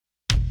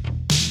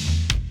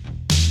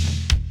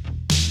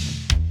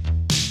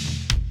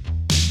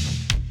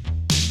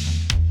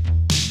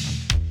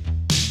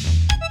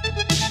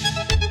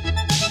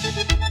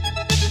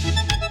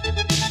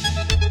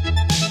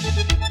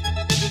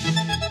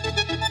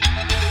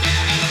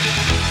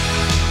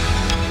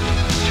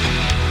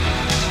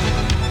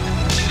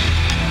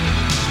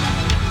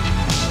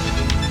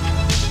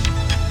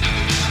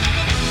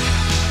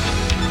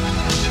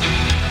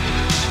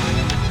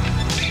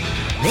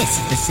This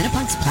is the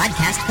Cinepunx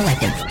Podcast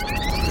Collective.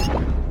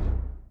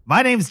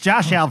 My name's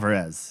Josh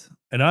Alvarez.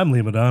 And I'm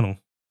Liam O'Donnell.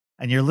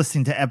 And you're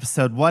listening to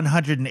episode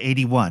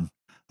 181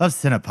 of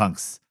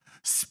Cinepunx.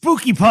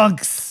 Spooky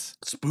Punks!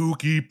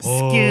 Spooky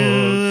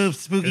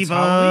Spooky It's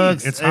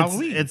Punks! It's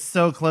Halloween. It's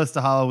so close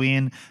to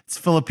Halloween. It's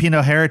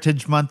Filipino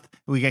Heritage Month.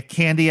 We get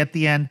candy at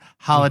the end.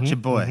 Holla at your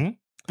boy.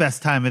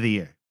 Best time of the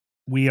year.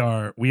 We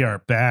are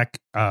back.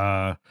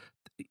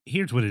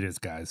 Here's what it is,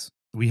 guys.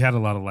 We had a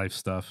lot of life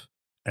stuff,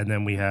 and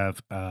then we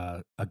have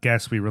a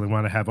guest we really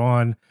want to have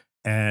on,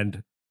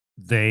 and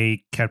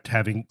they kept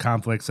having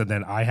conflicts, and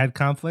then I had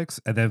conflicts,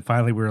 and then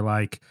finally we were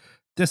like,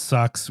 this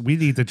sucks. We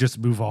need to just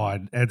move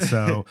on. And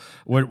so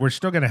we're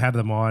still going to have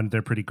them on.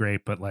 They're pretty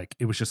great, but like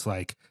it was just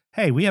like,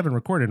 hey, we haven't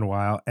recorded in a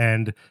while,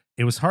 and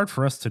it was hard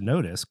for us to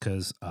notice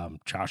because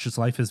Josh's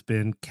life has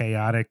been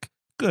chaotic,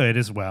 good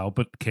as well,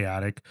 but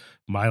chaotic.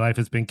 My life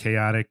has been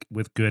chaotic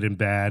with good and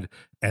bad,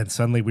 and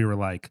suddenly we were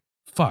like,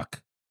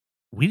 fuck.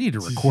 We need to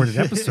record an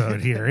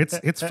episode here.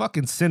 It's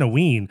fucking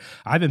CINEWEEN.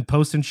 I've been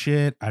posting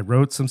shit. I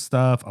wrote some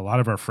stuff. A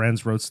lot of our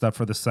friends wrote stuff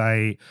for the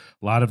site.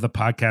 A lot of the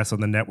podcasts on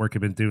the network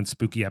have been doing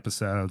spooky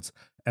episodes.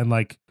 And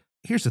like,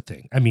 here's the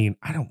thing. I mean,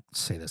 I don't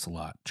say this a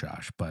lot,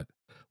 Josh, but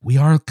we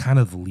are kind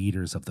of the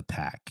leaders of the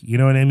pack. You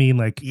know what I mean?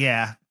 Like,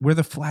 yeah, we're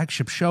the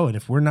flagship show. And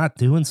if we're not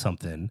doing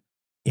something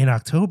in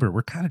October,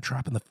 we're kind of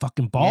dropping the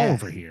fucking ball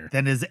over here.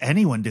 Then is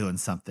anyone doing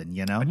something,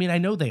 you know? I mean, I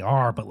know they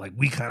are, but like,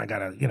 we kind of got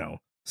to,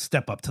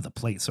 step up to the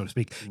plate, so to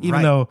speak.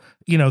 Even though,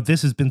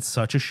 this has been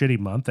such a shitty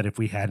month that if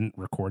we hadn't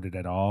recorded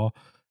at all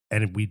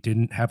and we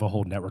didn't have a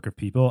whole network of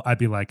people, I'd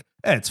be like,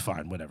 it's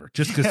fine, whatever.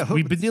 Just because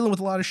we've been dealing with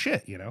a lot of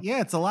shit,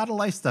 Yeah, it's a lot of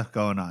life stuff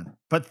going on.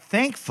 But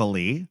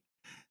thankfully,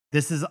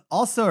 this is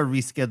also a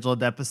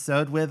rescheduled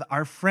episode with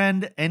our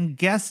friend and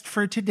guest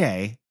for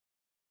today,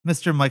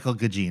 Mr. Michael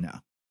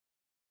Guggino.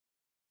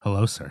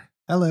 Hello, sir.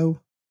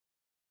 Hello.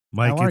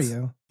 Mike, how are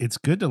you? It's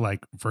good to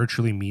like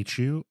virtually meet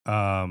you.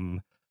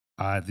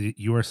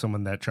 You are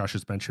someone that Josh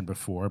has mentioned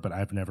before, but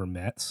I've never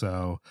met.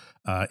 So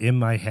in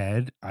my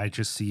head, I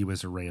just see you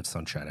as a ray of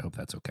sunshine. I hope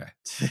that's okay.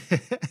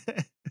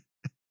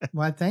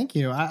 Well, thank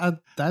you.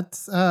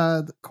 That's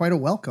quite a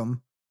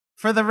welcome.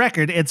 For the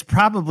record, it's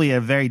probably a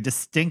very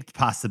distinct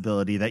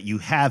possibility that you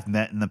have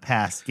met in the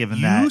past,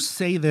 given that. You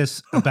say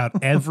this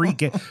about every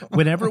guest.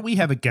 Whenever we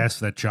have a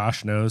guest that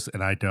Josh knows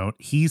and I don't,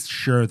 he's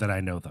sure that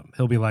I know them.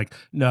 He'll be like,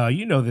 no,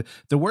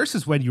 the worst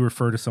is when you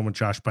refer to someone,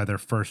 Josh, by their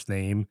first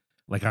name.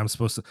 Like I'm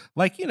supposed to,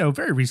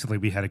 very recently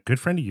we had a good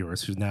friend of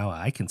yours who's now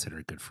I consider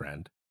a good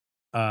friend,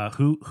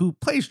 who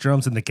plays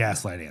drums in the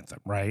Gaslight Anthem,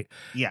 right?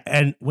 Yeah.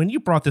 And when you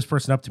brought this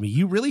person up to me,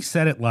 you really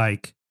said it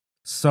like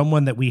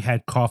someone that we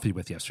had coffee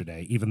with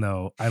yesterday, even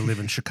though I live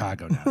in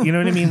Chicago now. You know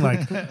what I mean?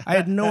 Like I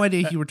had no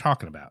idea who you were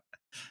talking about.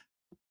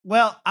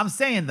 Well, I'm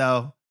saying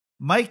though,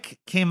 Mike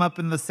came up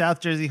in the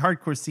South Jersey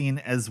hardcore scene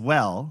as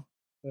well.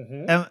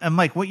 Mm-hmm. And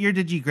Mike, what year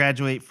did you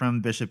graduate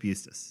from Bishop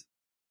Eustace?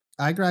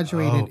 I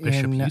graduated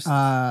in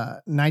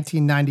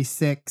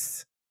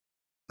 1996,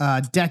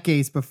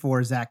 decades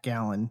before Zach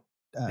Gallen.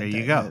 There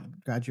you go.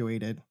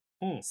 Graduated.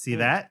 See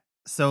that?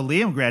 So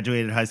Liam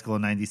graduated high school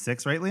in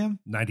 96, right, Liam?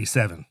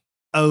 97.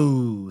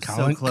 Oh,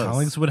 so close.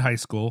 Collingswood High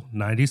School,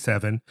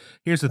 97.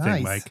 Here's the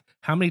thing, Mike.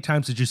 How many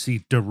times did you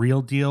see The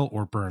Real Deal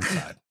or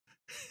Burnside?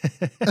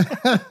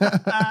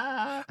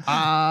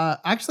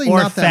 Actually,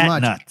 or not that Fat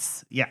much.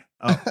 Nuts. Yeah.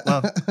 Oh,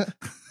 well.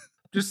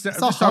 Just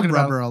talking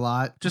about a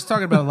lot. Just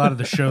talking about a lot of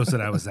the shows that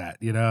I was at.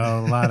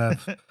 A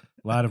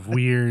lot of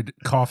weird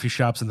coffee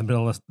shops in the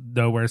middle of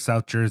nowhere,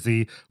 South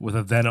Jersey, with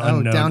a then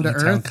unknown Down to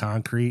E-Town Earth?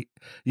 Concrete.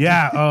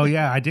 Yeah. Oh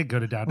yeah, I did go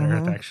to Down to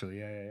Earth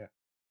actually. Yeah.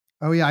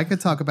 Oh yeah, I could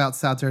talk about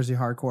South Jersey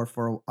hardcore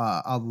for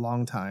a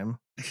long time.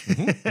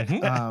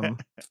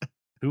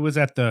 Who was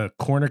at the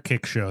corner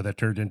kick show that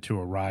turned into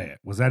a riot?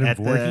 Was that in at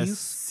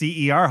Voorhees?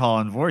 The CER Hall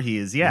in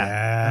Voorhees. Yeah.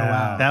 Oh,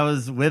 wow. That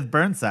was with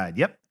Burnside.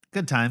 Yep.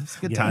 Good times.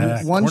 Good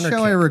times. One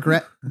show I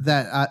regret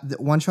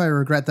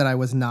that I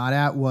was not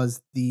at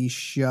was the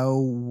show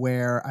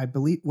where I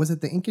believe was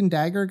it the Ink and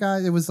Dagger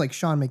guys? It was like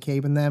Sean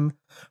McCabe and them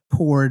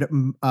poured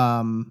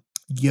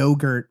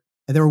yogurt.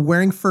 And they were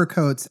wearing fur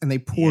coats and they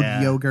poured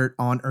yogurt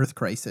on Earth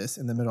Crisis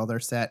in the middle of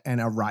their set,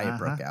 and a riot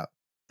broke out.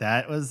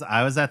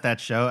 I was at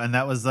that show, and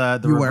that was the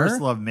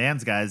Reversal of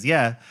Man's guys.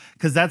 Yeah,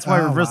 because that's why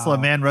Reversal of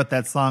Man wrote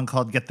that song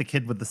called "Get the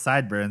Kid with the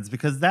Sideburns,"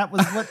 because that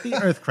was what the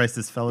Earth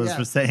Crisis fellows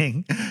were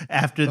saying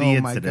after the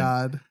incident.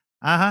 Oh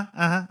my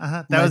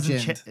god!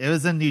 That it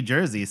was in New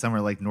Jersey,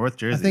 somewhere like North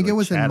Jersey. I think it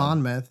was Chatham. in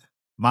Monmouth.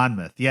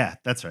 Monmouth, yeah,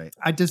 that's right.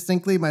 I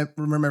distinctly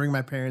remembering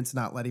my parents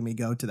not letting me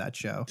go to that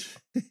show.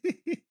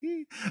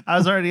 I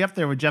was already up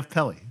there with Jeff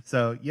Pelly,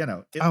 so it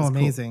was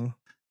amazing. Cool.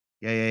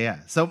 Yeah.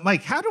 So,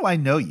 Mike, how do I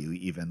know you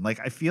even? Like,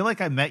 I feel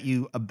like I met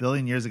you a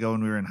billion years ago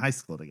when we were in high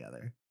school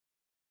together.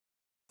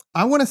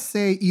 I want to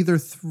say either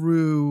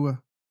through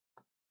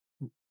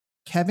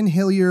Kevin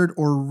Hilliard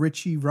or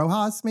Richie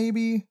Rojas,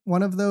 maybe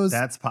one of those.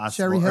 That's possible.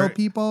 Cherry Hill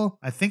people.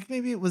 I think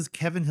maybe it was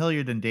Kevin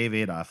Hilliard and Dave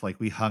Adolph. Like,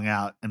 we hung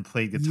out and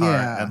played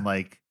guitar and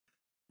like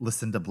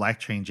listened to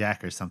Black Train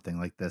Jack or something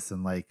like this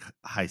in like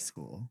high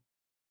school.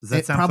 Does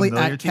that sound probably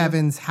familiar at to you?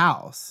 Kevin's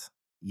house.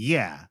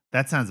 Yeah,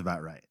 that sounds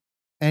about right.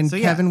 And So,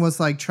 Kevin was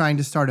like trying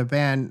to start a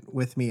band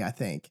with me, I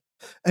think.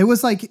 It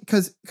was like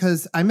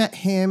because I met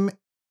him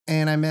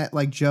and I met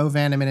like Joe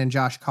Vanneman and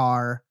Josh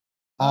Carr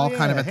all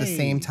kind of at the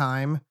same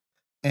time.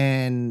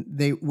 And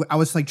I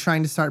was like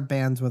trying to start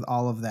bands with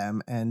all of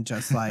them and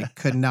just like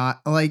could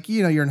not, like,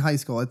 you know, you're in high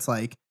school. It's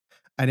like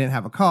I didn't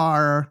have a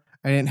car.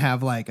 I didn't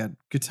have like a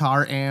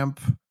guitar amp.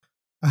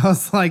 I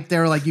was like, they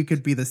were like, you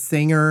could be the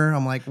singer.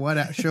 I'm like,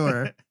 what?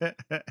 Sure.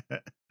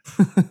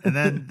 And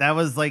then that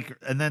was like,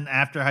 and then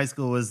after high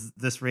school was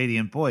this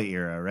Radiant Boy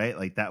era, right?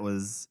 Like that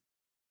was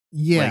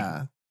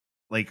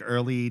like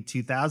early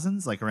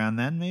 2000s, like around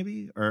then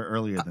maybe, or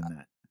earlier than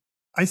that.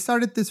 I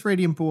started this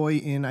Radiant Boy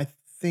in, I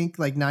think,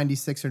 like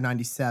 96 or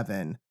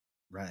 97.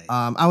 Right.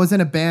 I was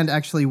in a band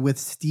actually with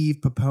Steve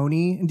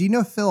Paponi. And do you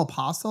know Phil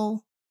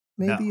Apostle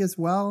maybe as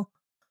well?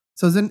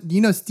 So you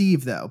know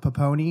Steve though,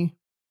 Paponi?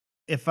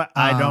 If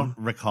I don't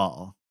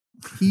recall.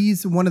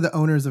 He's one of the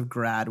owners of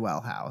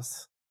Gradwell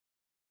House.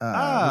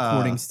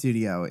 Recording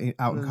studio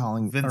out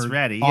in Vince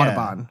Reddy,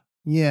 Audubon.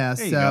 Yeah.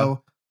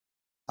 So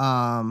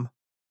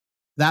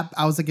that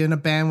I was like in a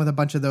band with a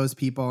bunch of those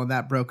people, and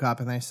that broke up,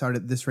 and I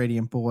started this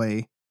Radiant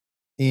Boy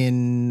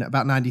in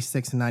about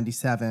 96 and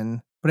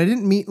 97. But I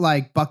didn't meet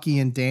like Bucky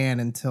and Dan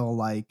until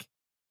like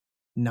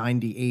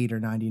 98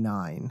 or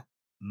 99.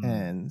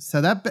 And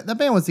so that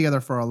band was together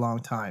for a long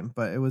time,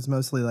 but it was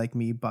mostly like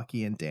me,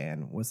 Bucky, and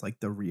Dan was like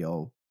the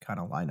real kind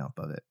of lineup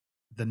of it.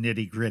 The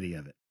nitty gritty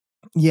of it.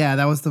 Yeah,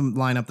 that was the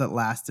lineup that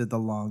lasted the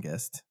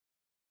longest.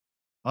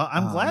 Well,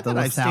 I'm glad that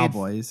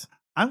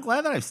I'm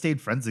glad that I've stayed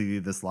friends with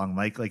you this long,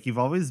 Mike. Like you've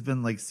always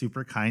been like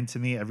super kind to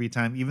me every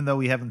time, even though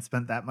we haven't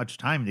spent that much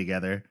time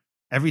together.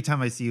 Every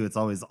time I see you, it's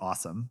always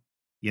awesome,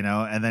 you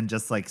know. And then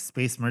just like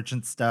Space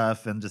Merchant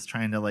stuff, and just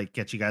trying to like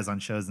get you guys on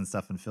shows and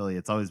stuff in Philly.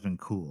 It's always been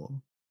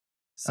cool.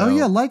 So, oh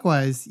yeah,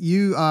 likewise.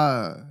 You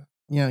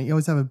you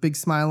always have a big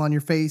smile on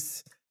your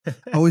face.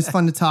 Always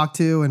fun to talk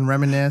to and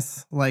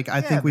reminisce. Like I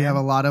think we have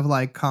a lot of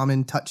like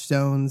common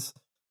touchstones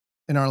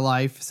in our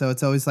life, so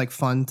it's always like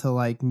fun to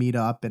like meet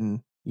up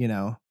and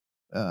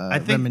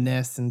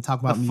reminisce and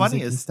talk about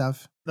music and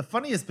stuff. The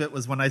funniest bit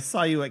was when I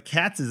saw you at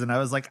Katz's, and I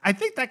was like, I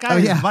think that guy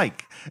is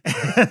Mike.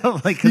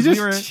 Like you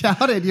just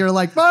shouted, you were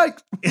like,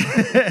 Mike.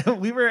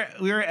 we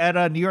were at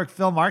a New York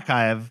Film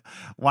Archive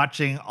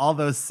watching all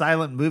those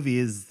silent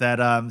movies that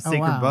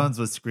Sacred Bones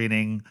was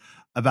screening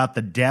about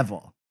the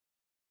devil.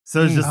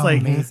 So it's just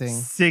like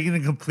sitting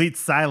in complete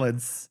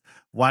silence,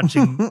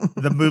 watching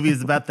the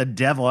movies about the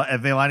devil.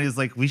 And Melania was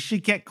like, we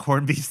should get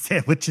corned beef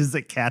sandwiches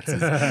at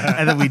Katz's.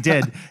 And then we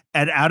did.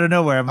 And out of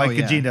nowhere, Mike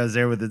Guggino's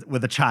there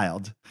with a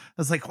child. I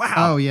was like,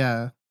 wow. Oh,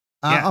 yeah.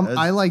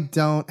 I like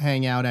don't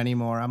hang out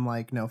anymore. I'm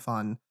like, no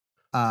fun.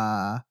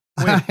 I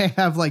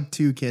have like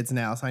 2 kids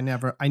now, so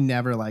I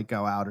never like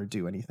go out or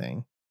do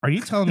anything. Are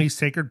you telling me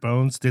Sacred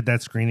Bones did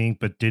that screening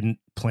but didn't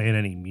plan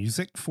any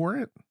music for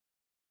it?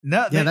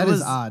 No. Yeah, that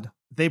is odd.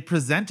 They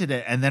presented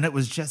it and then it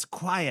was just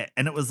quiet,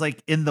 and it was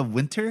like in the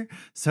winter,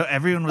 so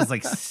everyone was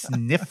like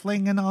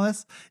sniffling and all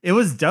this. It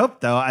was dope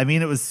though. I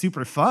mean, it was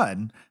super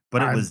fun,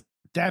 but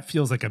that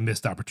feels like a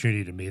missed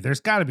opportunity to me.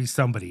 There's got to be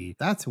somebody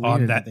that's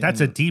weird on that.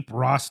 That's a deep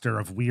roster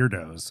of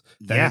weirdos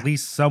that at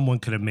least someone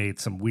could have made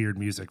some weird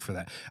music for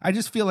that. I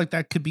just feel like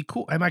that could be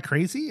cool. Am I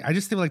crazy? I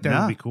just feel like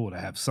that would be cool to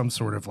have some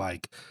sort of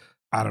like,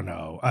 I don't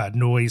know,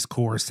 noise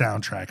core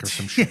soundtrack or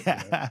some shit.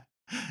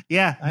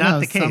 Yeah,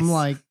 not the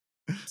case.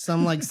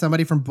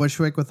 Somebody from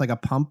Bushwick with like a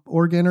pump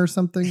organ or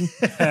something.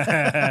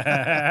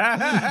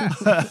 I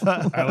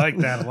like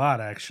that a lot,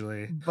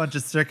 actually. Bunch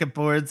of circuit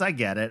boards. I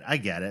get it.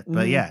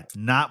 But yeah,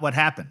 not what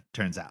happened,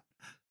 turns out.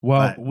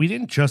 Well, we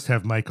didn't just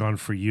have Mike on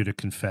for you to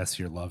confess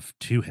your love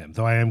to him,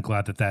 though I am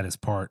glad that is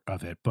part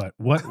of it. But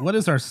what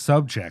is our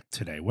subject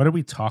today? What are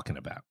we talking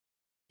about?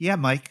 Yeah,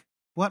 Mike,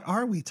 what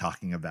are we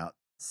talking about,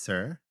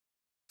 sir?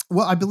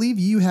 Well, I believe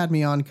you had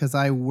me on because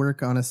I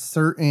work on a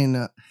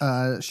certain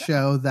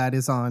show that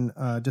is on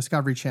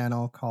Discovery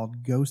Channel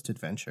called Ghost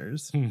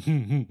Adventures.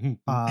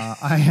 I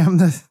am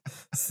the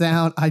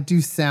sound. I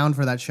do sound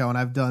for that show, and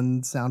I've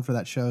done sound for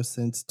that show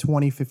since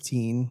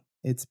 2015.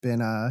 It's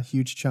been a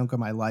huge chunk of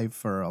my life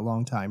for a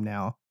long time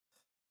now.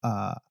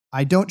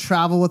 I don't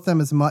travel with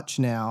them as much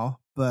now,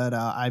 but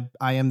I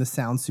am the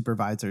sound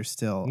supervisor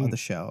still of the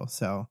show.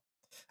 So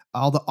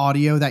all the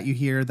audio that you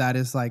hear, that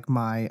is like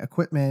my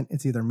equipment.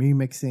 It's either me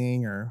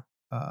mixing or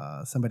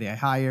somebody I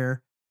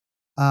hire.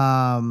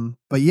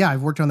 But yeah,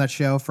 I've worked on that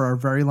show for a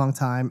very long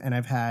time, and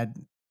I've had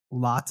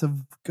lots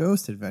of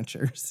ghost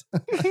adventures.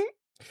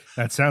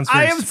 That sounds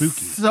very spooky. I am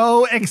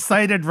so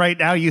excited right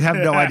now. You have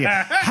no idea.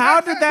 How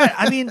did that?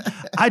 I mean,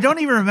 I don't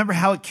even remember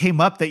how it came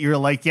up that you're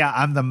like, yeah,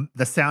 I'm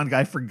the sound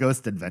guy for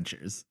Ghost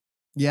Adventures.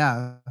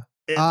 Yeah.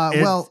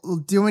 Well,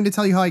 do you want me to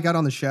tell you how I got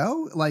on the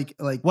show? Like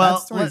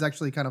that story is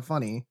actually kind of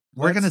funny.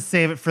 We're going to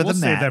save it for we'll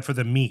save that for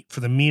the meat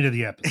of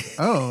the episode.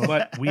 Oh,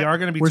 but we are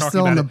going to be we're talking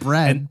still about in the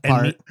bread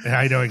part.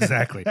 I know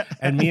exactly.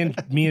 And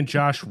me and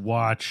Josh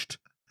watched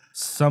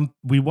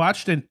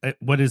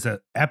what is an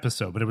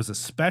episode, but it was a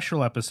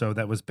special episode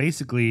that was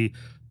basically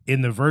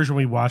in the version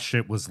we watched,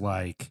 it was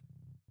like,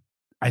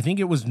 I think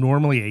it was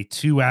normally a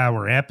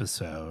 2-hour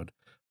episode,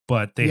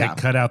 but they had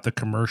cut out the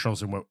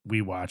commercials in what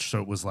we watched.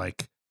 So it was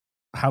like,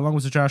 how long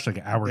was it, Josh? Like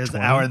an hour? It was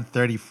 20? an hour and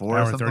 34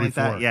 or something like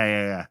that.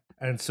 Yeah.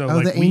 And so,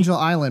 the Angel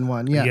Island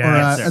one,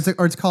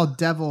 or it's called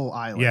Devil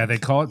Island. Yeah, they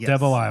call it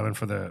Devil Island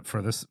for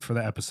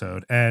the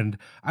episode. And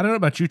I don't know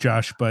about you,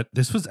 Josh, but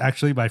this was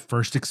actually my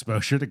first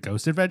exposure to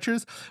Ghost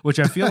Adventures, which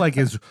I feel like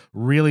is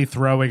really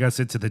throwing us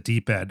into the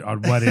deep end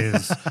on what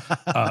is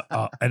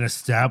an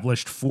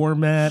established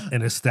format,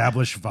 an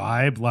established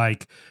vibe.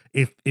 Like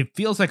it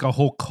feels like a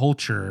whole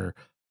culture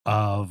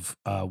of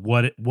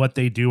what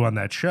they do on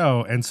that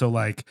show. And so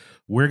like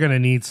we're gonna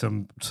need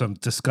some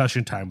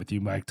discussion time with you,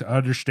 Mike, to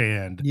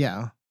understand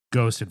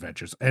Ghost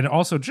Adventures, and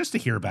also just to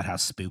hear about how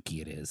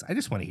spooky it is. I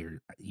just want to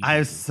hear. I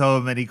have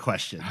so many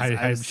questions.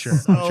 I'm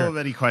sure.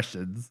 Many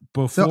questions.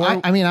 So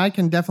I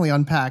can definitely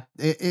unpack.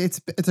 It's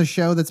a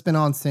show that's been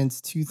on since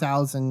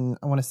 2000.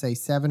 I want to say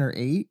 7 or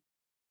 8.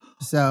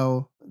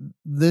 So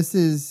this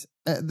is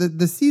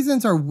the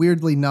seasons are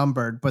weirdly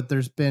numbered, but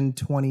there's been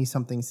 20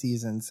 something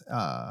seasons.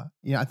 I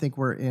think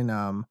we're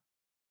in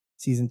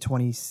season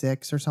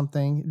 26 or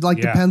something. Like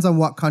depends on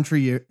what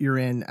country you're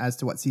in as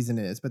to what season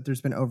it is, but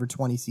there's been over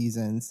 20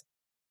 seasons.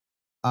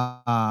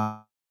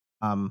 Getting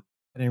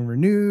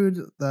renewed.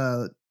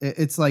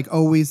 It's like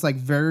always like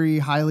very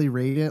highly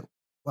rated,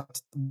 like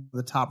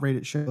the top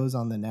rated shows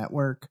on the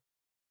network.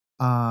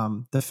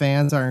 The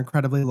fans are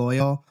incredibly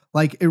loyal.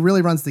 Like it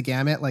really runs the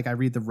gamut. Like I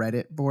read the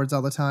Reddit boards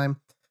all the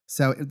time.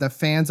 So the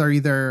fans are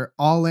either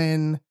all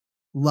in,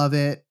 love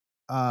it,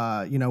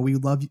 we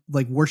love,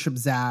 like, worship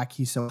Zach,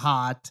 he's so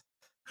hot,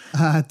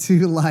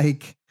 to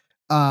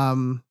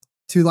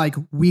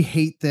we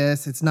hate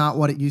this, it's not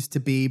what it used to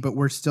be, but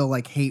we're still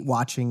like hate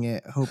watching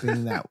it,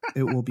 hoping that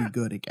it will be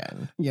good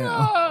again.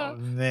 Oh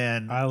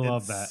man, I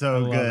love that.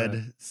 So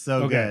good.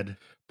 So good.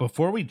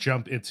 Before we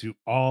jump into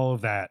all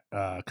of that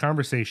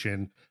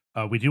conversation,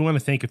 we do want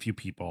to thank a few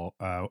people.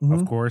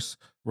 Of course,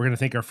 we're going to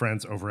thank our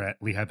friends over at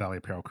Lehigh Valley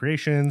Apparel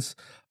Creations.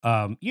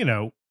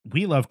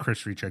 We love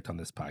Chris Reject on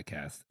this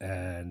podcast.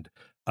 And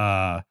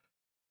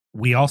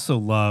we also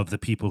love the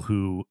people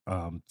who,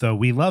 though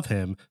we love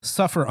him,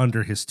 suffer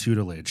under his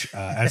tutelage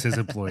as his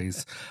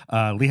employees.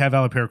 Lehigh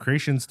Valley Apparel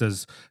Creations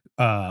does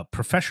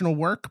professional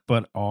work,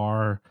 but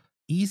are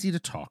easy to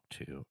talk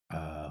to,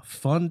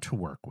 fun to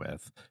work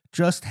with,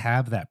 just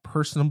have that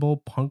personable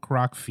punk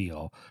rock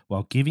feel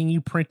while giving you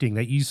printing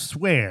that you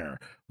swear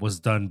was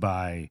done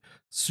by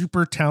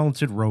super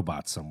talented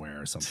robots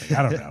somewhere or something.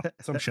 I don't know.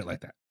 Some shit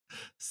like that.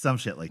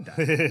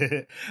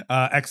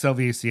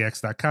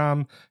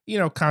 XLVACX.com.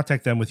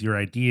 Contact them with your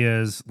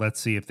ideas.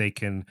 Let's see if they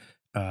can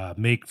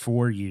make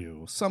for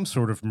you some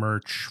sort of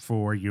merch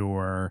for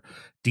your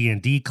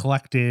D&D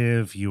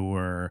collective,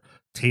 your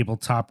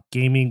tabletop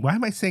gaming. Why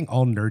am I saying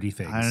all nerdy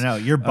things? I don't know.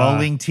 Your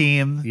bowling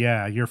team.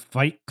 Yeah. Your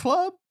fight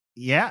club.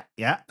 Yeah.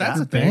 That's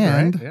a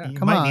band. Thing, right? Yeah. You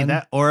might need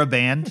that. Or a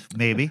band,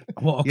 maybe.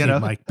 Well, okay,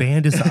 Mike,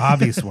 band is the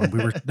obvious one.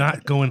 We were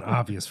not going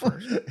obvious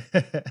first.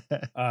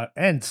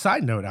 And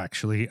side note,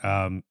 actually,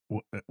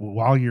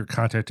 while you're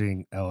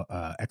contacting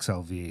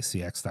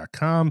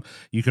XLVACX.com,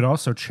 you could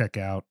also check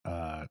out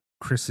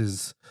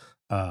Chris's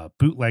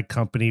bootleg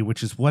company,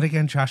 which is what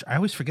again, Josh? I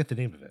always forget the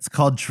name of it. It's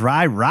called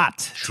Dry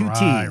Rot.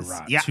 Dry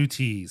Rot. Yeah. 2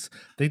 T's.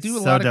 They do a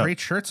lot of great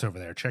shirts over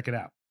there. Check it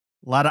out.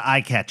 A lot of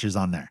eye catchers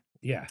on there.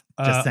 Yeah.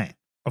 Just saying.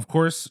 Of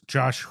course,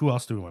 Josh, who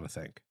else do we want to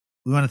thank?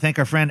 We want to thank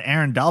our friend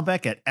Aaron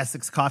Dahlbeck at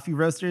Essex Coffee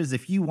Roasters.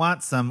 If you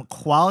want some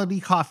quality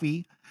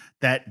coffee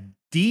that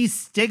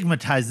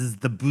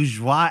destigmatizes the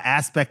bourgeois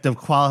aspect of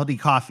quality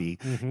coffee,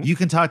 you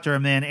can talk to our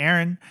man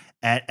Aaron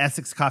at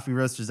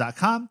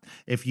EssexCoffeeRoasters.com.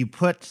 If you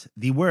put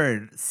the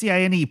word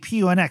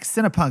CINEPUNX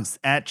Cinepunx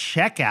at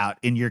checkout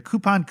in your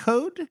coupon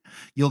code,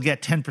 you'll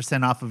get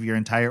 10% off of your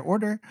entire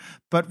order.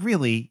 But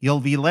really, you'll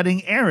be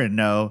letting Aaron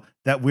know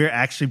that we're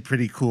actually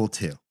pretty cool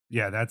too.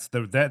 Yeah, that's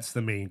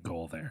the main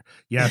goal there.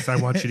 Yes, I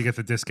want you to get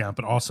the discount,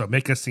 but also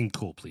make us seem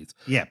cool, please.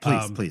 Yeah,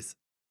 please.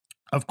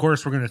 Of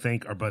course, we're going to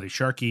thank our buddy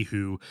Sharky,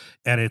 who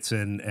edits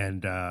and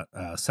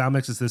sound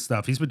mixes this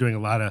stuff. He's been doing a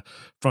lot of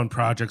fun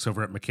projects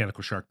over at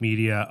Mechanical Shark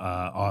Media,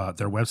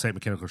 their website,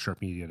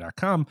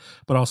 mechanicalsharkmedia.com,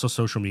 but also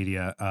social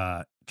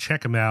media.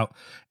 Check them out.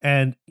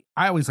 And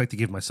I always like to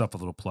give myself a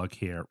little plug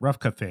here,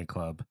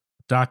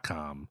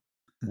 roughcutfanclub.com.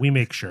 We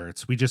make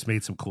shirts. We just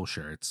made some cool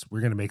shirts.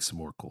 We're going to make some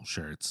more cool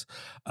shirts.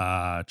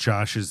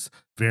 Josh is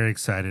very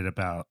excited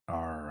about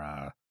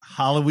our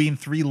Halloween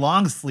 3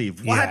 long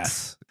sleeve.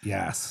 What?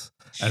 Yes.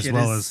 As Shit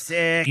well is as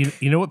sick.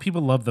 You know what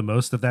people love the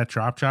most of that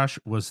drop, Josh,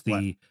 was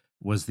the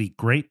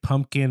Great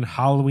Pumpkin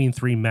Halloween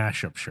 3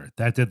 mashup shirt.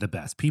 That did the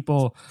best.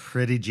 People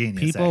pretty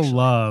genius. People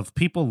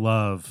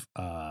love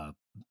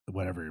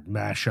whatever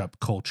mashup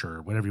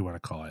culture, whatever you want to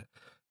call it.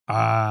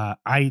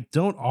 I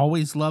don't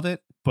always love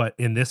it, but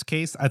in this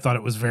case, I thought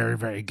it was very,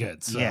 very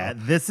good. So yeah,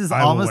 this is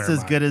I will almost wear as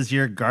mine. good as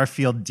your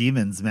Garfield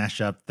Demons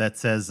mashup that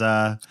says,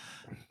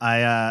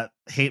 I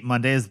hate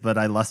Mondays, but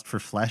I lust for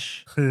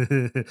flesh.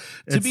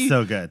 It's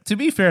so good. To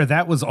be fair,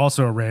 that was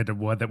also a random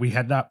one that we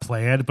had not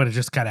planned, but it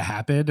just kind of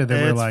happened. And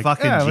then we're like,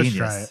 fucking yeah, genius. let's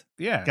try it.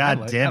 Yeah.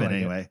 God damn it,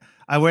 anyway.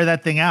 I wear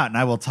that thing out and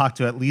I will talk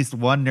to at least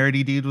one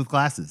nerdy dude with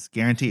glasses.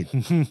 Guaranteed.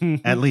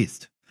 At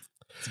least.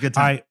 It's a good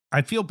time.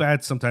 I feel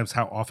bad sometimes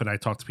how often I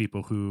talk to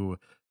people who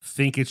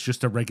think it's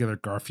just a regular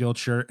Garfield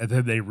shirt and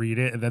then they read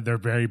it and then they're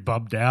very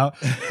bummed out.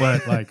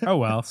 But like, oh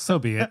well, so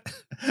be it.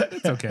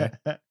 It's okay.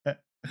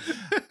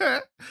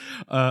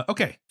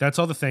 Okay, that's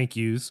all the thank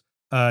yous.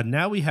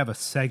 Now we have a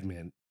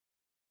segment.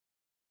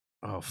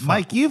 Oh, fuck.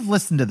 Mike, you've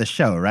listened to the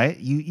show, right?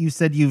 You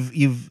said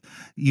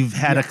you've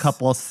had a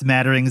couple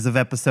smatterings of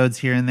episodes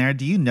here and there.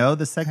 Do you know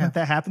the segment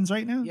that happens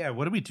right now? Yeah,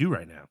 what do we do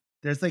right now?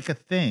 There's like a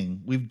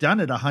thing. We've done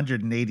it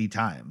 180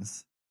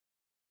 times.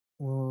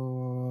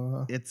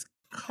 It's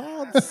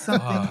called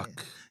something.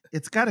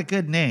 It's got a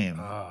good name.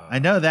 I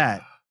know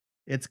that.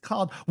 It's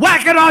called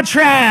Whack It On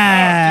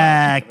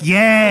Track.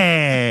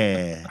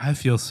 Yeah. I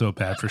feel so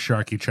bad for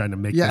Sharky trying to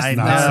make this I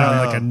not know.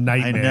 sound like a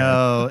nightmare. I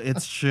know.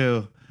 It's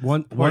true.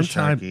 One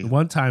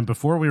time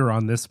before we were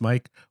on this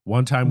mic,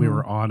 we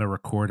were on a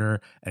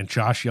recorder and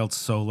Josh yelled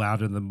so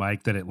loud in the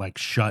mic that it like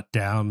shut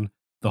down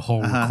the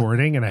whole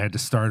recording and I had to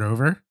start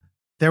over.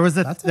 There was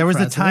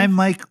a time,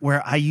 Mike,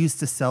 where I used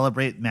to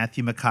celebrate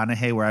Matthew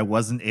McConaughey where I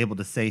wasn't able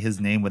to say his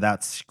name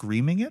without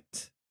screaming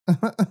it.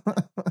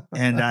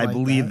 And I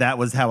believe that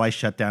was how I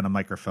shut down a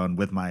microphone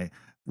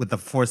with the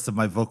force of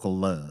my vocal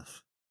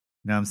love.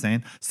 You know what I'm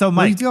saying? So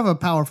Mike, you do have a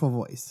powerful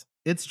voice.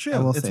 It's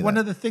true. It's one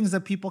of the things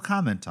that people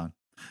comment on.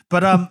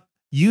 But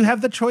you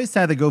have the choice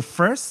to either go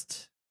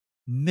first,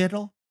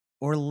 middle,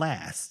 or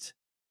last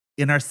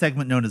in our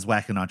segment known as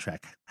Whacking on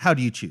Track. How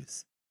do you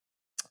choose?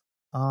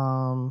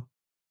 So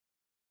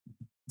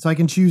I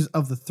can choose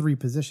of the three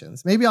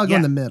positions. Maybe I'll go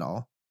in the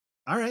middle.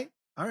 All right.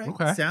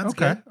 Okay. Sounds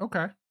good.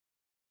 Okay.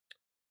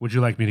 Would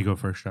you like me to go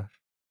first, Josh?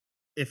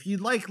 If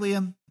you'd like,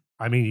 Liam.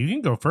 I mean, you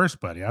can go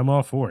first, buddy. I'm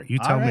all for it. You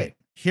tell me.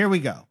 Here we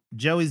go.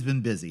 Joey's been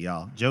busy,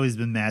 y'all. Joey's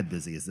been mad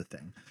busy is the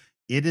thing.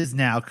 It is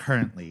now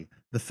currently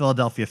the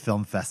Philadelphia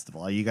Film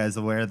Festival. Are you guys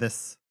aware of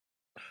this?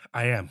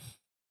 I am.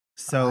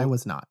 So I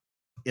was not.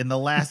 In the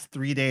last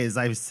 3 days,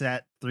 I've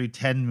sat through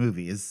 10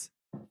 movies.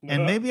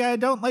 And maybe I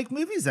don't like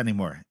movies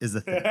anymore, is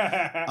the thing.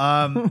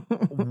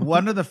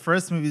 One of the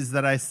first movies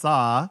that I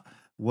saw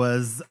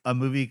was a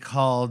movie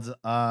called,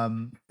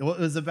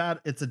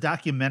 it's a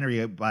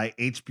documentary by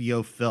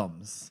HBO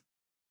Films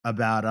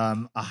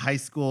about a high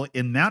school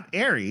in Mount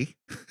Airy,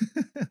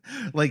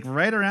 like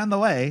right around the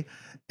way.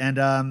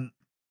 And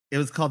it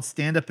was called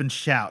Stand Up and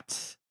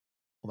Shout.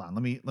 Hold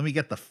on, let me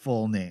get the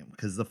full name,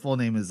 because the full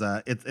name is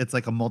it's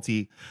like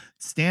a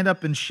Stand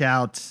Up and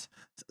Shout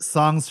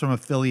Songs from a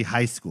Philly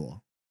High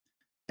School.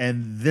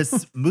 And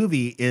this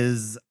movie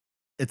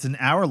it's an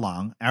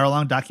hour-long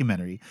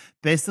documentary.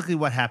 Basically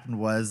what happened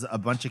was a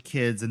bunch of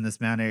kids in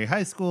this Mount Airy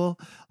high school,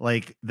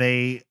 like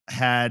they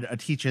had a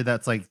teacher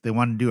that's like, they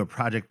wanted to do a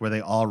project where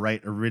they all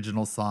write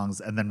original songs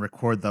and then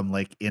record them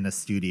like in a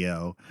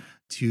studio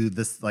to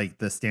this, like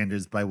the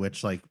standards by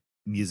which like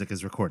music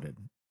is recorded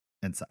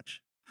and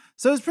such.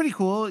 So it was pretty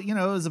cool. You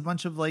know, it was a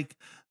bunch of like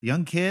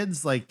young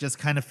kids, like just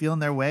kind of feeling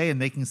their way and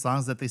making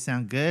songs that they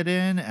sound good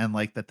in and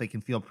like that they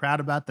can feel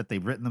proud about, that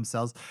they've written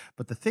themselves.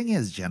 But the thing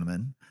is,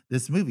 gentlemen,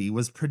 this movie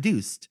was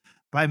produced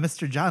by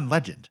Mr. John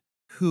Legend,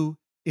 who,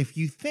 if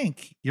you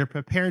think you're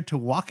prepared to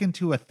walk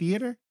into a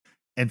theater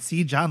and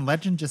see John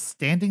Legend just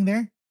standing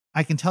there,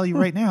 I can tell you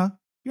right now,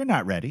 you're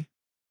not ready.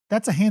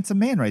 That's a handsome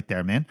man right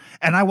there, man.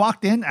 And I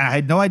walked in, I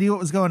had no idea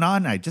what was going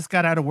on. I just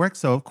got out of work.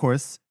 So of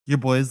course, your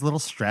boy is a little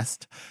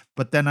stressed.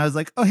 But then I was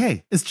like, oh,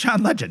 hey, it's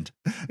John Legend.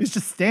 He's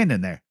just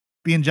standing there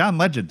being John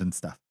Legend and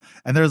stuff.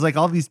 And there was like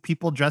all these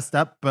people dressed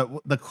up. But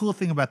the cool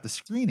thing about the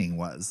screening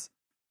was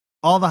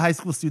all the high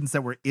school students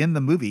that were in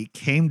the movie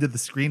came to the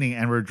screening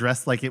and were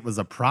dressed like it was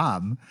a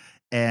prom.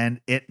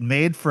 And it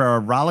made for a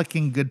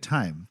rollicking good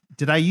time.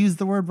 Did I use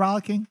the word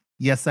rollicking?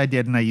 Yes, I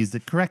did, and I used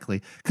it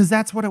correctly, because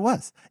that's what it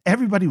was.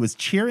 Everybody was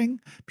cheering.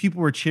 People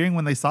were cheering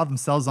when they saw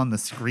themselves on the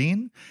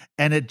screen,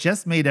 and it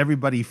just made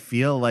everybody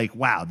feel like,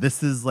 wow,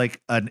 this is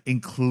like an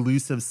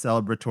inclusive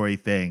celebratory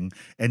thing,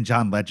 and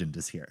John Legend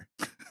is here.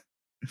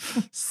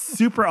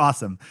 Super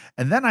awesome.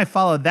 And then I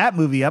followed that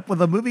movie up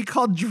with a movie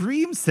called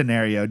Dream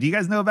Scenario. Do you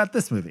guys know about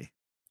this movie?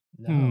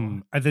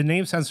 No. The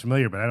name sounds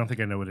familiar, but I don't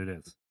think I know what it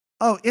is.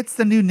 Oh, it's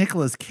the new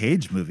Nicolas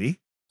Cage movie.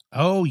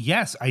 Oh,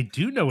 yes, I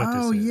do know what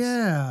this is. Oh,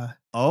 yeah.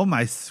 Oh,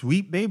 my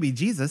sweet baby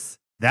Jesus.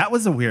 That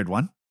was a weird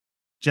one.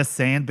 Just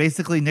saying.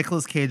 Basically,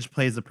 Nicolas Cage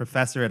plays a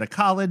professor at a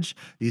college.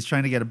 He's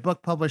trying to get a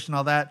book published and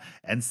all that.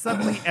 And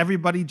suddenly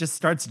everybody just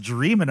starts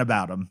dreaming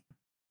about him.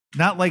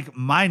 Not like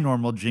my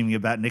normal dreaming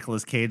about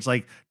Nicolas Cage,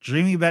 like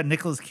dreaming about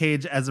Nicolas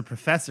Cage as a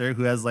professor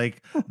who has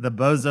like the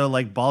bozo,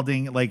 like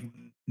balding, like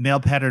male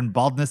pattern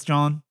baldness,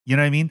 John. You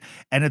know what I mean?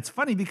 And it's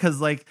funny because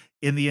like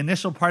in the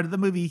initial part of the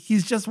movie,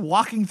 he's just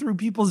walking through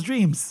people's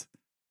dreams.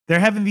 they're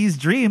having these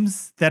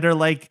dreams that are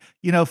like,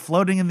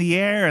 floating in the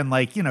air and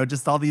like,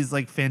 just all these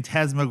like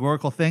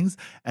phantasmagorical things.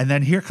 And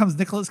then here comes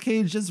Nicolas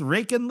Cage just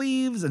raking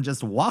leaves and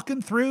just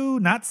walking through,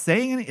 not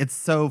saying anything. It's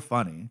so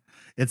funny.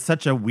 It's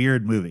such a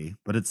weird movie,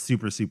 but it's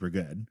super, super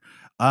good.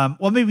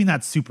 Well, maybe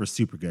not super,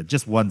 super good,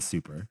 just one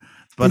super.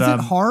 But is it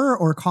horror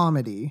or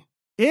comedy?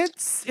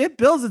 It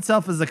bills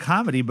itself as a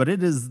comedy, but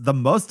it is the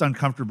most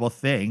uncomfortable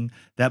thing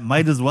that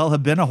might as well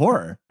have been a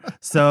horror.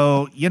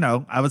 So,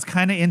 I was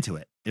kind of into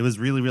it. It was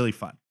really, really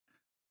fun.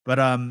 But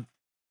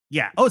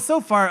yeah. Oh,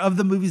 so far of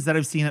the movies that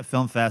I've seen at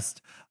Film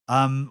Fest,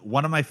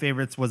 one of my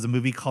favorites was a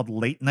movie called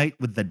Late Night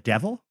with the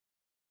Devil.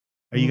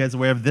 Are you guys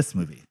aware of this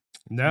movie?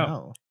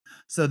 No.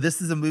 So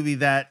this is a movie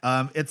that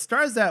it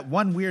stars that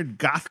one weird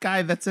goth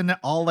guy that's in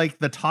all like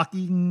the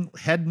talking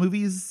head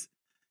movies.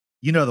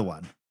 You know the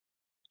one.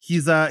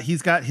 He's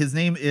got, his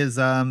name is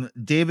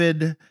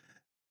David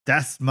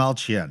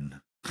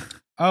Dasmalchian.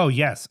 Oh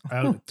yes,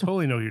 I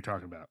totally know what you're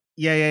talking about.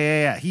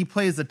 Yeah. He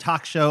plays a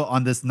talk show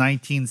on this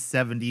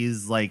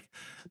 1970s like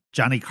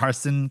Johnny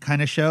Carson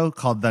kind of show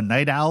called The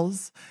Night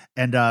Owls,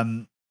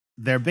 and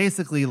they're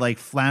basically like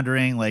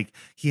floundering. Like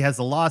he has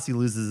a loss, he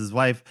loses his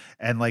wife,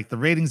 and like the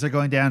ratings are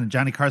going down, and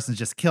Johnny Carson's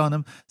just killing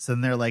him. So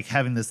then they're like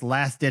having this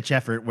last ditch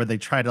effort where they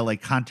try to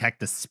like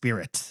contact a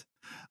spirit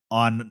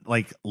on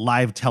like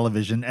live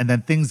television, and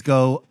then things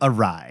go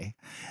awry.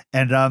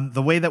 And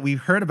the way that we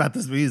heard about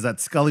this movie is that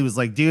Scully was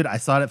like, dude, I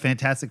saw it at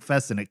Fantastic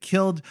Fest and it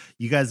killed.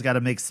 You guys got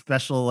to make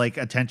special like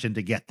attention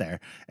to get there.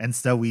 And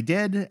so we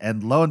did.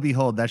 And lo and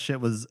behold, that shit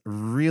was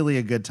really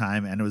a good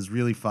time, and it was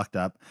really fucked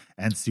up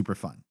and super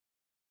fun.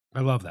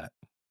 I love that.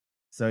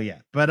 So yeah,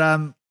 but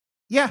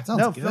yeah,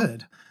 Sounds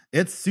good.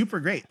 It's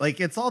super great.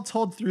 Like it's all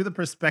told through the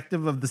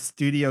perspective of the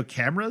studio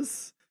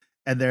cameras.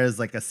 And there's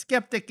like a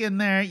skeptic in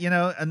there,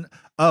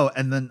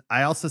 and then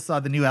I also saw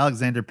the new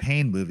Alexander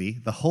Payne movie,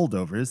 The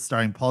Holdovers,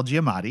 starring Paul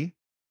Giamatti.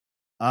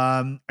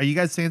 Are you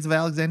guys fans of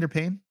Alexander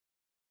Payne?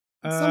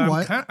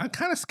 Somewhat. I'm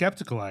kind of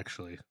skeptical,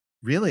 actually.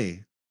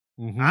 Really?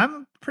 Mm-hmm.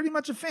 I'm pretty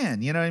much a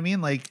fan. You know what I mean?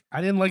 Like, I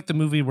didn't like the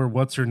movie where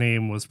what's her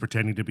name was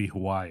pretending to be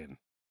Hawaiian.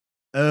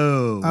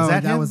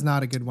 That was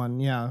not a good one.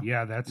 Yeah.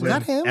 Yeah, that's was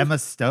that him? Emma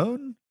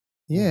Stone?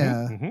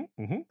 Yeah.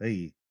 Mm-hmm.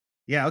 Hey.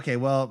 Yeah, okay,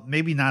 well,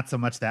 maybe not so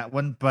much that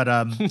one, but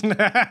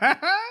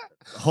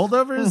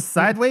Holdovers,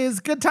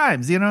 Sideways, good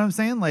times, you know what I'm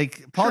saying?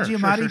 Like Paul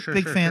Giamatti,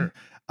 big fan.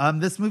 Sure.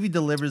 This movie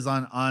delivers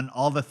on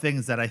all the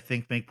things that I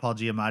think make Paul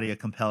Giamatti a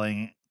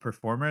compelling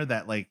performer,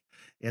 that like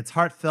it's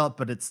heartfelt,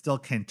 but it's still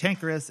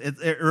cantankerous.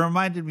 It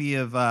reminded me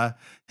of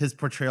his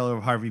portrayal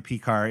of Harvey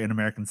Pekar in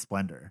American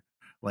Splendor.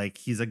 Like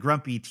he's a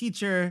grumpy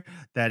teacher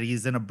that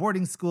he's in a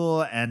boarding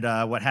school, and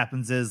what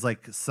happens is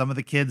like some of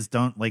the kids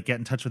don't like get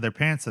in touch with their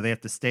parents, so they have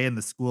to stay in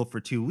the school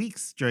for 2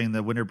 weeks during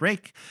the winter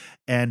break.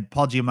 And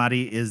Paul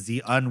Giamatti is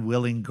the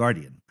unwilling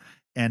guardian,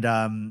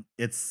 and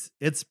it's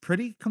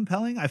pretty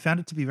compelling. I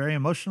found it to be very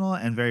emotional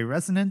and very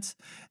resonant,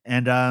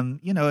 and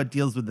it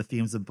deals with the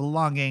themes of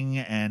belonging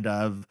and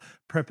of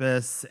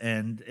purpose,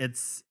 and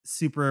it's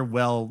super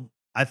well.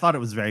 I thought it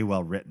was very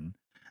well written.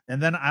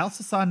 And then I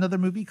also saw another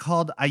movie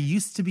called I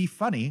Used to Be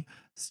Funny,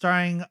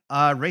 starring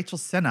Rachel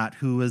Sennott,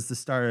 who was the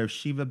star of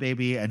Shiva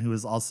Baby and who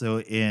was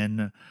also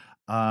in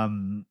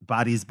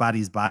Bodies,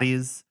 Bodies,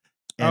 Bodies.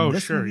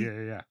 And sure.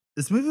 Movie, Yeah.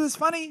 This movie was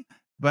funny,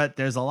 but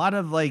there's a lot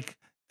of like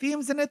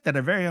themes in it that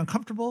are very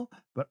uncomfortable.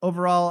 But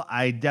overall,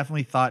 I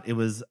definitely thought it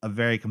was a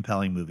very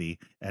compelling movie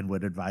and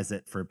would advise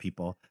it for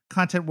people.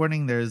 Content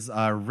warning, there's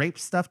rape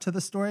stuff to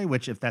the story,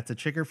 which if that's a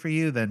trigger for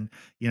you, then,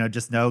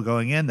 just know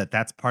going in that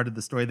that's part of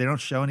the story. They don't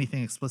show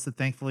anything explicit,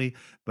 thankfully,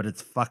 but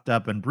it's fucked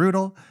up and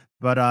brutal.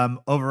 But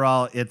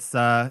overall, it's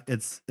a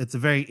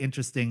very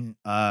interesting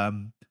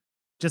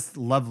just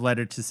love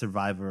letter to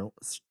survival.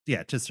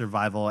 Yeah, to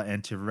survival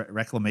and to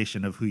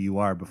reclamation of who you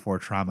are before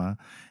trauma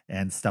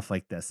and stuff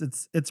like this.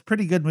 It's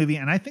pretty good movie,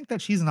 and I think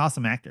that she's an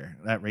awesome actor,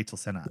 that Rachel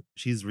Sennott.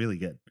 She's really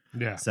good.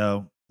 Yeah.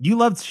 So you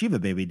loved Shiva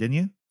Baby, didn't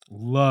you?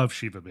 Love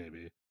Shiva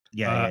Baby.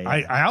 Yeah.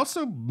 I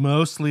also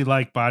mostly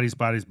like Bodies,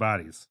 Bodies,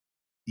 Bodies.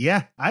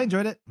 Yeah, I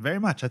enjoyed it very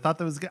much. I thought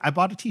that was good. I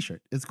bought a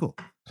t-shirt. It's cool.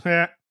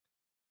 Yeah.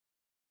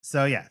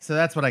 So yeah,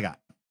 that's what I got.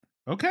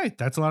 Okay,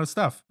 that's a lot of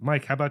stuff.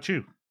 Mike, how about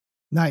you?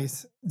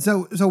 Nice.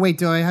 So wait,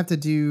 do I have to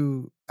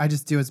do? I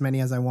just do as many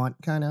as I want,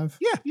 kind of.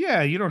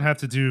 Yeah. You don't have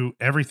to do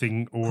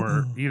everything,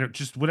 or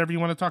just whatever you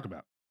want to talk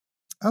about.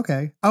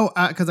 Okay. Oh,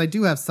 because I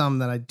do have some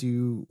that I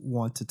do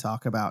want to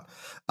talk about.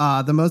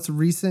 The most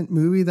recent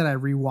movie that I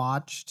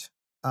rewatched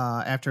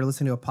after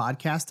listening to a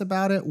podcast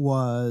about it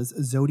was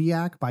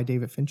Zodiac by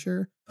David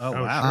Fincher. Oh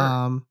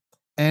wow. Sure.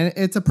 And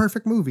it's a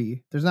perfect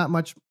movie. There's not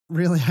much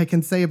really I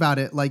can say about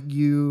it. Like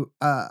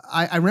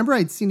I remember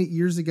I'd seen it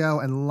years ago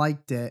and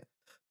liked it,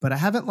 but I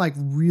haven't like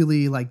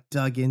really like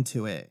dug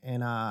into it.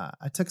 And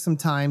I took some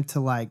time to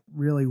like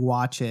really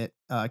watch it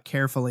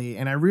carefully.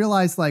 And I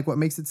realized like what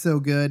makes it so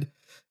good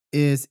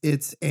is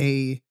it's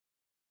a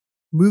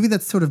movie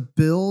that's sort of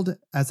billed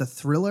as a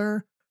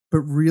thriller, but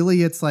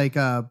really it's like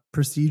a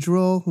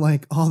procedural,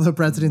 like All the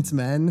President's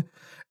Men.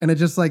 And it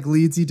just like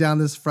leads you down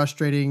this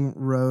frustrating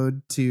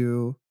road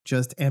to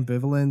just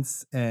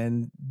ambivalence,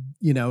 and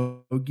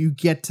you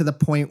get to the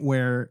point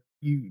where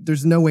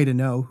there's no way to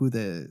know who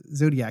the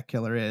Zodiac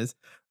killer is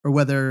or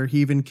whether he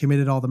even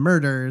committed all the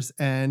murders,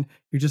 and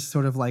you're just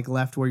sort of like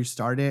left where you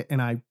started.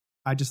 And I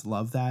just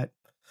love that.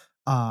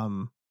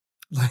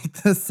 Like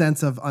the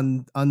sense of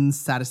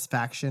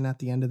unsatisfaction at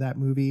the end of that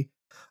movie.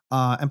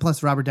 And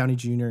plus Robert Downey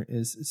Jr.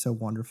 is so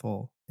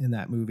wonderful in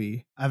that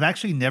movie. I've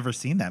actually never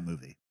seen that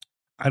movie.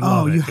 I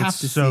love it. You have it's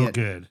to so see it.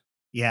 good.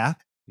 Yeah.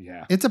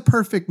 Yeah. It's a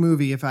perfect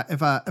movie. If I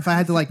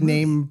had to like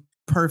name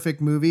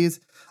perfect movies,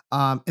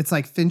 it's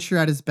like Fincher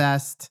at his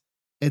best.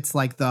 It's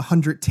like the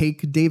 100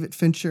 take David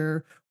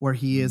Fincher, where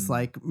he is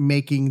like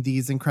making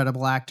these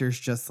incredible actors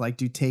just like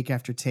do take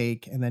after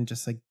take and then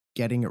just like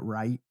getting it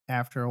right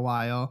after a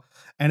while.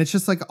 And it's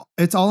just like,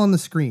 it's all on the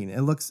screen.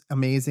 It looks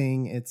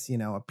amazing. It's,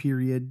 a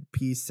period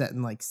piece set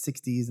in like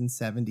 60s and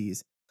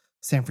 70s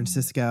San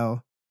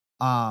Francisco.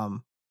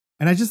 And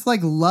I just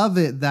like love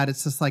it that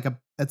it's just like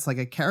it's like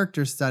a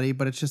character study,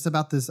 but it's just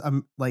about this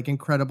like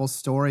incredible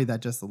story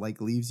that just like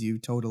leaves you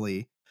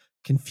totally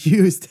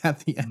confused at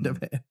the end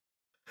of it.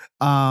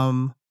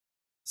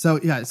 So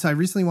I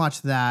recently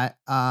watched that.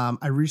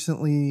 I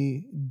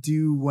recently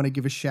do want to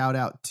give a shout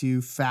out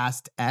to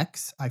Fast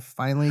X. I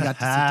finally got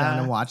to sit down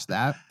and watch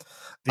that.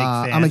 Big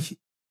fan.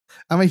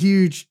 I'm a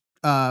huge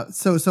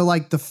so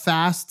like the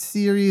Fast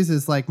series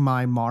is like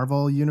my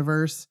Marvel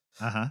universe.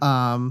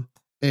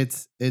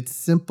 It's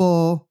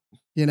simple,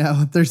 they're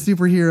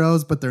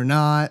superheroes, but they're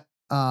not.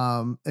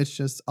 It's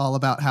just all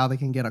about how they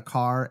can get a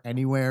car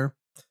anywhere.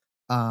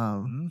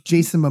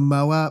 Jason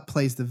Momoa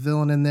plays the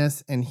villain in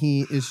this, and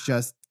he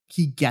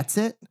gets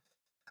it.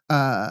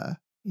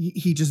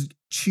 He just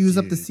chews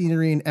up the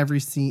scenery in every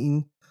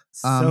scene.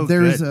 So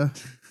there's good.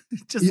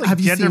 Just like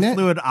have you gender seen it?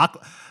 fluid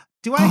aqua.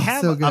 Do I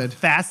have so a good.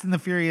 Fast and the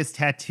Furious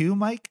tattoo,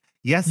 Mike?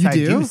 Yes, You I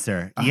do,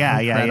 sir. Oh, Yeah.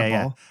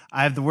 incredible.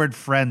 I have the word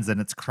friends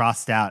and it's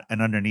crossed out,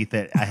 and underneath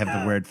it, I have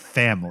the word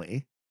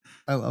family.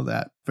 I love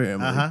that.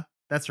 Family.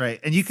 That's right.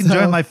 And you can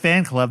join my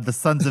fan club, the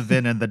Sons of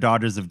Vin and the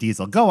Daughters of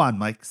Diesel. Go on,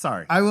 Mike.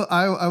 Sorry. I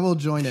will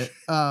join it.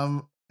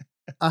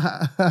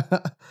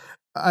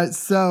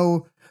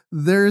 So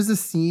there's a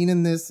scene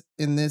in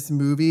this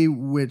movie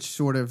which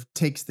sort of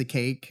takes the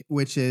cake,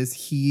 which is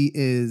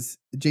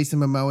Jason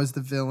Momoa is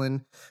the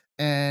villain.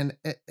 And,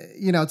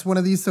 it's one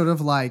of these sort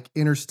of like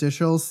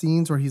interstitial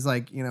scenes where he's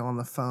like, on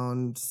the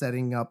phone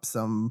setting up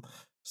some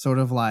sort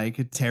of like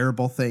a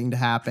terrible thing to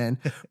happen.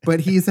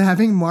 But he's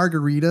having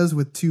margaritas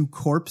with two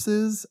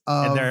corpses.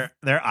 And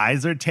their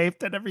eyes are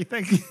taped and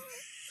everything.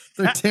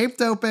 They're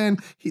taped open.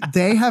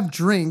 They have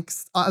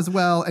drinks as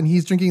well. And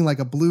he's drinking like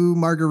a blue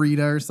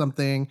margarita or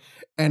something.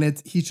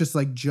 And he's just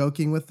like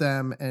joking with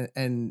them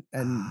and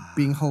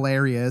being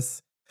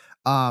hilarious.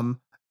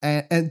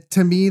 And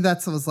to me,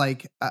 was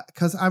like,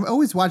 because I've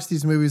always watched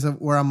these movies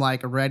where I'm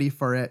like ready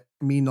for it,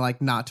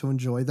 like not to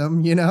enjoy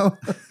them,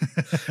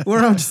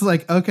 where I'm just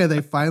like, okay,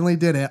 they finally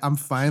did it.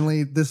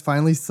 This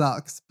finally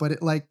sucks, but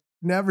it like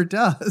never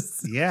does.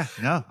 Yeah,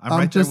 no, I'm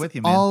right there with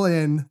you, man. All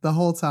in the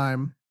whole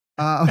time.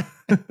 Dude,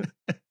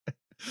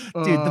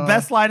 the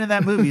best line in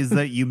that movie is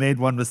that you made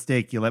one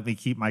mistake. You let me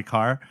keep my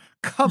car.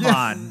 Come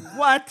on.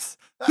 What?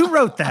 Who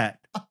wrote that?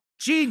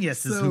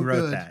 Genius is who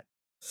wrote that.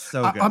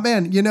 So good.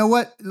 Man, you know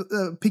what?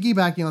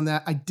 Piggybacking on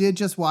that, I did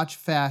just watch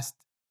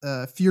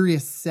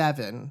Furious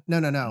 7.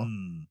 No.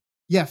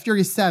 Yeah,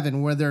 Furious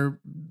 7, where they're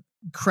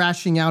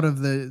crashing out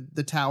of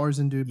the towers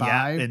in Dubai.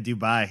 Yeah, in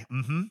Dubai.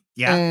 Mm-hmm.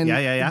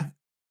 Yeah.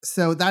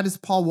 So that is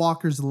Paul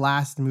Walker's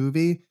last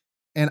movie.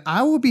 And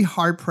I will be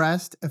hard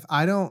pressed if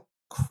I don't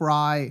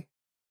cry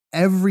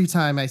every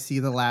time I see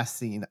the last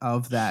scene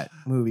of that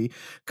movie.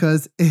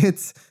 Because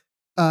it's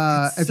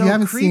if so you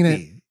haven't creepy. seen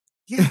it,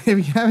 if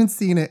you haven't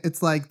seen it,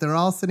 it's like they're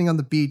all sitting on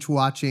the beach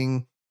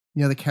watching,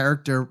 the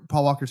character,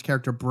 Paul Walker's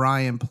character,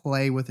 Brian,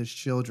 play with his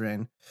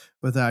children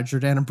with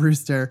Jordana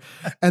Brewster.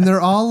 And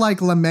they're all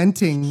like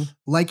lamenting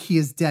like he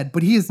is dead,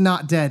 but he is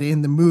not dead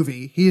in the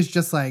movie. He is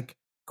just like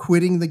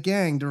quitting the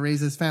gang to raise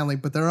his family.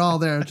 But they're all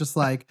there just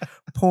like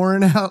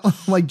pouring out,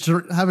 like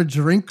have a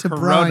drink to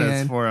Coronas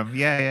Brian. For him.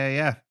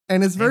 Yeah.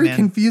 And it's very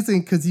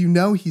confusing because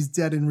he's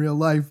dead in real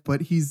life,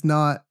 but he's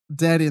not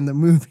dead in the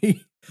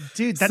movie.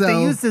 Dude,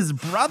 they used his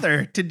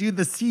brother to do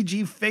the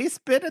CG face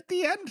bit at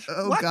the end.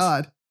 Oh what?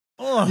 God.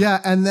 Ugh. Yeah,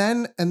 and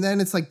then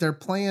it's like they're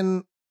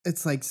playing.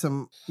 It's like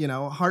some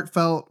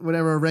heartfelt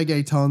whatever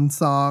reggaeton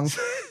song,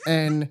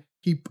 and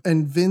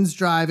Vin's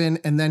driving,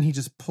 and then he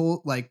just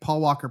Paul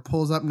Walker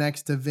pulls up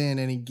next to Vin,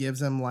 and he gives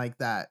him like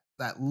that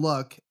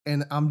look,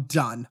 and I'm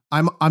done.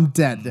 I'm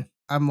dead.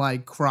 I'm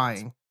like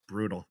crying.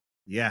 Brutal.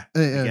 Yeah, I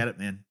get it,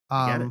 man.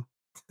 I get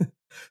it.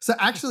 So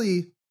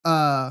actually,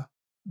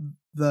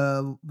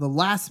 the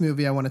last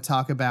movie I want to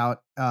talk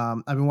about,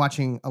 I've been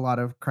watching a lot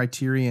of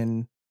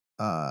Criterion,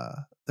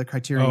 the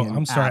Criterion. Oh,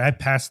 I'm sorry, app. I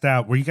passed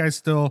out. Were you guys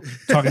still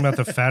talking about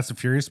the Fast and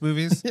Furious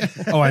movies? Yeah.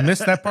 Oh, I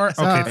missed that part?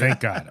 Okay, Sorry. thank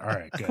God. All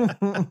right,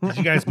 good. Did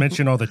you guys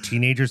mention all the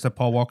teenagers that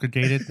Paul Walker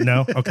dated?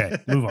 No? Okay,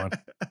 move on.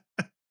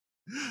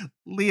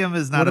 Liam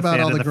is not What a about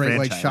fan all of the great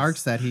franchise. white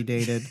sharks that he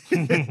dated?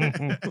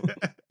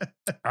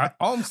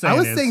 All I'm saying I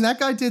was is, saying that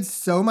guy did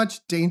so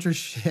much dangerous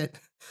shit.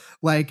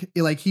 Like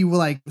he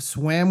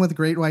swam with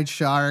great white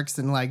sharks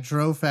and like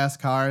drove fast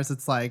cars.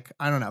 It's like,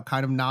 I don't know,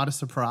 kind of not a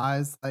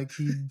surprise. Like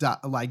he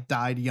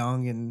died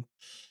young and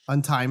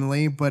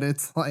untimely, but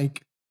it's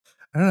like,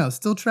 I don't know,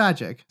 still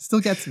tragic. Still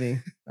gets me.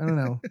 I don't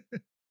know.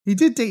 He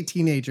did date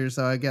teenagers,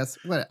 so I guess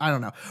I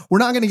don't know. We're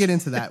not going to get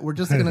into that. We're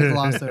just going to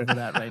gloss over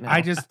that right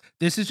now.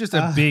 This is just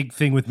a big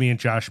thing with me and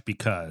Josh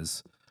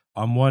because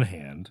on one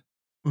hand,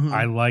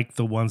 I like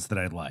the ones that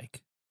I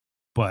like,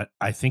 but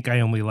I think I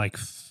only like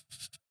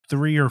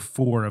 3 or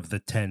 4 of the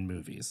 10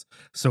 movies.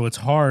 So it's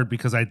hard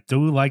because I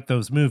do like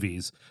those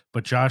movies,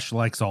 but Josh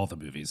likes all the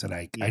movies, and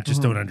I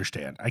just don't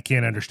understand. I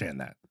can't understand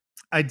that.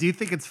 I do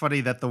think it's funny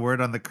that the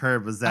word on the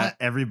curb was that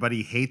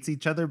everybody hates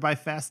each other by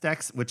Fast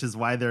X, which is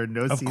why there are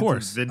no scenes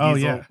of Vin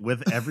Diesel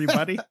with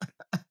everybody.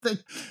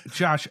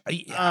 Josh,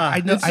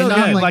 I know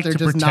you like like they're to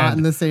just pretend not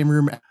in the same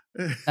room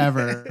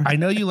ever. I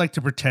know you like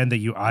to pretend that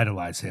you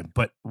idolize him,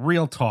 but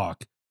real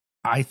talk,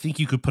 I think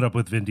you could put up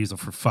with Vin Diesel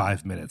for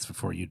 5 minutes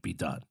before you'd be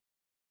done.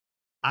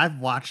 I've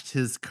watched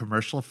his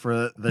commercial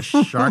for the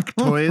shark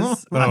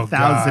toys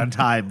 1,000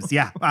 times.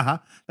 Yeah,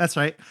 that's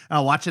right.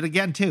 I'll watch it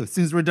again too. As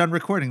soon as we're done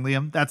recording,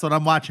 Liam, that's what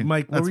I'm watching.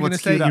 Mike, that's what were you going to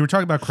say? You were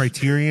talking about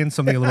Criterion,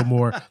 something a little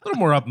more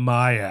up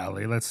my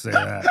alley. Let's say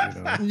that.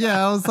 You know?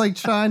 Yeah, I was like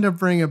trying to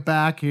bring it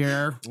back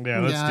here. Yeah,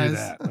 let's do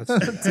that.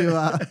 Let's do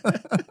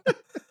that.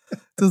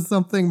 To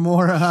something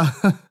more, more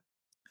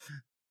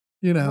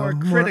critical more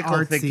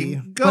artsy.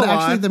 thinking. But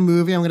actually, the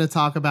movie I'm going to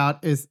talk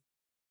about is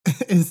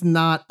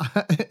not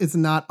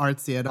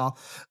artsy at all.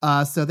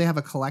 So they have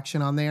a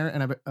collection on there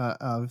and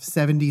of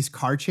 70s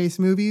car chase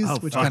movies,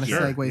 which kind of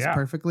segues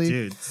perfectly.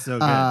 Dude, so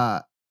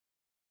good.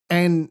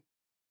 And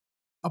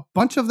a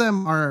bunch of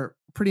them are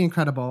pretty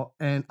incredible.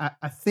 And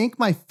I think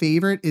my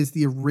favorite is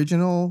the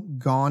original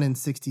Gone in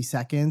 60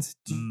 Seconds.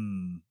 Do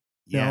you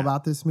know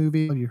about this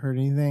movie? Have you heard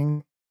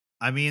anything?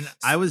 I mean,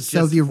 I was just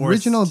so the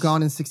original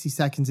Gone in 60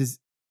 Seconds is.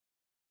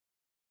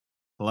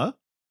 Hello?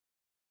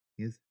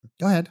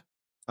 Go ahead.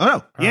 Oh,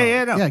 no.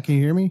 Yeah, no. Yeah, can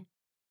you hear me?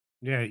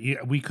 Yeah,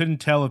 we couldn't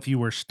tell if you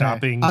were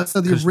stopping.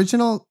 So the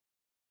original.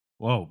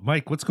 Whoa,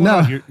 Mike, what's going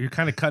on? You're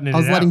kind of cutting it out. I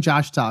was letting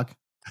Josh talk.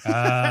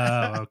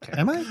 Okay.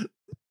 Am I?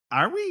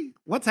 Are we?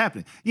 What's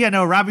happening? Yeah,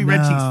 no, Robbie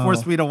Red Cheeks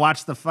forced me to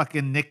watch the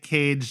fucking Nick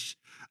Cage,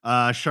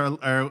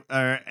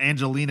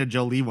 Angelina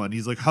Jolie one.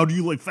 He's like, how do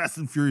you like Fast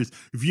and Furious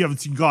if you haven't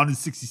seen Gone in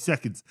 60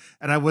 Seconds?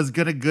 And I was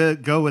going to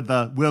go with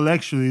well,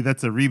 actually,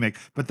 that's a remake.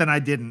 But then I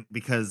didn't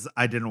because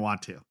I didn't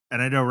want to.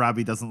 And I know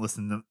Robbie doesn't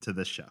listen to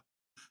this show.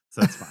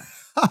 So it's fine.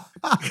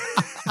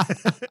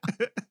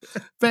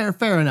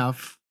 Fair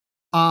enough.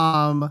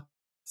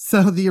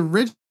 So the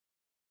original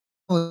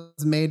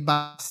was made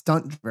by a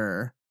stunt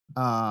driver,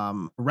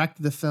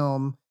 wrecked the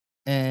film,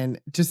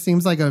 and just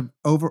seems like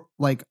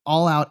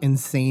all out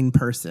insane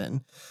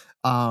person.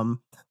 The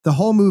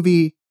whole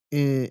movie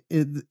is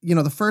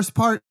the first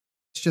part,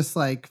 it's just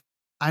like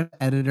an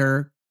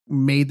editor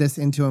made this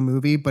into a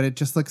movie, but it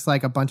just looks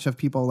like a bunch of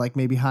people like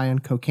maybe high on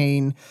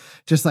cocaine,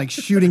 just like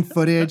shooting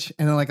footage,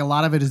 and like a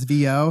lot of it is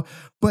VO.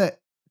 But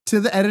to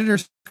the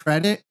editor's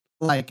credit,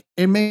 like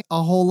it made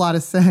a whole lot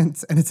of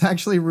sense, and it's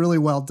actually really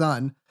well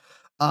done.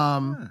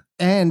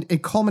 And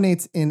it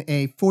culminates in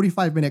a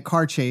 45-minute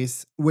car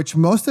chase, which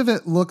most of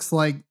it looks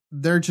like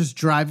they're just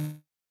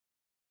driving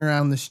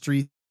around the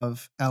street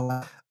of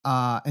LA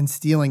and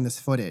stealing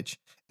this footage.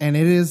 And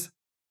it is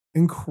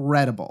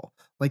incredible.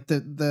 Like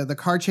the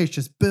car chase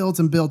just builds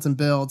and builds and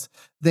builds.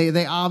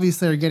 They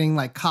obviously are getting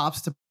like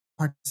cops to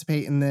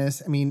participate in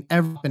this. I mean,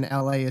 everyone in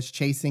LA is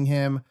chasing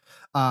him.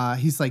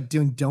 He's like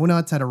doing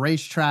donuts at a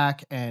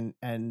racetrack, and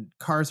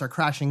cars are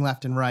crashing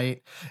left and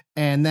right.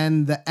 And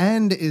then the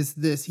end is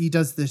this: he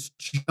does this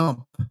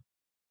jump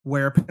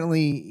where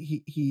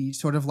apparently he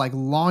sort of like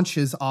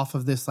launches off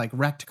of this like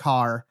wrecked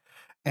car,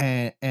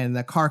 and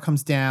the car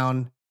comes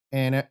down,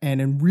 and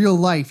in real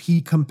life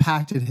he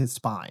compacted his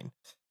spine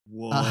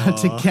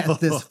to get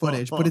this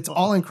footage. But it's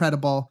all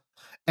incredible,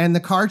 and the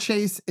car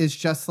chase is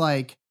just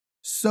like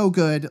so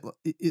good.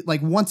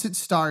 Like once it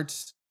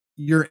starts,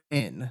 you're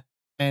in.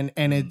 And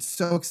it's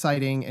so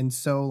exciting and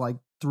so like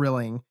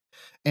thrilling.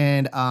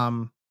 And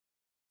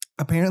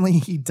apparently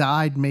he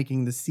died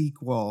making the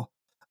sequel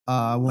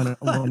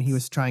when he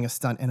was trying a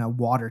stunt and a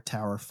water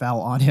tower fell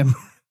on him.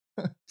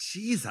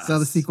 Jesus. So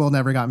the sequel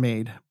never got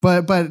made.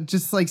 But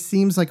just like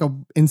seems like a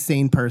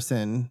insane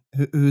person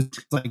who's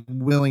like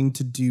willing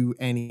to do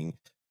anything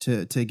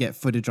to get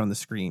footage on the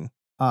screen.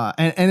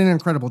 And an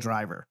incredible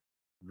driver.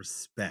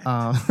 Respect.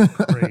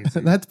 Crazy.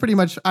 That's pretty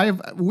much. I'm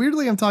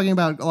talking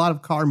about a lot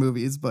of car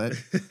movies,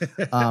 but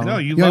no,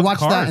 I watched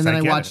cars, that, and then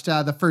I watched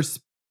the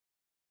first.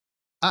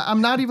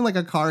 I'm not even like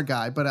a car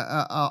guy, but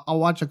I'll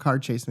watch a car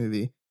chase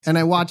movie, and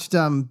I watched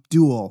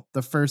Duel,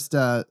 the first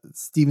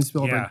Steven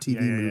Spielberg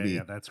TV movie.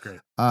 Yeah, that's great.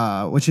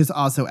 Which is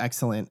also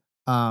excellent.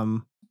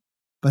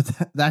 But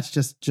that's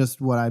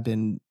just what I've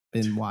been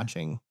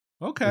watching.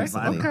 Okay,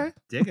 recently. Okay,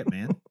 dig it,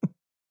 man.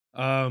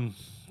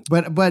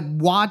 But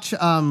watch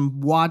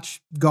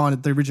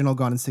the original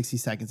Gone in 60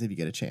 Seconds if you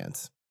get a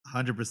chance.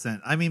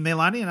 100%. I mean,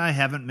 Melania and I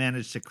haven't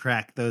managed to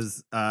crack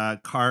those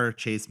car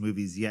chase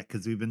movies yet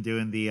because we've been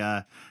doing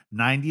the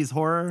 90s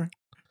horror.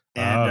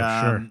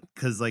 And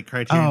because like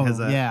Criterion has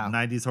a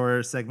 90s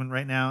horror segment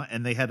right now,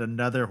 and they had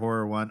another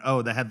horror one.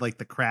 Oh, they had like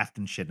The Craft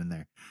and shit in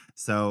there.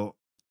 So,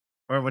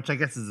 or which I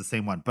guess is the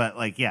same one, but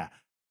like, yeah,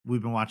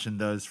 we've been watching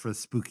those for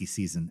spooky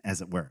season,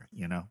 as it were,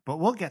 you know. But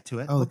we'll get to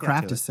it. Oh, The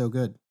Craft is so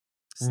good.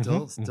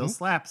 Still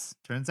slaps.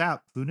 Turns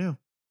out, who knew?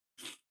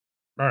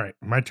 All right,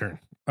 my turn.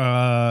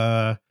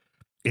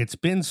 It's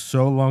been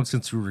so long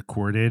since we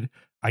recorded.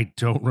 I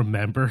don't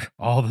remember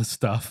all the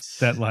stuff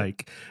that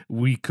like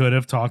we could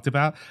have talked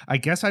about. I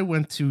guess I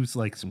went to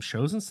like some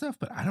shows and stuff,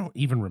 but I don't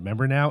even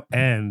remember now.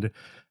 And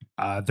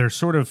they're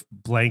sort of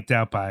blanked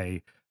out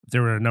by,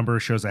 there were a number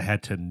of shows I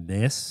had to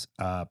miss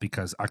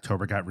because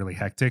October got really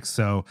hectic.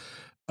 So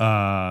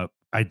I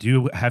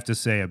do have to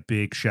say a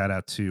big shout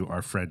out to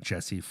our friend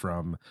Jesse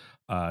from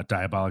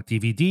Diabolic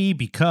DVD,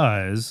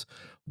 because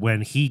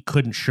when he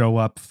couldn't show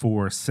up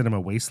for Cinema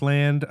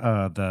Wasteland,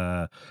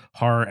 the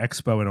horror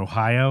expo in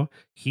Ohio,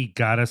 he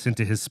got us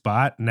into his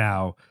spot.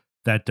 Now,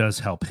 that does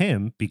help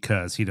him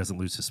because he doesn't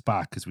lose his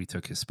spot because we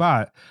took his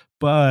spot.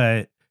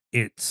 But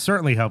it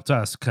certainly helped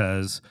us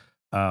because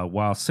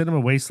while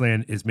Cinema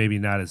Wasteland is maybe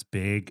not as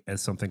big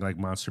as something like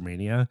Monster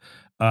Mania,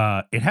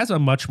 it has a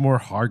much more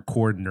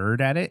hardcore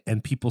nerd at it,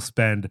 and people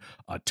spend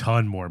a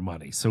ton more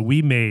money. So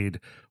we made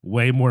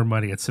way more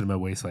money at Cinema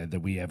Wasteland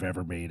than we have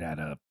ever made at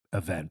a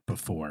event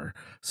before.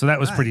 So that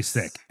was pretty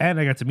sick. And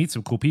I got to meet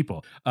some cool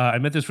people. I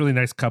met this really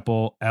nice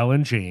couple, Elle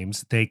and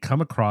James. They come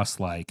across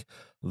like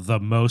the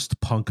most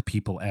punk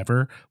people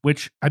ever,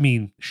 which, I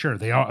mean, sure,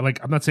 they are.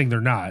 Like, I'm not saying they're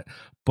not,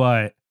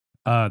 but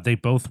they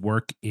both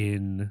work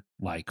in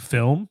like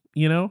film,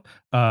 you know,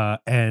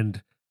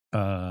 and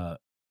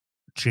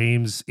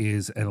James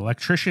is an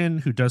electrician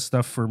who does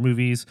stuff for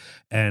movies,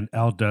 and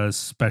Elle does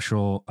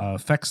special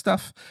effects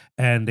stuff.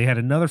 And they had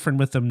another friend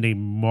with them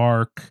named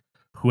Mark,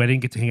 who I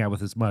didn't get to hang out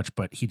with as much,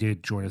 but he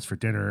did join us for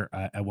dinner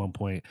at one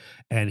point.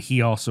 And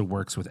he also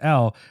works with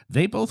Elle.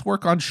 They both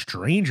work on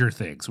Stranger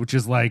Things, which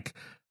is like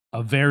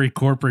a very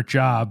corporate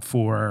job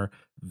for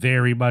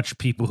very much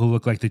people who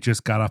look like they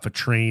just got off a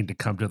train to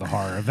come to the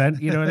horror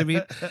event. You know what I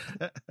mean?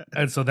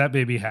 And so that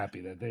made me happy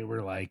that they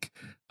were like,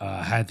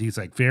 had these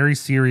like very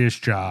serious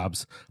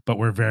jobs, but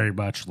were very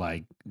much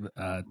like,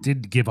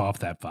 didn't give off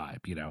that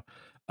vibe, you know?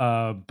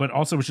 But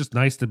also it was just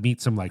nice to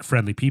meet some like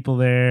friendly people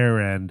there.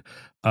 And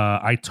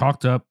I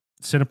talked up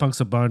Cinepunx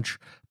a bunch,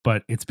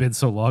 but it's been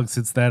so long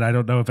since then. I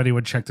don't know if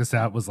anyone checked us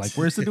out, was like,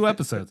 where's the new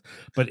episodes?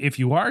 But if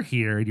you are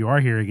here and you are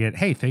hearing it,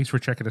 hey, thanks for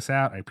checking us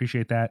out. I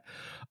appreciate that.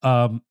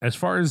 As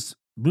far as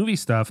movie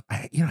stuff,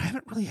 I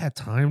haven't really had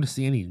time to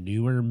see any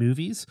newer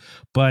movies,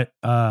 but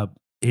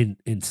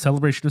in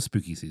celebration of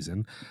spooky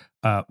season,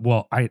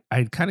 well,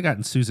 I'd kind of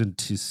gotten Susan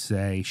to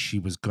say she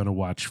was going to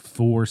watch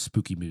 4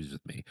 spooky movies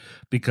with me,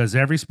 because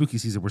every spooky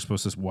season we're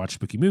supposed to watch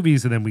spooky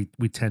movies, and then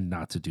we tend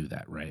not to do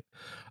that, right?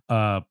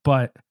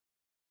 But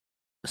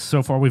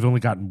so far we've only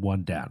gotten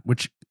 1 down,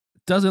 which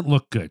doesn't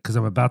look good because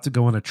I'm about to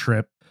go on a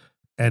trip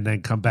and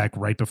then come back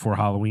right before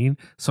Halloween.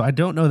 So I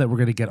don't know that we're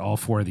going to get all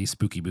 4 of these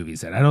spooky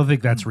movies in. I don't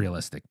think that's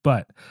realistic,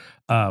 but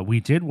we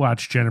did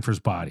watch Jennifer's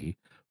Body,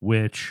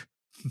 which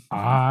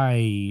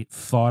I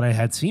thought I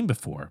had seen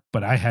before,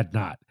 but I had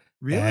not.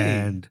 Really?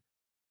 And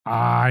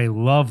I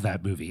love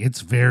that movie. It's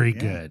very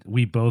good.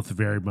 We both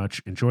very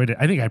much enjoyed it.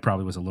 I think I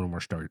probably was a little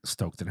more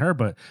stoked than her,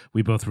 but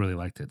we both really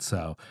liked it.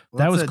 So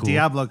that was a cool.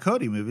 Diablo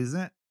Cody movie, isn't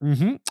it?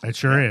 Mm-hmm. It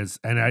sure is.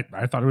 And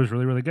I thought it was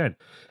really, really good.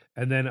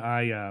 And then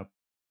I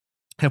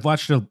have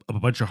watched a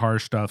bunch of horror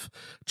stuff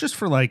just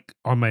for like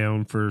on my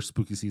own for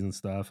spooky season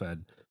stuff,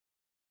 and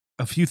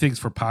a few things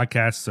for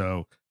podcasts.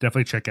 So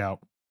definitely check out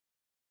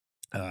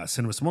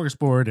Cinema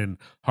Smorgasbord and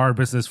Horror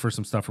Business for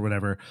some stuff or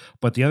whatever.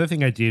 But the other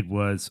thing I did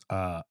was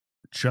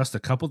just a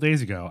couple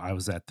days ago, I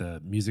was at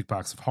the Music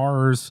Box of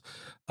Horrors.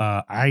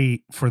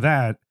 I, for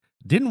that,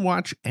 didn't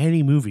watch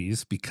any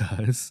movies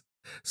because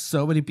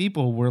so many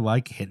people were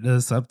like hitting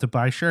us up to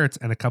buy shirts,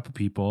 and a couple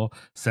people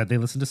said they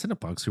listened to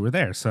Cinepunx who were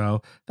there.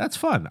 So that's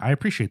fun. I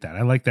appreciate that.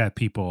 I like that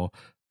people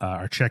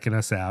are checking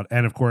us out.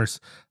 And of course,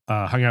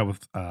 hung out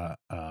with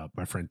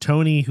my friend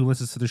Tony, who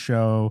listens to the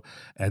show.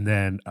 And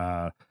then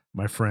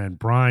my friend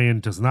Brian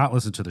does not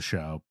listen to the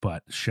show,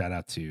 but shout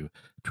out to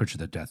Twitch of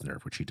the Death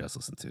Nerve, which he does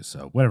listen to.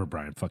 So whatever,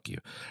 Brian, fuck you.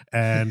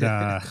 And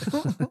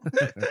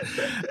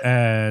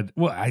and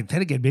well,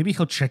 then again, maybe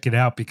he'll check it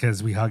out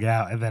because we hung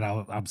out, and then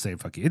I'm saying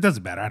fuck you. It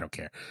doesn't matter. I don't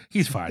care.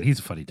 He's fine. He's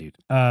a funny dude.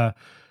 But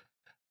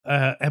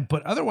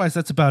otherwise,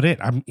 that's about it.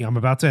 I'm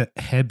about to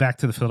head back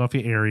to the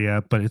Philadelphia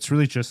area, but it's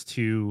really just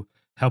to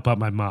help out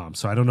my mom.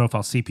 So I don't know if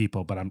I'll see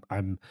people, but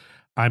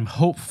I'm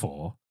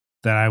hopeful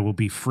that I will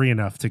be free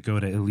enough to go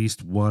to at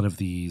least one of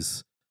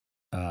these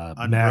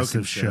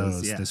massive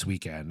shows this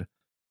weekend.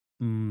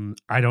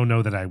 I don't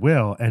know that I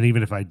will, and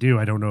even if I do,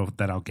 I don't know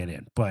that I'll get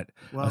in. But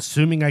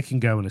assuming I can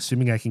go and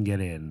assuming I can get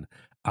in,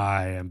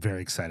 I am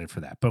very excited for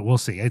that. But we'll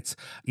see. It's,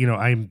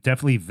 I'm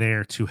definitely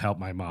there to help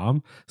my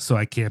mom. So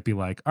I can't be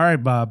like, all right,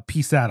 Bob,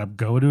 peace out. I'm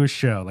going to a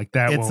show. Like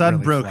that. It's won't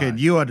unbroken. Really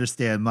fly. You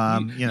understand,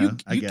 Mom.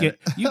 I get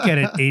it. You get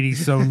it,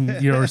 80-some,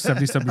 or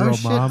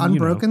 70-some-year-old mom.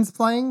 Unbroken's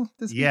playing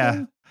this weekend?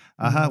 No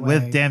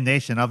with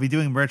Damnation. I'll be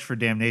doing merch for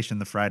Damnation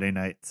the Friday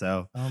night.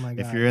 So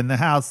if you're in the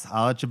house,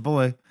 holla at your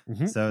boy.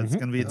 So it's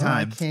going to be a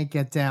time. I can't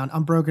get down.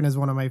 Unbroken is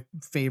one of my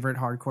favorite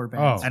hardcore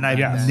bands. And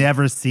I've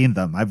never seen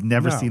them. I've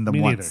never seen them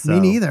once. Me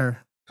neither.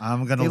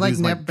 I'm going to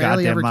lose my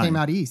barely ever mind. came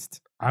out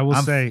east. I will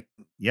say,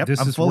 yep,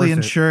 I'm fully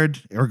insured.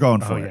 We're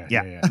going for it.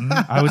 Yeah.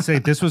 I would say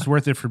this was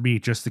worth it for me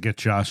just to get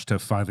Josh to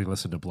finally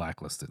listen to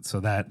Blacklisted. So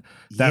that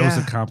was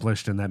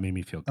accomplished, and that made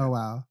me feel good. Oh,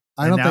 wow.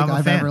 I don't think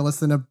I've ever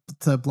listened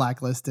to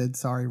Blacklisted.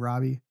 Sorry,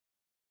 Robbie.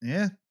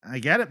 Yeah, I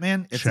get it,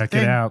 man. Check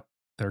it out.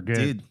 They're good.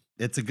 Dude,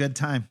 it's a good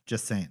time.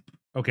 Just saying.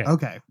 Okay. All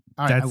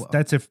right,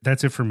 that's it.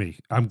 That's it for me.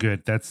 I'm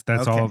good. That's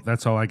all.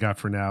 That's all I got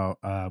for now.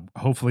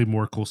 Hopefully,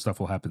 more cool stuff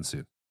will happen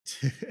soon.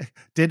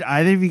 Did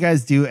either of you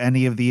guys do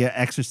any of the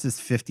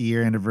Exorcist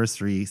 50-year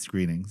anniversary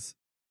screenings?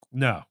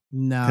 No.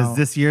 Because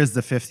this year is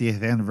the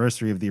 50th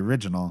anniversary of the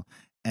original.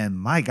 And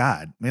my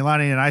God,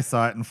 Melanie and I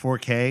saw it in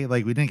 4K.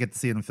 Like, we didn't get to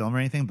see it in film or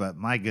anything, but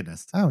my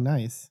goodness. Oh,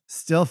 nice.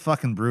 Still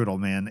fucking brutal,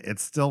 man.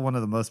 It's still one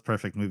of the most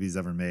perfect movies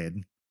ever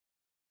made,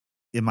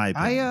 in my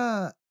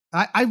opinion.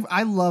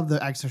 I love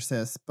The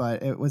Exorcist,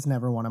 but it was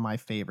never one of my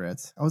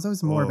favorites. I was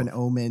always more of an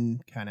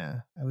Omen kind of.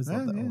 I always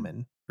loved the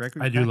Omen.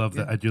 I do love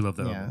that. I do love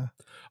that. Yeah.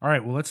 All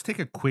right. Well, let's take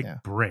a quick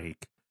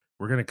break.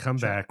 We're going to come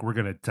back. We're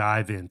going to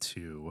dive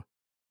into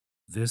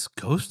this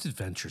Ghost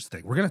Adventures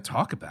thing. We're going to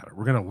talk about it.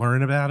 We're going to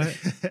learn about it.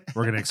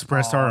 We're going to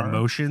express our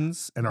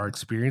emotions and our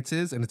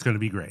experiences, and it's going to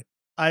be great.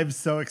 I'm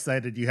so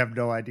excited. You have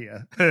no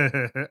idea.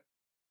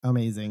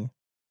 Amazing.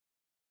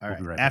 All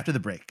right. After the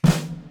break.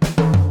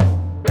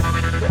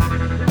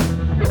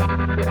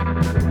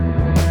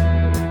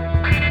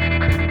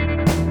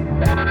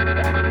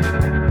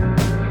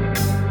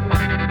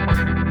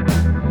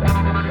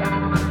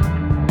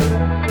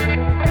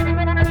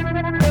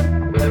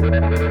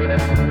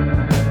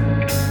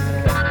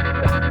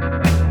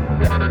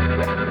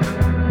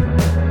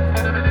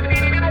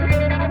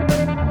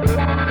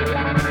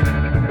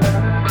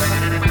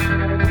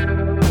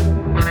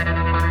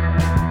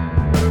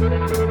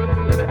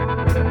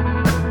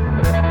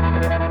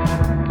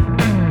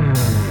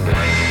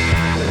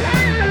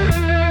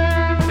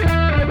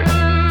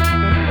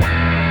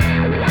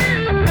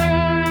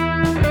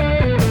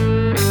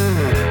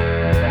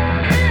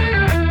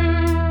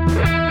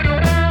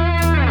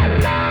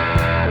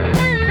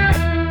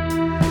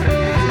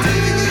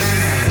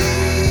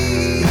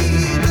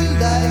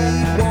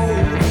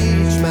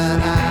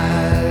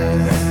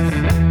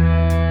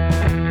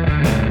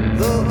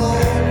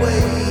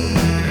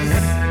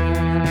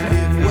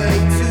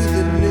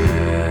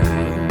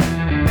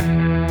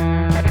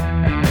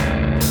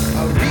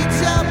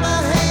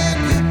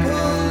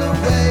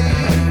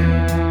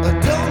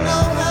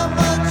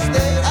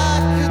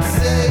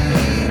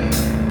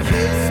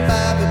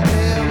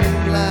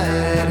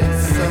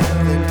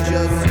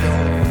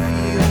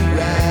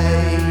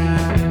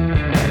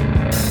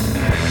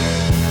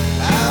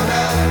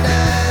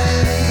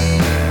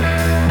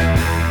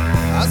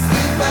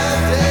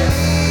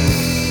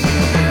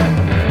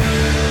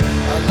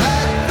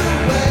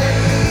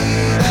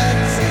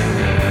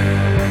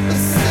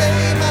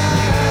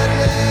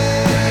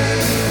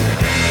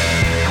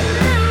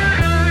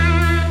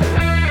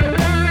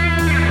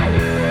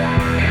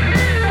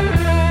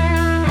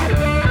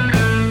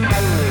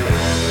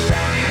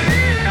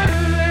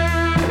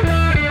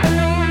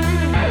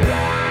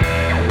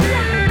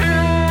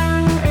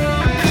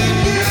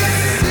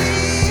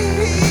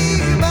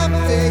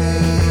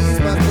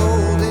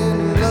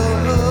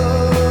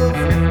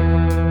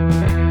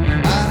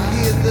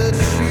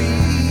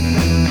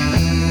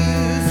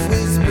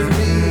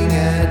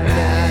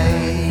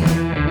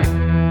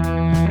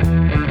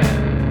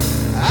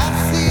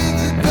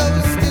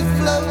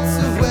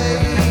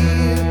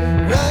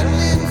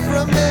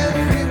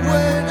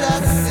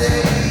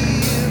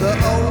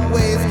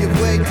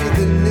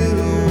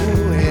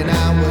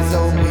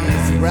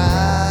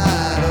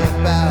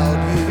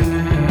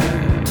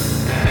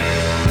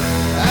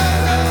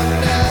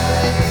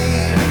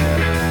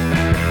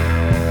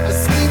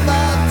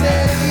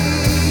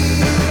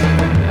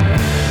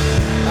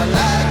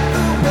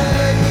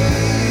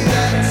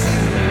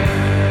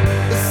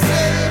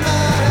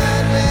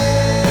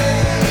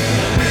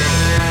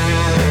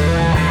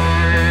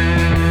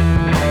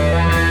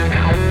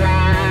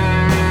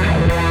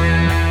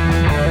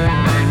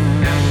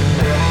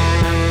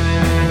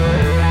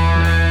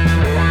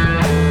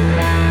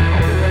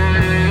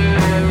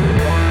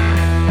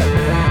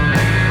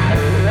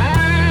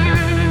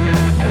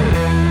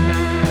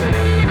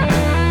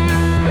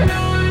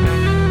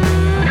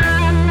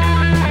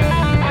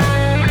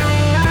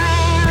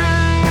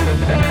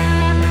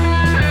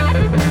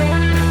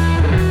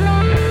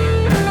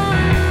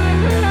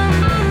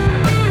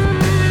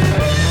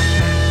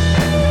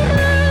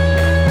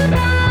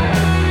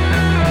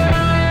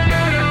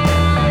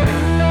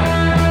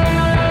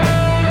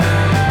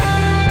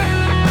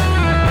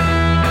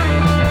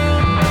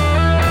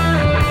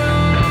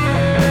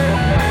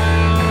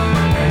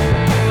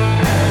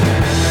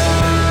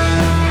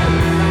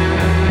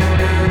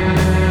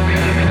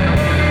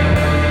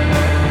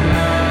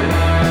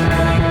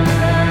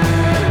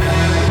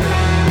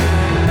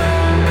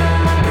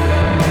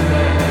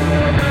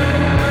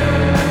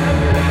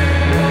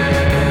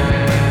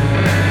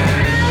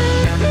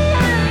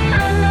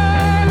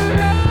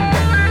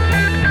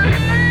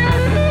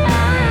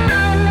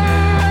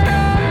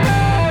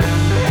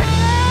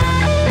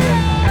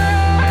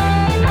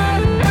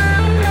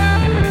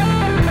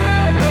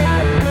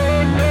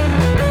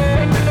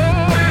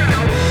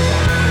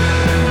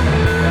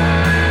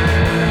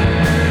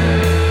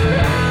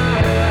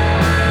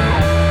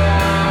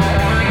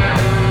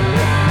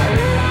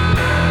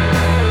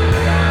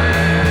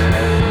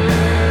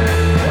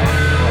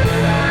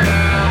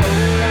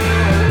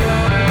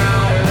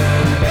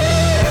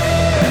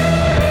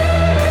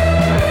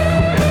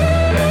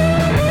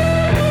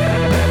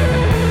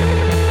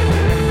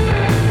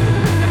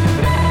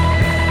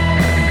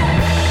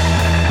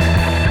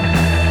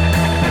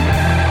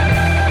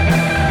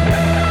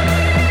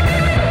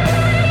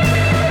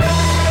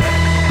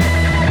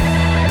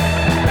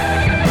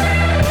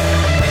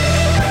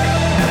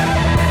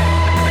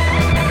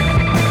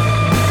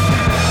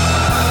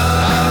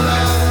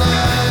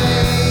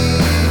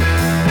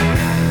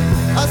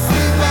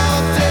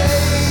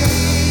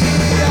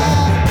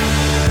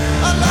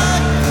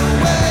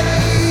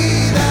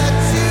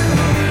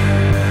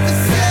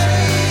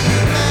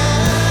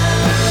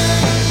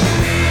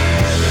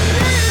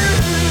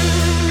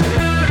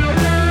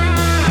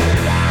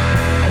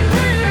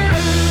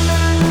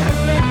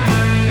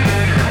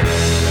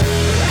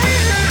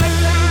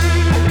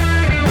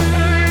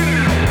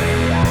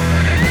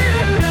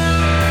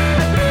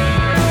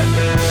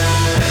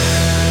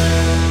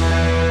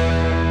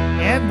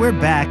 we're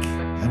back,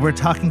 and we're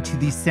talking to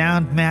the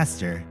sound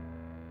master,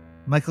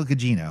 Michael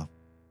Guggino,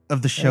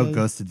 of the show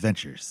Ghost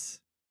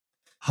Adventures.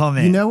 Oh,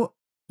 man.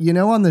 You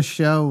know, on the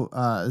show,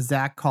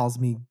 Zach calls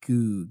me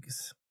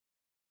Googs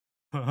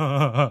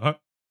because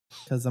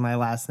of my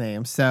last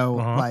name. So,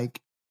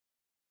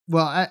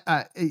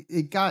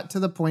 it got to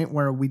the point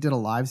where we did a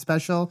live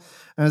special,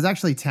 and it was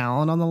actually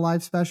Talon on the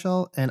live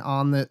special, and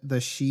on the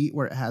sheet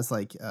where it has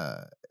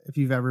if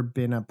you've ever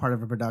been a part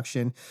of a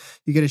production,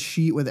 you get a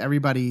sheet with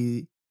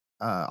everybody,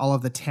 all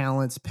of the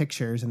talents'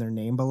 pictures and their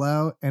name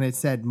below, and it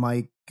said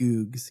Mike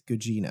Googs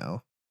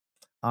Guggino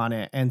on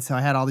it. And so I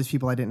had all these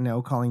people I didn't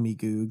know calling me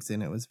Googs,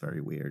 and it was very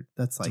weird.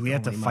 That's like, do we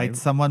have to fight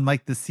someone,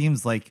 Mike? This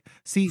seems like,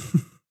 see,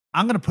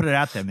 I'm going to put it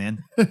out there,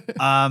 man.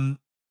 And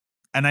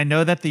I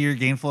know that you're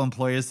gainful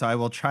employers, so I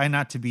will try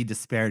not to be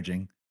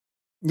disparaging.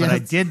 But I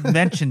did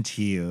mention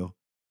to you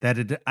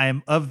that I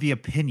am of the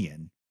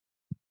opinion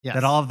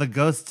that all of the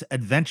Ghost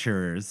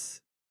adventurers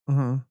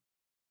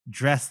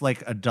dress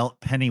like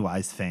adult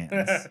Pennywise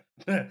fans.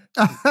 There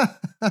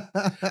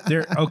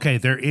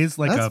is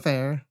like That's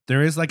fair.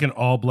 There is like an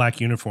all black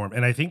uniform,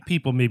 and I think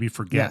people maybe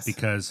forget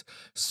because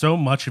so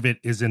much of it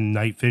is in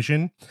night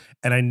vision,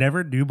 and I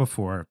never knew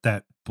before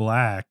that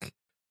black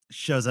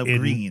shows up in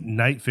green.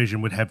 Night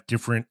vision would have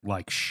different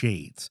like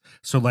shades.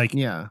 So like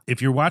if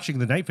you're watching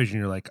the night vision,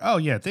 you're like, oh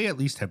yeah, they at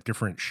least have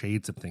different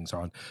shades of things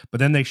on. But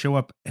then they show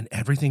up and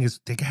everything is,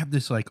 they have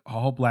this like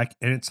all black,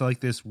 and it's like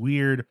this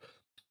weird.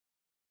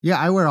 Yeah,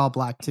 I wear all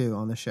black too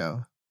on the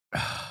show.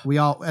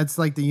 It's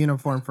like the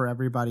uniform for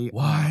everybody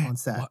on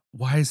set.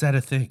 Why is that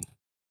a thing?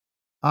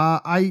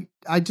 I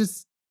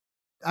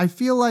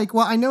feel like,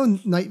 well, I know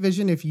night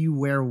vision, if you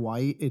wear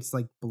white, it's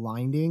like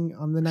blinding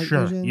on the night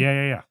vision.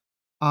 Yeah.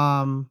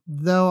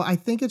 Though I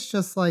think it's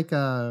just like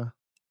I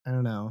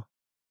don't know,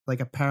 like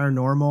a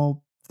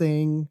paranormal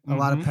thing. A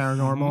lot of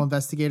paranormal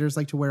investigators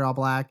like to wear all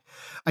black,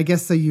 I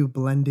guess, so you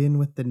blend in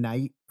with the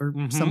night or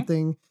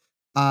something.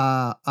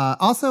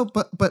 Also,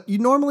 but you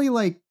normally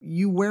like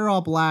you wear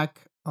all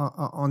black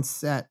on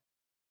set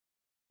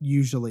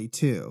usually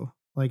too.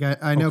 Like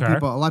I know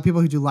a lot of people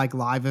who do like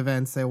live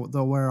events,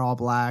 they'll wear all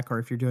black, or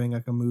if you're doing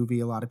like a movie,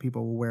 a lot of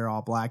people will wear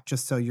all black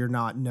just so you're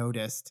not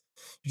noticed.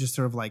 You just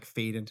sort of like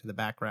fade into the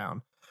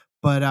background.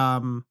 But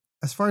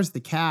as far as the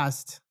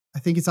cast, I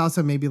think it's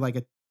also maybe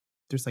like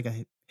there's like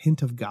a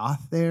hint of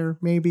goth there,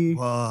 maybe.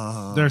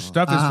 Whoa. Their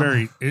stuff is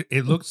very,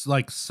 it looks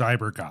like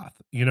cyber goth,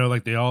 you know,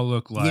 like they all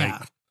look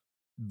like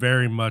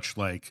very much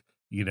like,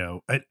 you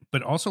know,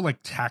 but also like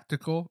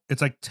tactical.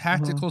 It's like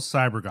tactical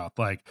cyber goth.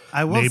 Like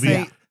I will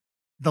say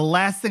the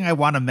last thing I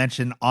want to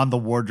mention on the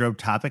wardrobe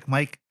topic,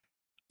 Mike,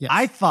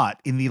 I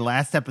thought in the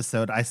last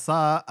episode, I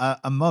saw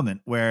a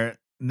moment where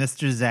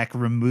Mr. Zach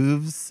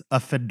removes a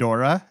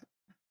fedora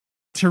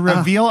to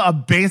reveal a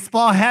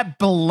baseball hat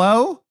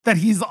below that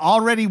he's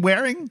already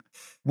wearing.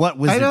 What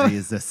wizardry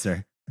is this,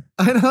 sir?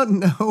 I don't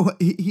know.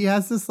 He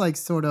has this like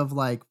sort of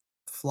like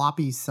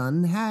floppy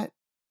sun hat,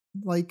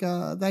 like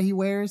that he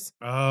wears.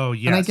 Oh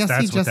yes, and I guess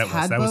that's he just what that was.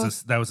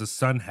 had That was a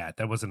sun hat.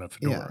 That wasn't a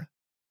fedora.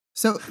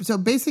 Yeah. So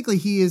basically,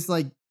 he is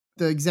like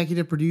the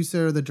executive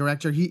producer, the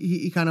director.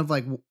 He kind of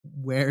like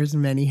wears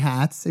many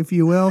hats, if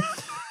you will.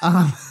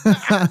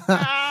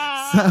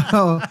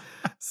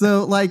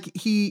 So like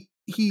he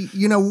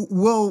you know,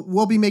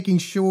 we'll be making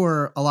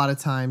sure a lot of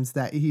times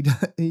that he,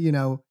 you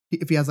know,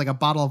 if he has like a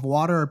bottle of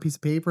water or a piece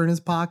of paper in his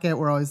pocket,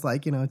 we're always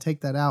like, you know,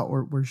 take that out.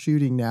 We're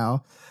shooting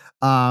now.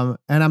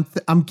 And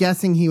I'm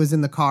guessing he was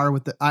in the car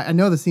with I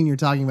know the scene you're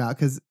talking about,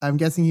 because I'm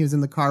guessing he was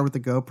in the car with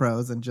the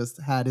GoPros and just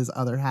had his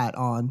other hat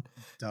on,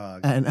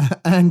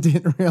 and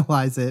didn't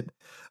realize it.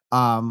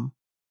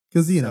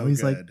 Because you know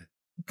he's like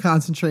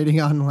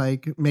concentrating on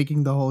like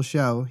making the whole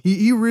show.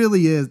 He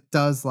really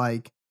does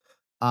like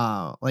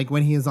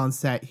when he is on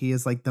set, he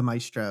is like the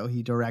maestro.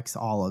 He directs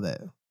all of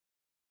it.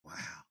 Wow.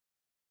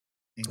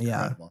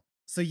 Incredible. Yeah.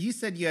 So you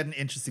said you had an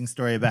interesting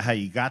story about how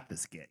you got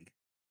this gig.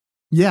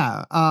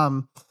 Yeah.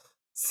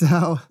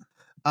 So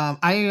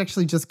I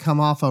actually just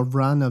come off a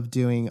run of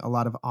doing a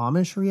lot of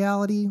Amish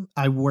reality.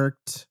 I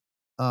worked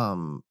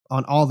on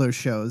all those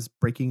shows: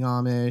 Breaking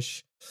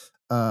Amish,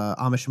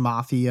 Amish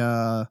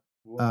Mafia,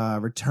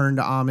 Return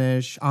to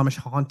Amish, Amish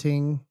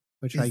Haunting,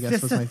 which I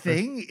guess was my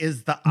thing.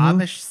 Is the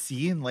Amish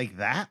scene like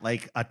that?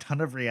 Like a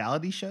ton of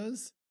reality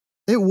shows?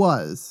 It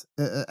was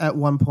at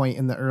one point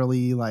in the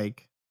early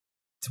like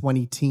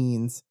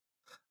 2010s.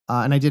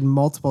 And I did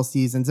multiple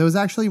seasons. It was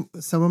actually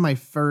some of my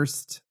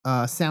first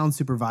sound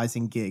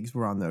supervising gigs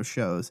were on those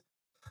shows.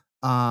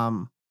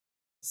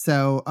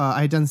 So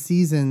I had done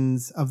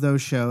seasons of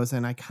those shows,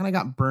 and I kind of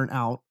got burnt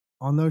out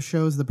on those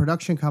shows. The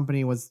production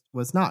company was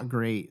not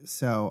great,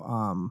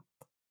 so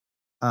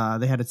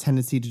they had a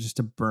tendency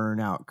to burn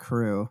out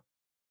crew,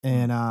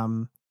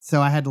 and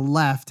so I had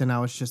left, and I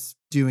was just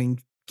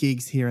doing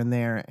gigs here and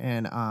there,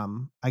 and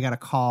I got a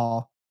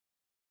call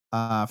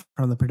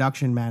from the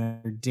production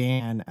manager,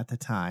 Dan, at the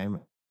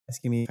time,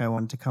 asking me if I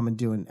wanted to come and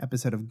do an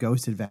episode of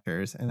Ghost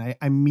Adventures. And I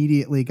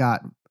immediately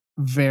got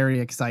very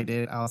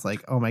excited. I was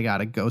like, oh my God,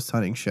 a ghost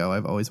hunting show.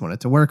 I've always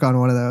wanted to work on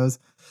one of those.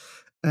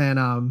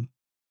 And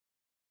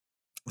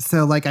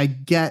So like I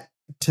get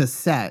to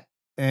set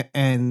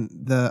and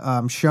the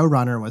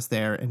showrunner was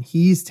there and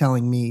he's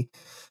telling me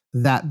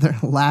that the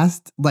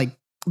last, like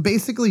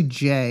basically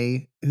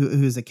Jay,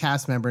 who's a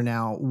cast member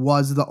now,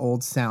 was the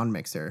old sound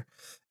mixer.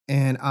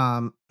 And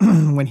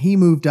when he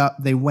moved up,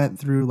 they went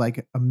through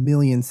like a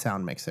million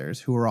sound mixers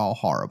who were all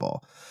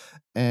horrible.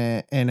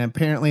 And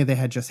apparently they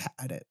had just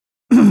had it.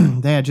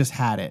 They had just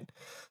had it.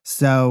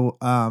 So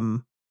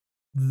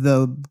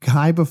the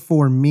guy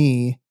before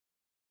me,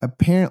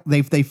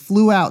 apparently they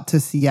flew out to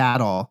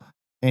Seattle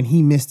and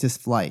he missed his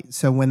flight.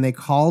 So when they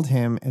called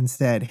him and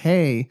said,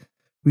 "Hey,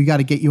 we got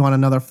to get you on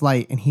another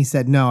flight," and he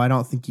said, "No, I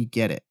don't think you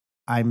get it.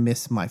 I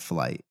missed my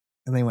flight."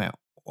 And they went,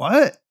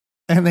 "What?"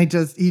 And he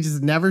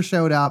just never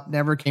showed up,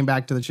 never came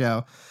back to the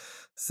show.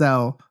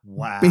 So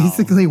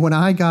basically when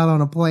I got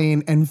on a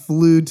plane and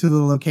flew to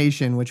the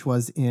location, which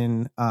was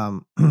in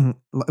it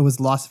was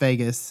Las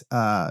Vegas,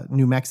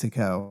 New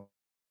Mexico.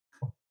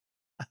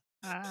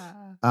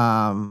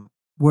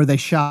 Where they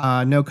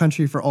shot No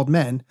Country for Old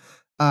Men.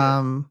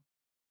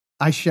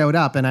 I showed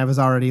up and I was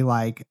already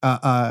like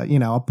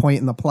a point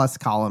in the plus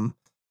column.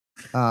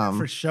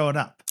 For showing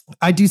up.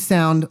 I do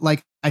sound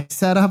like I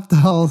set up the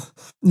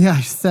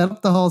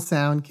whole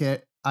sound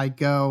kit. I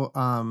go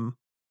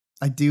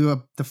I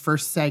do the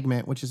first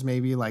segment, which is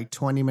maybe like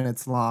 20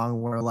 minutes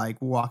long. We're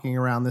like walking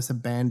around this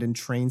abandoned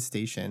train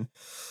station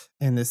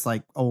in this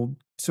like old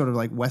sort of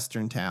like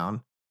Western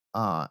town.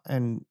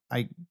 And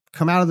I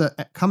come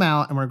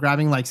out and we're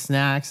grabbing like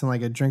snacks and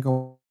like a drink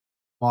of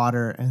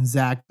water. And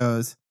Zach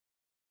goes,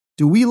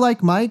 "Do we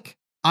like Mike?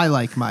 I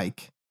like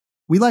Mike.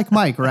 We like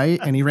Mike, right?"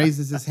 And he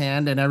raises his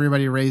hand and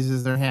everybody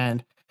raises their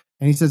hand.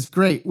 And he says,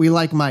 "Great, we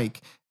like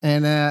Mike."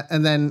 And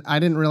then I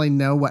didn't really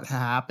know what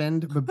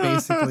happened, but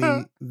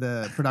basically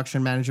the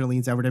production manager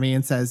leans over to me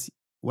and says,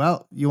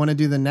 "Well, you want to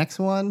do the next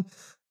one?"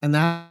 And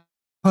that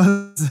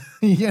was,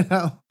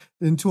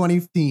 in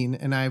 2015.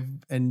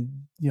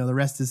 And the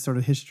rest is sort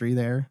of history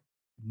there.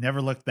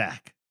 Never looked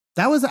back.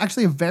 That was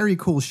actually a very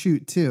cool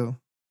shoot too.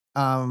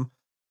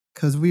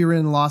 Cause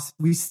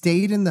we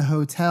stayed in the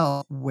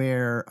hotel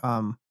where,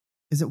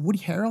 is it Woody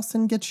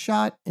Harrelson gets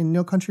shot in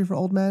No Country for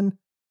Old Men?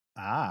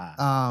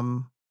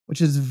 Which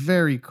is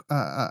very, is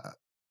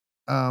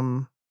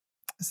that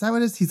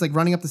what it is? He's like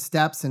running up the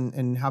steps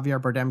and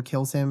Javier Bardem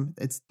kills him.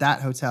 It's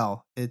that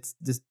hotel. It's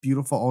this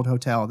beautiful old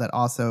hotel that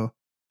also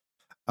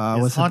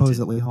was haunted.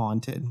 Supposedly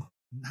haunted.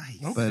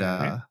 Nice.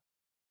 But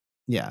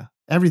yeah,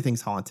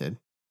 everything's haunted.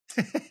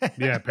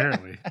 Yeah,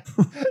 apparently.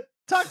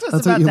 Talk to us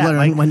That's about what you that.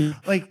 learn when you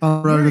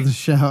on the road to the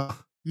show.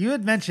 You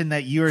had mentioned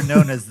that you are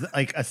known as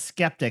like a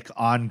skeptic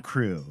on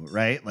crew,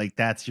 right? Like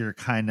that's your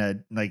kind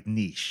of like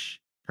niche.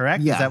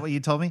 Correct? Yeah. Is that what you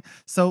told me?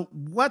 So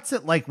what's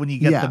it like when you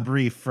get the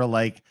brief for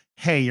like,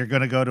 hey, you're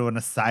going to go to an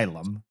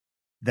asylum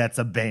that's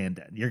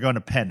abandoned. You're going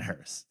to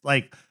Pennhurst.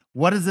 Like,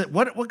 what is it?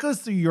 What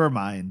goes through your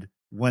mind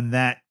when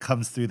that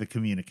comes through the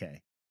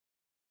communique?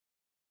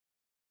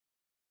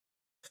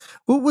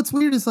 Well, what's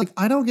weird is like,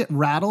 I don't get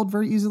rattled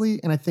very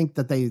easily. And I think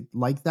that they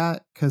like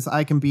that because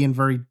I can be in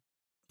very,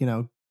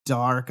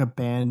 dark,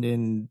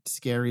 abandoned,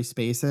 scary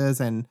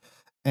spaces.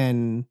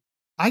 And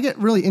I get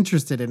really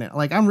interested in it.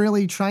 Like I'm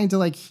really trying to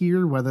like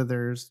hear whether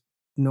there's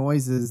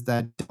noises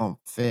that don't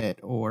fit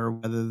or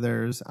whether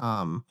there's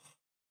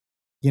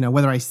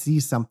whether I see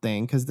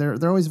something, because they're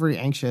always very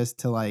anxious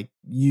to like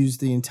use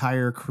the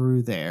entire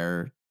crew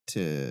there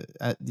to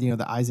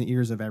the eyes and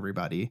ears of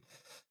everybody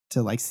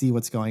to like see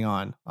what's going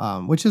on,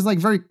 which is like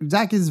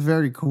Zach is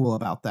very cool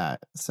about that.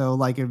 So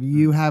like if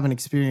you have an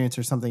experience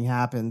or something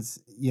happens,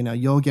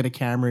 you'll get a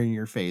camera in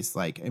your face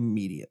like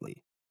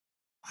immediately.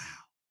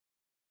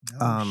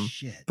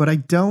 Shit. But I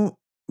don't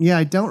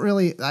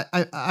really,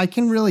 I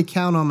can really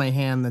count on my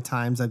hand the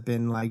times I've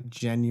been like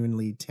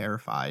genuinely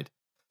terrified.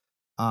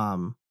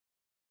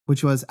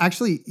 Which was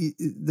actually,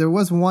 there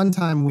was one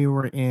time we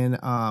were in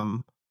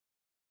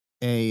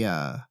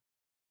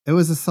it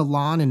was a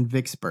salon in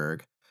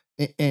Vicksburg.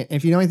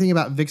 If you know anything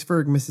about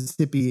Vicksburg,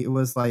 Mississippi, it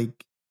was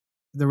like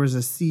there was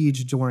a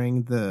siege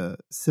during the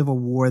Civil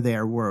War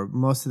there where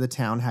most of the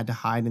town had to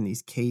hide in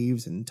these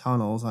caves and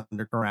tunnels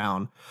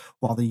underground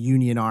while the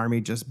Union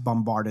Army just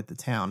bombarded the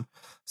town.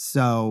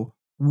 So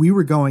we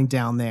were going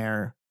down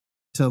there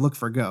to look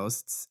for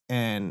ghosts,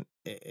 and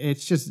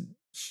it's just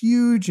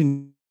huge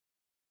and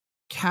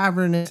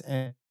cavernous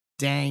and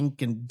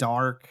dank and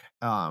dark.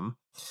 And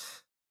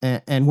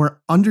we're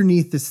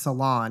underneath this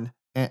salon,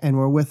 and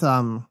we're with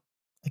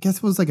I guess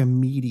it was like a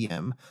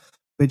medium,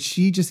 but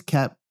she just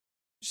kept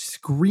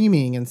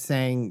screaming and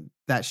saying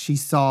that she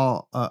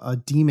saw a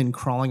demon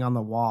crawling on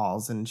the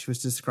walls, and she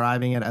was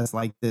describing it as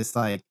like this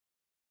like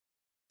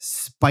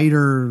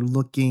spider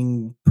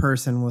looking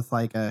person with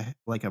like a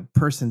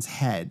person's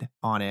head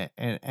on it,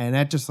 and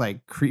that just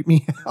like creeped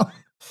me out.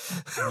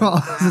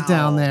 While I was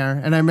down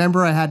there. And I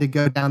remember I had to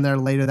go down there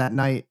later that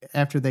night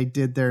after they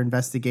did their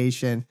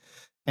investigation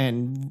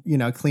and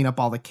clean up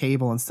all the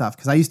cable and stuff,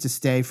 because I used to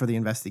stay for the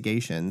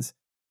investigations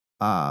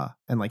and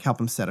like help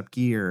them set up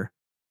gear.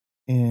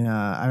 And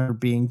I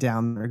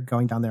remember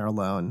going down there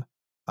alone.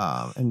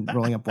 and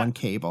rolling up one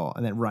cable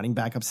and then running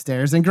back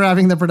upstairs and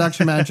grabbing the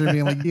production manager and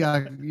being like,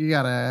 you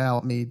gotta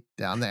help me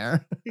down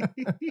there.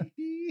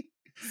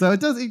 So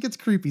it gets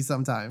creepy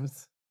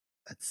sometimes.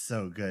 That's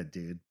so good,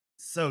 dude.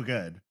 So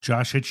good.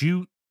 Josh, had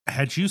you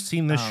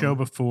seen this show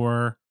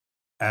before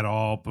at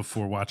all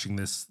before watching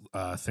this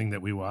thing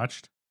that we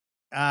watched?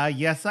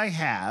 Yes, I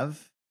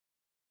have.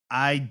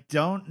 I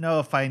don't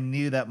know if I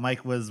knew that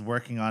Mike was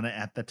working on it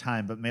at the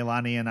time, but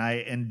Melani and I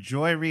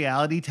enjoy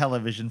reality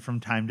television from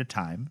time to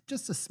time,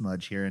 just a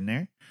smudge here and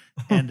there.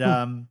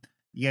 And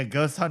yeah,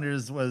 Ghost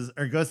Adventures was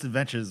Ghost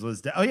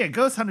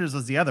Hunters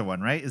was the other one,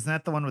 right? Isn't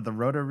that the one with the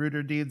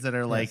Roto-Rooter dudes that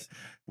are like,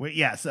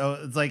 yeah, so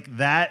it's like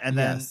that, and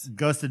then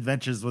Ghost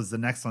Adventures was the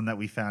next one that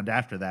we found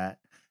after that.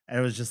 And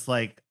it was just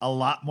like a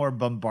lot more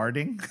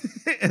bombarding.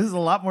 It was a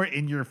lot more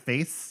in your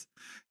face.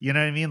 You know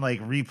what I mean?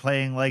 Like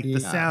replaying like the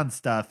sound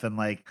stuff and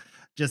like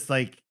just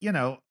like, you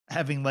know,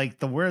 having like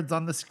the words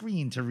on the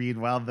screen to read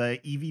while the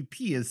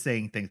EVP is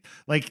saying things.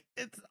 Like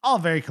it's all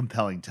very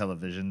compelling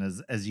television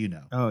as you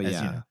know. Oh, yeah.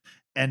 You know.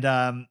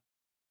 And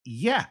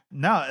yeah,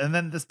 no. And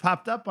then this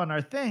popped up on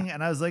our thing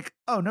and I was like,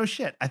 oh, no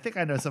shit. I think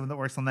I know someone that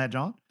works on that,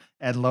 John.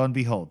 And lo and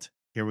behold,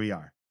 here we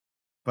are.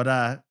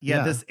 But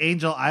yeah, this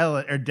Angel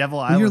Island or Devil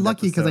Island. You're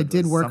lucky because I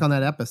did work on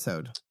that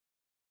episode.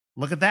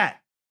 Look at that.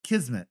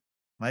 Kismet.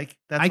 Mike,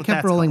 I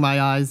kept rolling my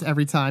eyes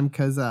every time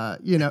because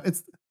you know,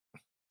 it's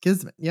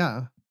Kismet.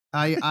 Yeah.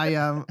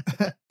 I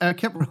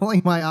kept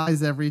rolling my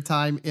eyes every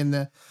time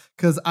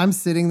because I'm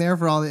sitting there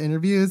for all the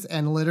interviews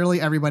and literally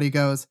everybody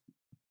goes,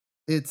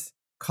 it's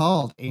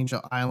called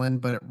Angel Island,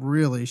 but it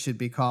really should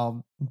be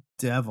called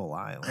Devil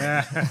Island.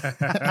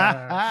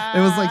 It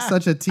was like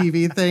such a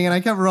TV thing, and I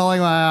kept rolling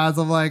my eyes.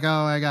 I'm like,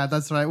 oh my god,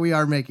 that's right. We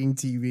are making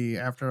TV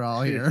after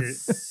all here.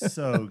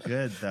 So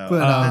good though.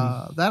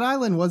 But that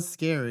island was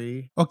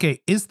scary.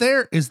 Okay, is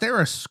there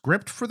a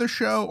script for the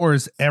show, or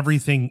is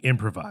everything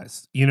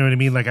improvised? You know what I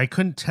mean? Like I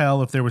couldn't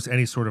tell if there was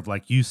any sort of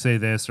like you say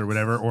this or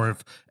whatever, or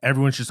if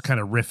everyone's just kind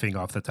of riffing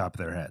off the top of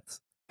their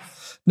heads.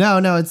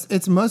 No,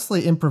 it's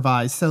mostly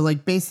improvised. So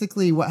like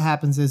basically what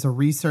happens is a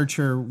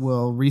researcher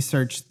will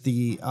research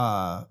the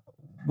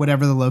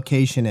whatever the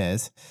location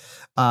is,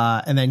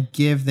 and then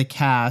give the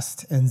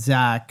cast and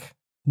Zach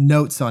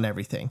notes on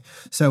everything.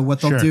 So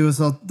what they'll do is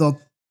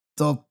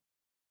they'll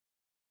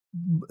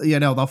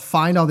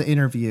find all the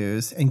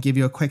interviews and give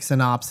you a quick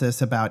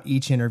synopsis about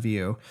each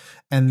interview,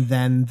 and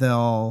then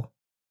they'll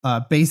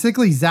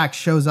basically Zach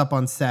shows up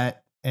on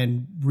set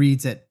and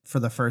reads it for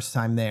the first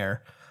time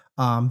there.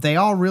 They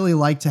all really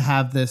like to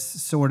have this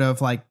sort of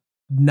like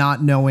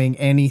not knowing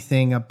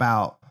anything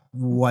about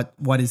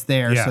what is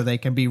there, so they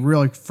can be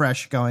really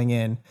fresh going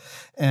in,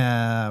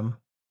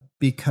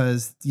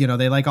 because you know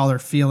they like all their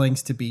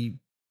feelings to be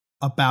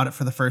about it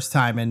for the first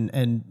time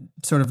and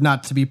sort of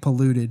not to be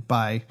polluted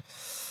by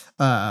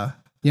the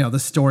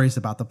stories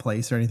about the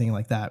place or anything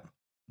like that.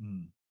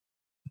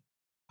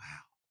 Wow.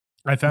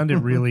 I found it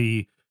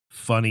really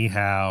funny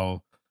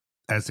how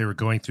as they were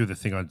going through the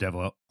thing on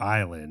Devil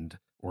Island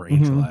or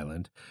Angel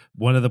Island,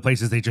 one of the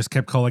places they just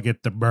kept calling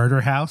it the murder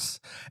house.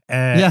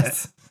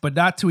 Yes. But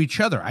not to each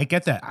other. I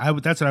get that.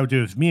 That's what I would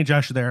do. If me and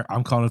Josh are there,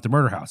 I'm calling it the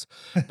murder house.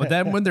 But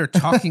then when they're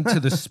talking to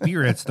the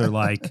spirits, they're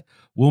like,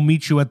 we'll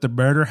meet you at the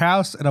murder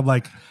house. And I'm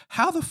like,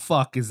 how the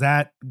fuck is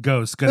that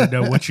ghost going to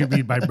know what you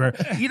mean by murder?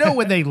 You know,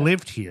 when they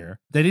lived here,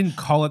 they didn't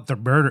call it the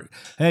murder.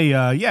 Hey,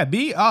 yeah,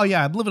 me? Oh,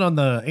 yeah, I'm living on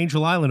the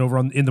Angel Island over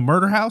in the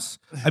murder house.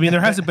 I mean, there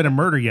hasn't been a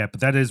murder yet,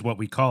 but that is what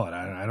we call it.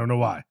 I don't know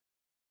why.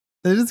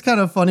 It is kind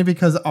of funny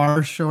because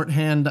our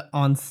shorthand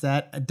on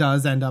set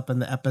does end up in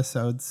the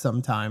episodes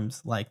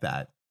sometimes like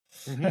that.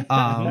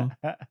 But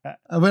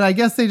I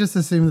guess they just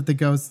assume that the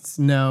ghosts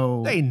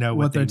know. They know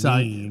what they're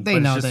talking. They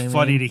know. It's just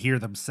funny to hear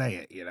them say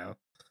it, you know.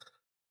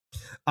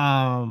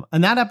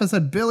 And that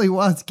episode, Billy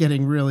was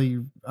getting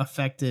really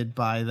affected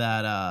by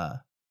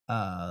that.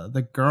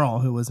 The girl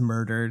who was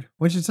murdered,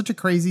 which is such a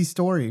crazy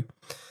story.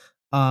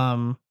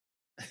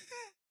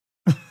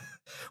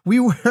 We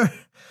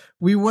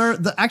were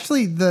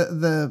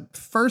the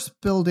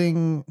first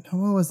building.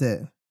 What was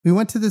it? We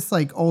went to this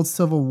like old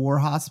Civil War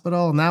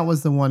hospital, and that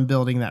was the one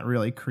building that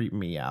really creeped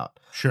me out.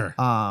 Sure.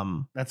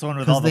 That's the one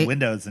with all the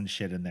windows and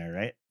shit in there,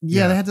 right?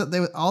 Yeah, they had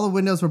to. All the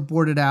windows were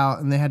boarded out,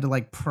 and they had to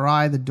like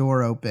pry the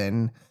door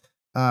open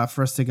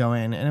for us to go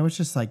in, and it was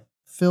just like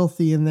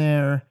filthy in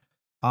there.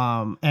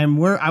 And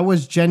I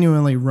was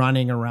genuinely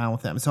running around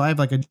with them. So I have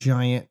like a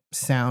giant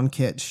sound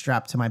kit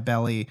strapped to my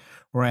belly,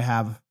 where I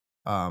have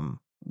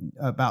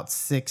about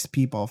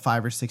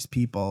 5 or 6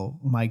 people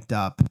mic'd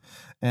up,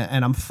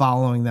 and I'm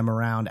following them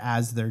around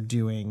as they're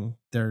doing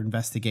their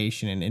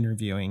investigation and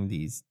interviewing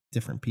these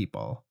different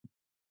people.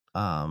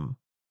 And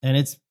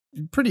it's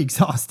pretty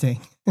exhausting,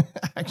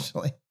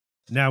 actually.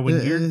 Now,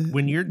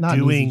 when you're not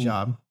doing an easy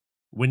job,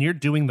 when you're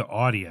doing the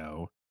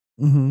audio,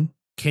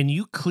 Can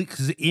you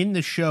because in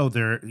the show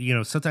there,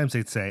 sometimes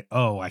they'd say,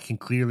 "Oh, I can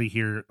clearly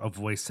hear a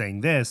voice saying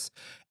this,"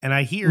 and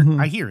I hear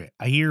it.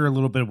 I hear a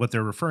little bit of what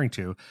they're referring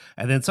to,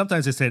 and then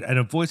sometimes they said, "And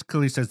a voice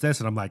clearly says this,"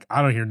 and I'm like,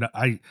 "I don't hear.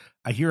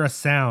 I hear a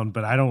sound,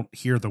 but I don't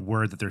hear the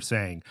word that they're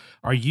saying."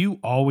 Are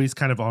you always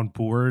kind of on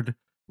board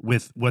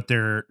with what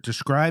they're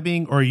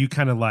describing, or are you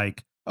kind of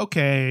like,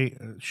 "Okay,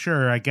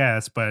 sure, I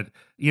guess," but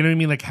you know what I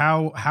mean? Like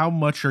how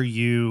much are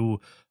you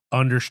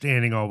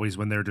understanding always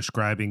when they're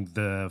describing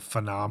the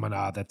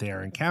phenomena that they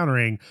are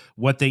encountering,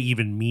 what they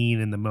even mean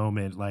in the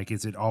moment? Like,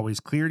 is it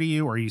always clear to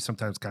you, or are you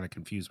sometimes kind of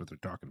confused what they're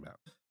talking about?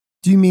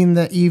 Do you mean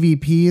the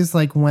EVPs,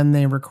 like when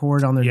they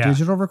record on their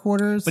digital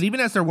recorders? But even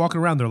as they're walking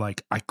around, they're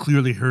like, I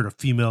clearly heard a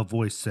female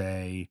voice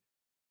say,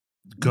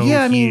 go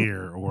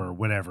here, or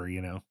whatever,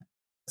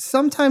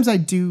 Sometimes I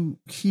do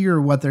hear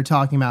what they're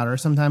talking about, or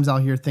sometimes I'll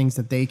hear things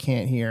that they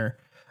can't hear,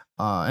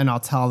 and I'll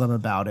tell them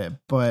about it.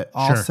 But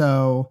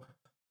also...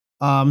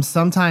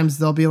 sometimes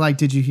they'll be like,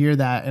 did you hear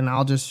that? And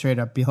I'll just straight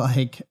up be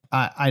like,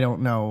 I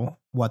don't know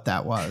what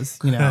that was,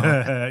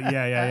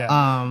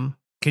 Yeah.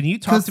 Can you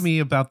talk to me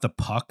about the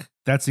puck?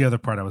 That's the other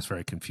part I was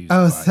very confused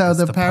by. So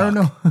the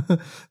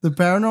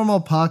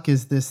paranormal puck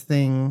is this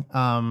thing.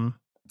 I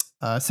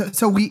guess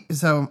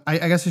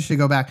I should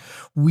go back.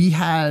 We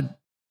had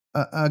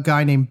a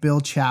guy named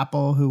Bill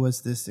Chappell, who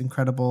was this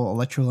incredible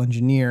electrical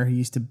engineer who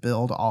used to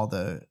build all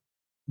the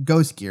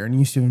ghost gear and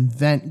used to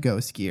invent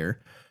ghost gear.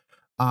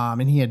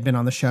 And he had been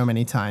on the show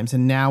many times.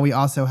 And now we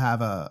also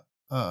have a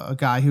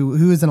guy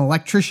who is an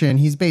electrician.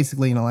 He's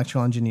basically an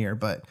electrical engineer,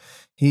 but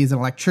he's an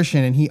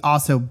electrician and he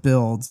also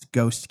builds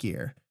ghost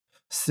gear.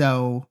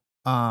 So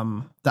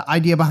the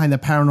idea behind the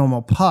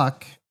paranormal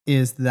puck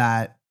is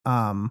that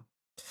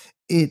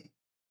it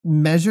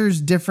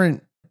measures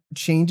different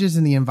changes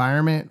in the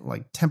environment,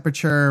 like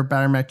temperature,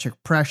 barometric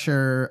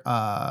pressure,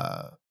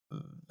 I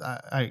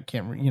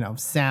can't,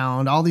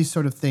 sound, all these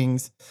sort of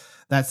things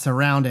that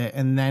surround it,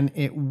 and then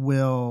it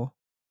will.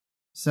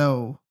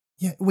 So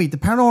yeah, wait, the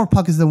paranormal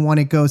puck is the one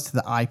it goes to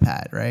the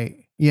iPad, right?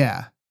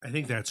 Yeah, I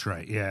think that's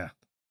right. Yeah,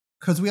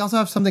 because we also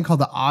have something called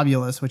the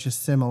Ovilus, which is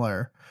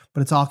similar,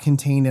 but it's all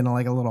contained in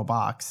like a little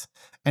box,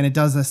 and it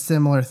does a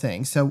similar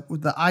thing. So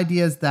the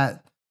idea is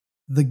that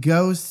the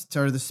ghost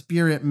or the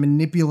spirit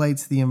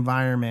manipulates the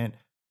environment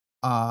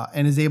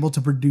and is able to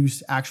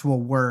produce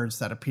actual words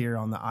that appear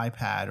on the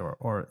iPad,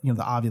 or the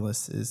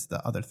Ovilus is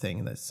the other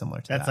thing that's similar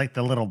to that. That's like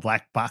the little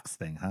black box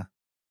thing, huh?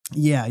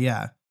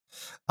 Yeah.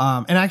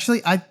 And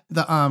actually,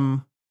 the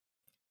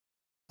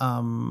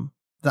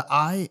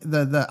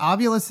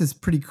Ovilus is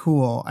pretty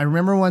cool. I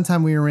remember one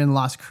time we were in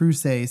Las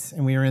Cruces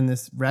and we were in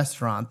this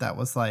restaurant that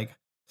was like,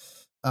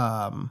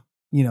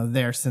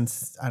 there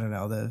since, I don't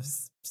know, the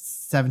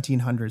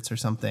 1700s or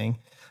something,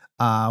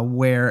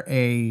 where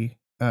a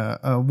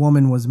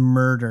woman was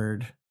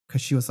murdered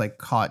because she was like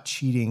caught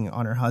cheating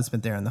on her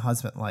husband there, and the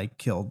husband like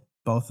killed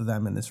both of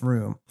them in this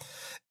room.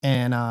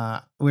 And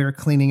we were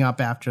cleaning up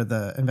after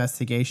the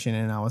investigation,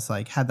 and I was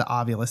like, had the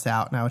Ovilus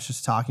out, and I was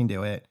just talking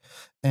to it.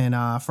 And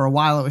for a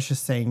while, it was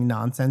just saying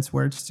nonsense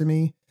words to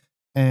me.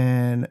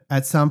 And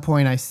at some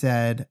point, I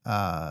said,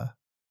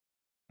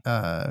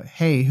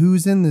 "Hey,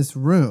 who's in this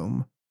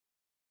room?"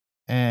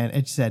 And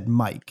it said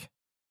Mike.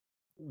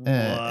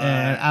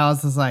 And I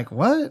was just like,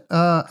 what?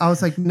 I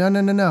was like,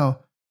 no.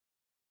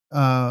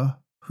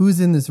 Who's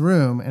in this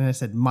room? And I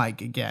said,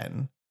 Mike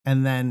again.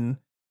 And then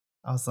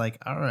I was like,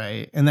 all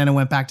right. And then it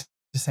went back to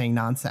saying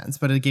nonsense,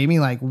 but it gave me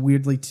like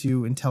weirdly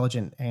too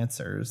intelligent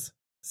answers.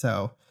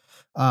 So,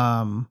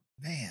 man,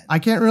 I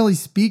can't really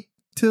speak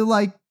to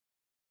like,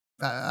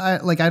 I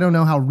don't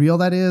know how real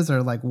that is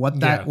or like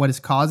what is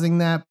causing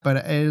that, but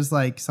it is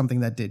like something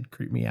that did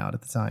creep me out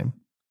at the time.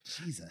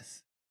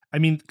 Jesus. I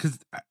mean, because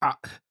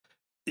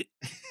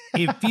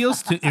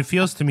it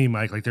feels to me,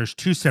 Mike, like there's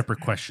two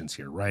separate questions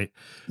here, right?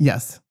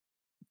 Yes.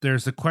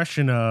 There's the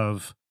question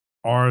of,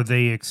 are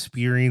they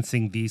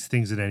experiencing these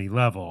things at any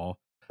level?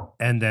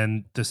 And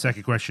then the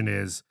second question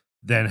is,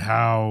 then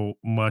how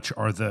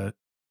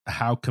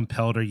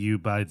compelled are you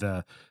by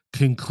the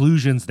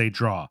conclusions they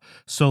draw?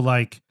 So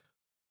like,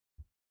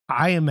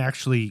 I am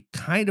actually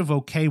kind of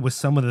okay with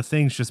some of the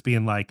things just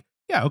being like,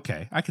 yeah,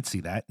 okay, I could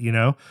see that,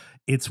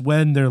 It's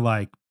when they're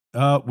like,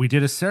 we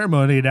did a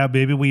ceremony, now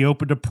maybe we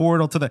opened a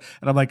portal to the,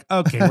 and I'm like,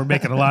 okay, we're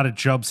making a lot of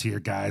jumps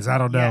here, guys. I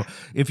don't know.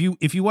 If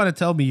you want to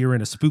tell me you're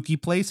in a spooky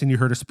place and you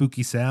heard a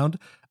spooky sound,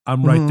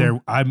 I'm right there.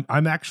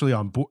 I'm actually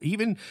on board.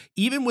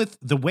 Even with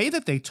the way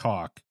that they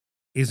talk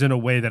is in a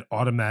way that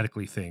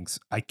automatically thinks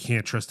I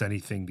can't trust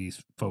anything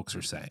these folks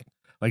are saying.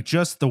 Like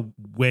just the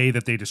way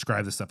that they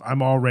describe this stuff,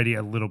 I'm already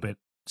a little bit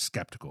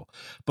skeptical.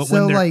 But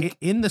when they're like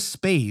in the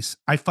space,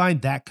 I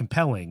find that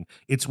compelling.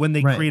 It's when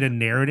they create a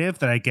narrative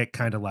that I get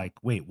kind of like,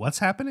 wait, what's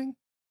happening?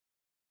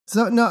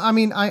 So no, I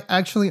mean, I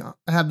actually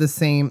have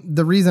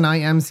the reason I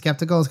am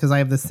skeptical is because I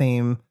have the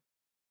same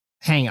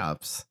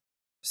hangups.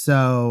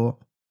 So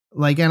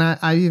like, and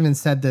I even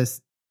said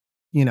this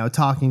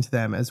talking to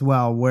them as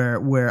well,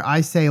 where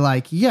I say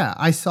like, yeah,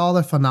 I saw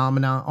the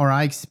phenomena or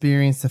I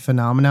experienced the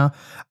phenomena.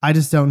 I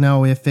just don't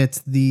know if it's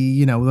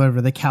the,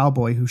 whatever, the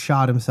cowboy who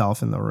shot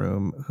himself in the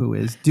room who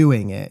is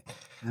doing it.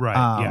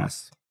 Right.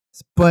 Yes.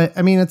 But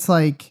I mean, it's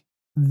like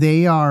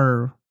they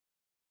are,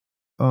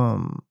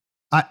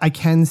 I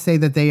can say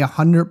that they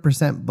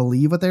 100%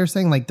 believe what they're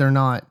saying. Like they're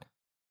not,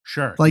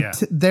 sure, like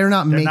they're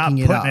not They're making not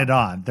it putting up. it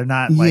on. They're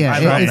not like, Yeah, I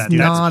love it's that.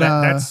 not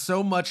That's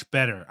so much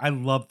better. I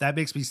love that.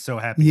 Makes me so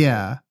happy.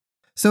 Yeah.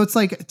 So it's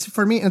like,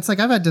 for me, it's like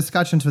I've had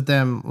discussions with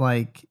them,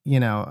 like,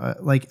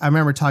 like I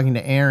remember talking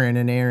to Aaron,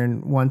 and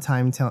Aaron one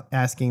time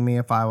asking me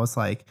if I was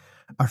like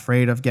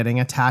afraid of getting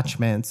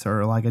attachments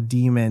or like a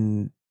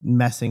demon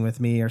messing with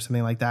me or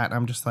something like that. And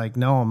I'm just like,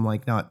 no, I'm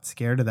like not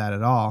scared of that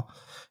at all.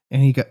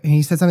 And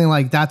he said something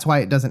like, that's why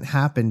it doesn't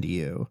happen to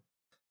you.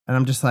 And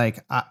I'm just like,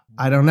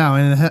 I don't know.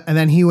 And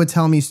then he would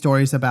tell me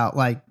stories about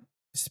like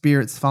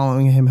spirits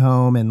following him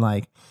home and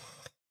like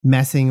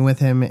messing with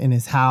him in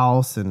his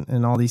house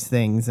and all these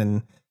things.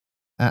 And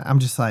I'm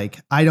just like,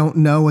 I don't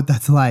know what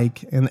that's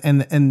like.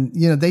 And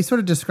they sort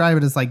of describe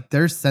it as like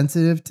they're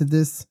sensitive to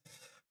this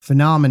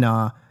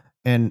phenomena.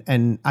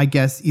 And I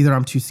guess either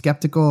I'm too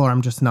skeptical or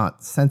I'm just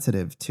not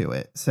sensitive to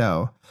it.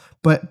 So,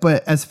 but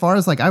as far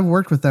as like, I've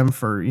worked with them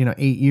for, 8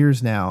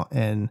 years now,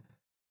 and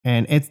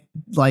it's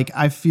like,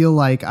 I feel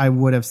like I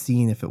would have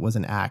seen if it was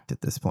an act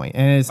at this point.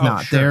 And it's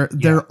not. Sure.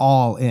 They're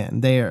all in.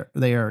 They are,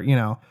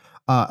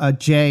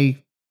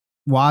 Jay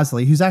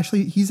Wasley,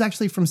 he's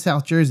actually from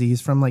South Jersey.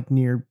 He's from like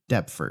near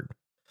Deptford.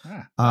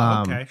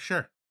 Okay,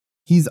 sure.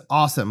 He's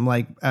awesome.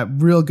 Like a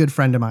real good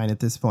friend of mine at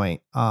this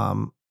point.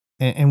 And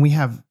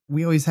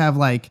we always have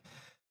like,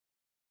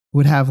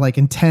 would have like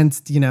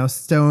intense,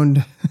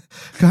 stoned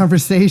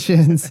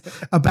conversations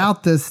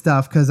about this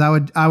stuff. Cause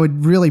I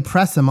would really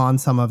press him on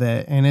some of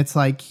it. And it's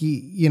like,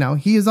 he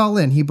is all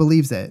in, he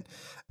believes it.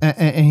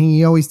 And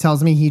he always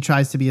tells me he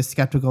tries to be as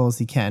skeptical as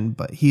he can,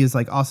 but he is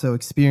like also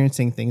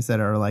experiencing things that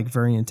are like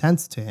very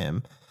intense to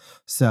him.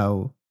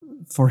 So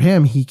for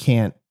him, he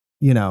can't,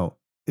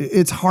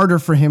 it's harder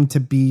for him to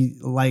be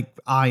like,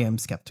 I am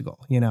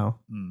skeptical,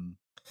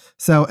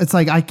 So it's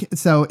like,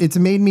 so it's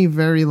made me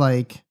very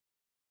like,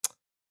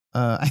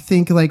 I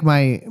think like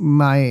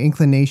my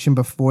inclination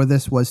before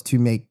this was to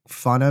make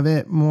fun of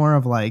it more,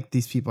 of like,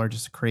 these people are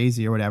just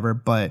crazy or whatever.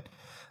 But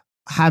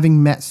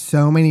having met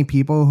so many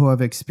people who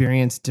have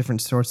experienced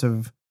different sorts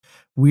of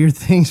weird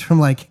things,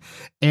 from like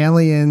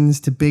aliens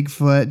to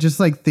Bigfoot, just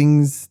like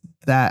things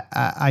that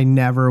I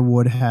never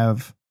would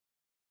have,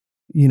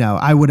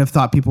 I would have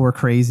thought people were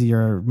crazy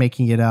or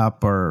making it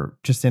up or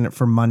just in it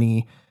for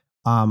money.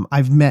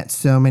 I've met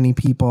so many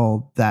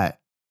people that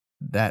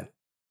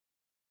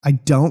I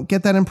don't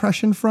get that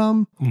impression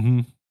from,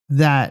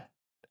 that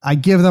I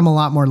give them a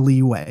lot more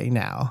leeway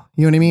now.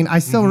 You know what I mean? I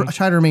still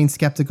try to remain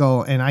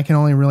skeptical, and I can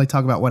only really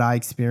talk about what I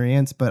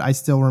experience, but I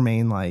still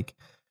remain like,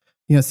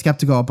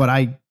 skeptical, but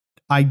I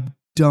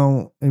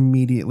don't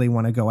immediately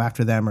want to go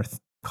after them or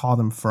call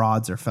them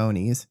frauds or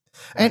phonies.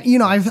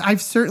 And,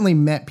 I've certainly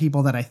met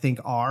people that I think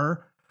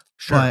are.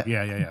 Sure. But,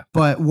 Yeah.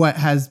 But what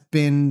has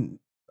been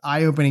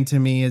eye-opening to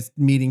me is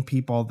meeting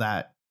people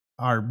that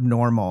are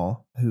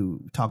normal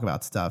who talk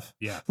about stuff.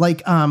 Yeah.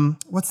 Like,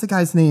 what's the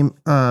guy's name?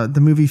 The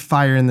movie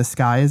Fire in the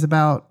Sky is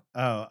about.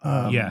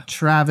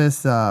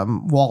 Travis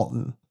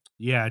Walton.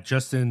 Yeah,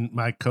 Justin,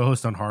 my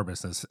co-host on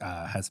Harvest,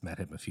 has met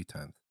him a few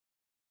times.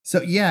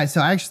 So yeah,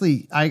 so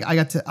actually,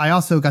 I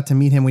also got to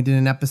meet him. We did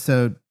an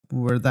episode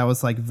where that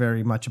was like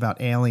very much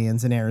about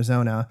aliens in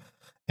Arizona,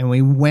 and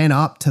we went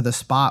up to the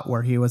spot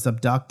where he was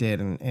abducted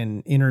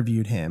and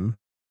interviewed him.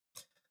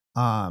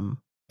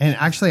 And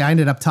actually, I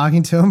ended up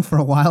talking to him for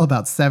a while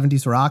about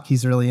 70s rock.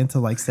 He's really into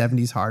like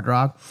 70s hard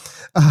rock.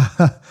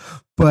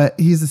 But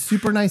he's a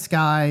super nice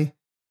guy,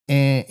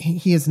 and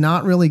he has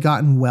not really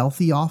gotten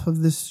wealthy off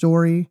of this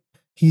story.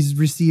 He's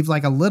received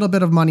like a little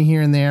bit of money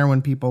here and there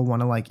when people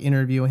want to like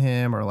interview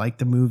him, or like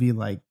the movie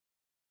like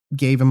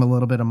gave him a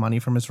little bit of money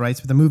from his rights,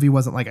 but the movie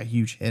wasn't like a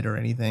huge hit or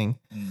anything.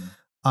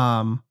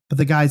 But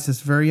the guy's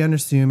just very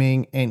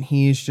unassuming, and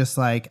he's just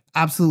like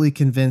absolutely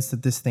convinced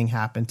that this thing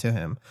happened to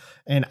him.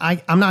 And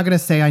I'm not going to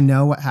say I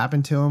know what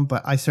happened to him,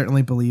 but I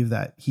certainly believe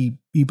that he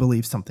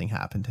believes something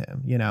happened to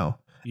him, Yeah.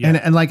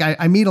 And like,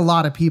 I meet a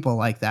lot of people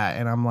like that,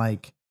 and I'm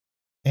like,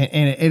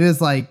 and it is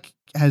like,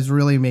 has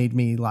really made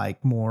me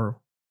like more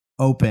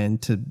open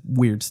to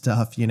weird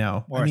stuff,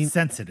 More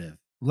sensitive.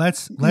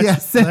 Let's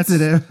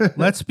sensitive.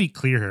 Let's be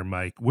clear here,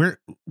 Mike. We're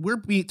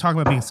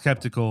talking about being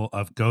skeptical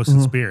of ghosts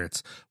and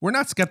spirits. We're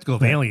not skeptical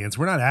of aliens.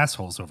 We're not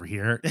assholes over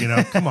here.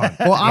 Come on.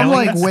 Well, I'm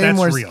aliens, like way that's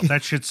more real.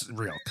 That shit's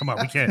real. Come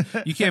on,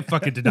 you can't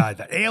fucking deny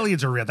that.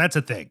 Aliens are real. That's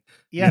a thing.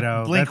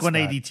 Yeah, Blink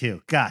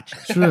 182. Gotcha.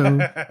 True.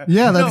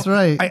 Yeah, that's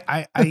right.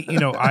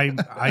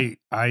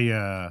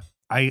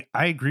 I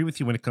agree with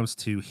you when it comes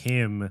to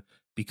him,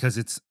 because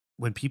it's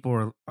when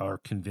people are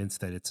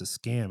convinced that it's a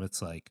scam,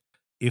 it's like,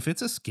 if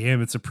it's a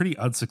scam, it's a pretty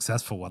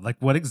unsuccessful one. Like,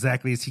 what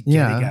exactly is he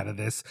getting out of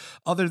this,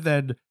 other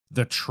than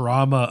the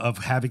trauma of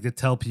having to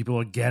tell people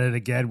again and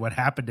again what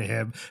happened to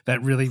him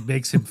that really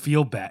makes him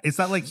feel bad. It's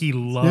not like he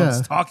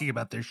loves talking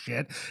about this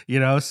shit, you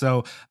know?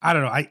 So I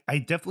don't know. I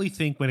definitely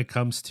think when it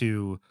comes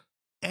to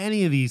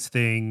any of these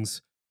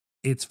things,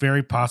 it's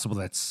very possible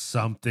that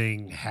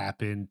something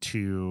happened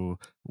to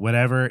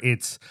whatever.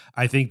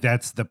 I think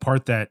that's the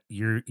part that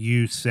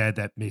you said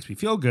that makes me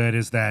feel good,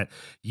 is that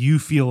you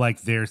feel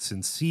like they're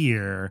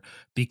sincere,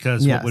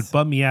 because what would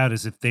bum me out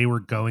is if they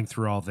were going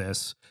through all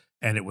this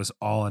and it was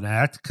all an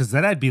act, because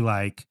then I'd be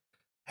like,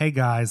 hey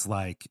guys,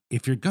 like,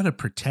 if you're going to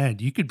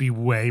pretend, you could be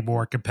way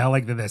more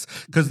compelling than this,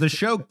 because the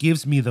show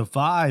gives me the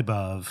vibe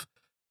of,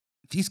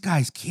 these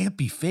guys can't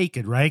be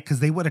faking, right?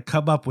 Because they would have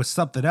come up with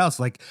something else.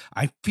 Like,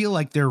 I feel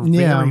like they're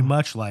very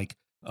much like,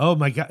 oh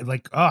my God,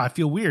 like, oh, I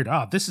feel weird.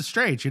 Oh, this is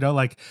strange. You know,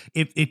 like,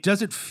 it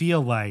doesn't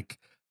feel like,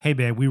 hey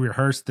man, we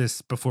rehearsed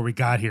this before we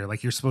got here.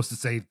 Like, you're supposed to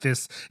say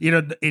this, you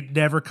know, it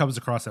never comes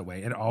across that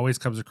way. It always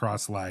comes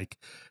across like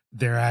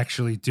they're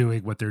actually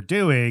doing what they're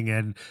doing.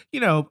 And, you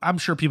know, I'm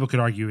sure people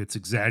could argue it's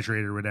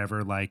exaggerated or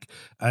whatever. Like,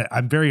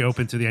 I'm very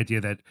open to the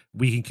idea that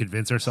we can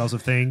convince ourselves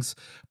of things,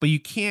 but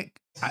you can't,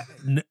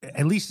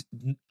 at least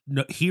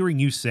hearing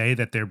you say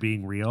that they're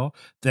being real,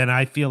 then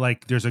I feel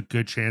like there's a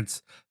good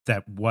chance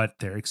that what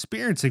they're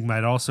experiencing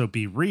might also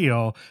be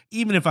real,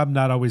 even if I'm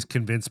not always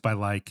convinced by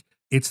like,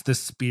 it's the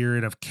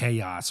spirit of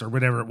chaos or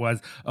whatever it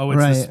was. Oh,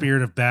 it's the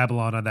spirit of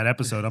Babylon on that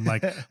episode. I'm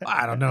like, well,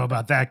 I don't know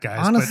about that,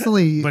 guys.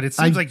 Honestly, but it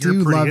seems like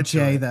you're pretty into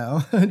Jay, it.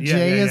 though.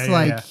 Jay is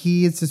like,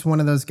 he is just one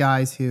of those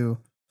guys who,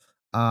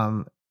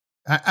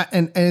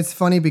 and it's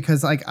funny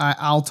because like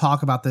I'll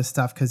talk about this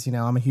stuff because, you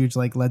know, I'm a huge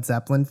like Led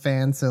Zeppelin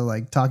fan. So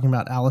like talking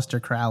about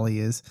Aleister Crowley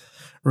is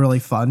really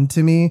fun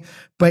to me.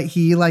 But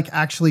he like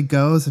actually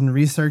goes and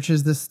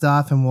researches this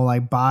stuff and will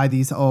like buy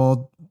these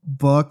old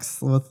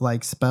books with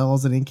like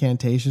spells and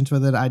incantations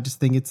with it. I just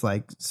think it's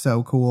like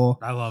so cool.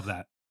 I love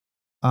that.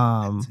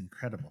 That's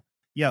incredible.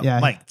 Yeah,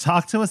 Mike,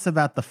 talk to us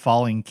about the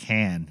falling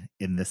can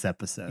in this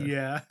episode.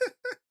 Yeah.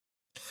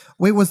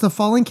 Wait, was the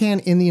falling can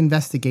in the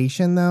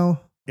investigation though?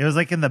 It was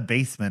like in the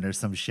basement or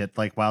some shit,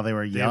 like while they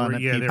were yelling at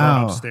people. They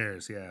were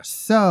upstairs,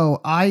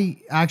 So I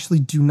actually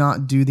do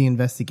not do the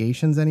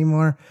investigations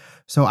anymore.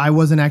 So I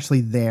wasn't actually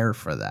there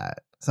for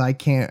that. So I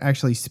can't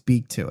actually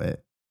speak to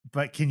it.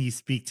 But can you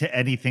speak to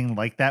anything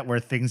like that where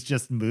things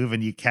just move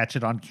and you catch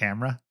it on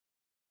camera?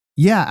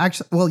 Yeah,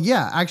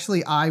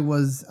 actually I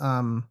was,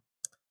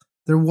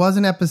 there was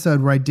an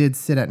episode where I did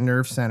sit at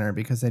Nerve Center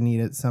because I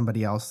needed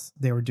somebody else.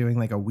 They were doing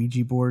like a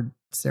Ouija board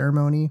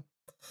ceremony.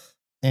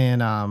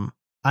 And,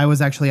 I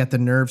was actually at the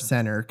Nerve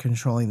Center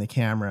controlling the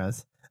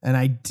cameras, and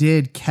I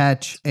did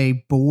catch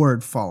a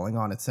board falling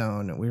on its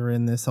own. We were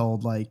in this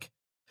old, like,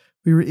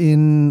 we were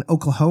in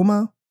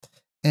Oklahoma,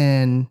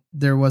 and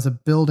there was a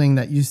building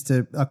that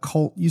a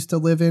cult used to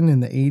live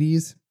in the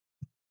 80s.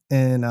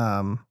 And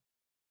I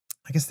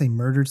guess they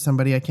murdered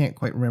somebody. I can't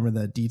quite remember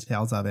the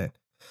details of it.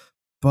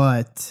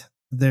 But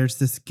there's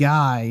this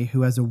guy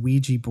who has a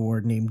Ouija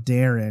board named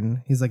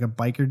Darren. He's like a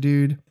biker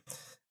dude.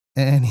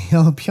 And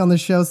he'll be on the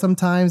show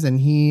sometimes, and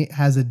he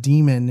has a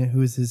demon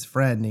who is his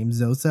friend named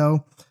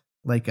Zoso,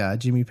 like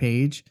Jimmy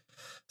Page.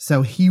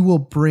 So he will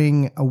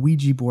bring a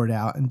Ouija board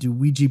out and do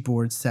Ouija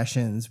board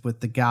sessions with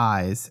the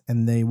guys,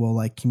 and they will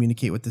like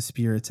communicate with the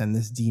spirits and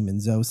this demon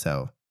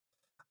Zoso.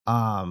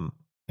 And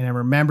I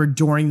remember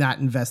during that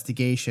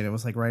investigation, it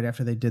was like right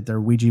after they did their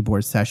Ouija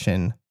board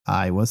session,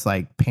 I was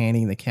like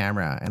panning the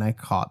camera, and I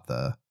caught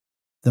the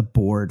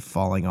board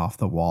falling off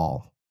the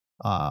wall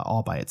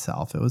all by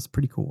itself. It was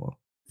pretty cool.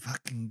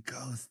 Fucking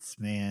ghosts,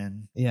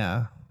 man.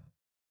 Yeah.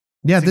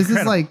 Yeah, it's this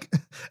incredible.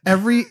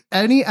 Is like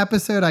any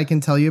episode I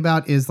can tell you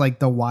about is like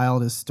the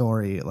wildest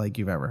story like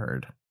you've ever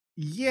heard.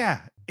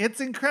 Yeah,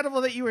 it's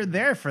incredible that you were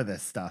there for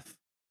this stuff.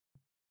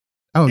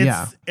 Oh,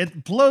 yeah.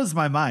 It blows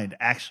my mind,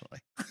 actually.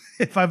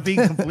 If I'm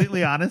being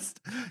completely honest.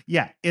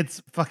 Yeah,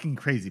 it's fucking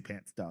crazy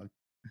pants, dog.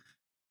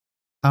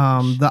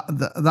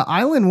 The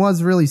island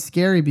was really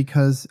scary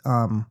because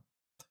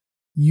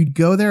you'd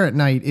go there at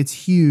night. It's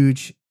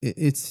huge.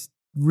 It's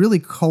really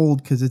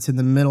cold because it's in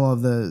the middle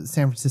of the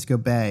San Francisco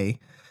Bay,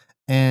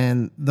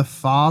 and the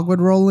fog would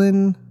roll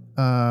in.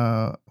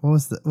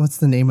 What's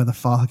the name of the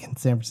fog in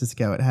San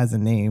Francisco? It has a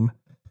name.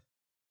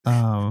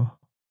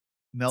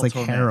 It's like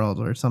Harold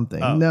or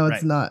something. Oh, no,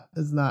 it's not.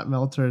 It's not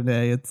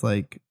Meltorday. It's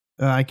like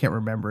I can't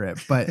remember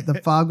it. But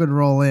the fog would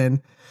roll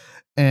in,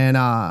 and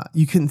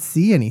you couldn't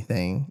see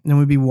anything. And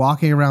we'd be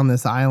walking around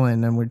this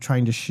island, and we're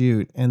trying to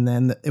shoot, and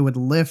then it would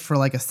lift for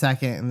like a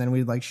second, and then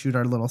we'd like shoot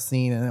our little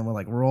scene, and then we'd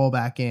like roll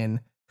back in.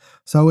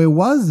 So it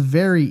was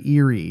very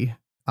eerie.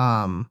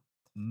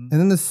 And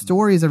then the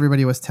stories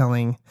everybody was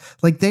telling,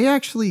 like they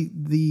actually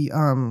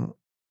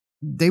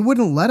they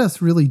wouldn't let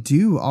us really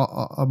do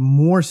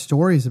more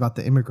stories about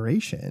the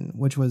immigration,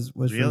 which was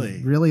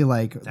really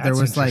like that's there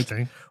was like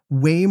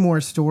way more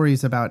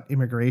stories about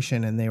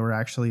immigration, and they were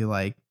actually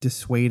like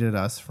dissuaded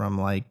us from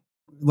like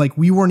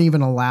we weren't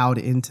even allowed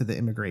into the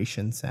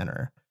immigration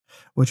center,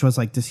 which was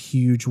like this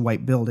huge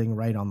white building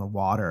right on the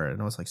water,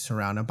 and it was like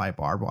surrounded by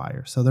barbed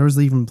wire. So there was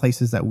even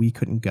places that we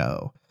couldn't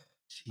go.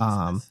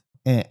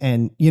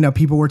 and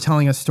people were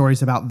telling us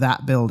stories about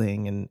that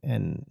building,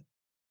 and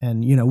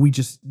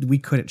we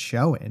couldn't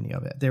show any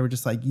of it. They were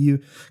just like,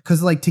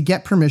 because like to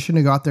get permission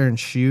to go out there and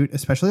shoot,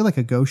 especially like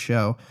a ghost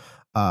show,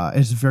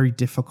 is very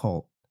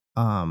difficult.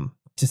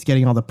 Just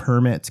getting all the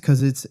permits,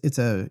 because it's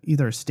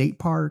either a state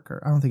park,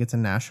 or I don't think it's a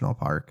national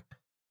park.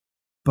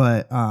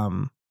 But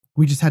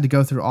we just had to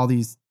go through all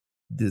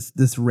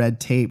this red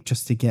tape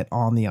just to get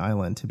on the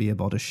island to be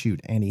able to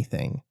shoot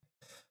anything.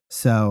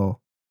 So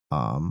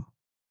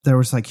there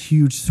was like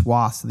huge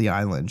swaths of the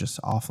island just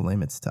off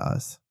limits to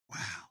us. Wow.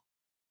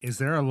 Is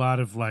there a lot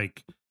of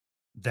like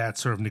that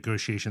sort of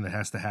negotiation that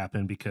has to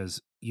happen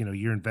because,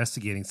 you're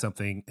investigating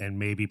something and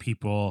maybe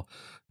people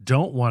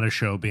don't want to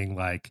show being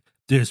like,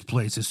 this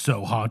place is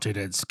so haunted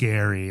and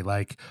scary,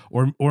 like,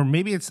 or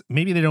maybe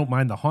they don't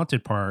mind the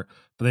haunted part,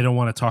 but they don't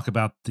want to talk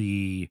about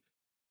the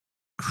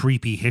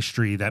creepy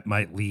history that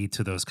might lead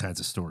to those kinds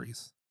of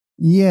stories.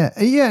 Yeah.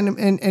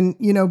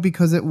 And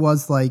because it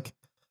was like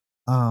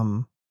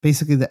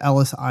basically the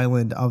Ellis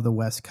Island of the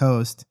West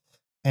Coast,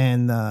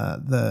 and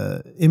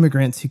the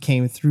immigrants who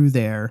came through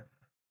there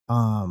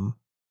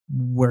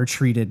were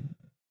treated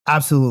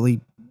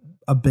absolutely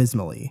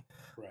abysmally.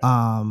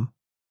 Right.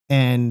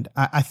 And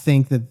I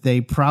think that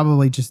they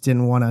probably just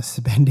didn't want us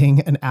spending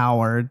an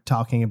hour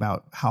talking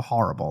about how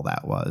horrible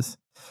that was.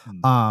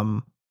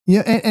 And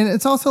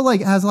it's also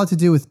like, it has a lot to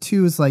do with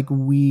too, is like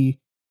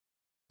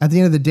at the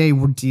end of the day,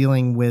 we're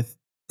dealing with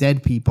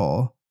dead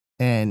people,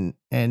 and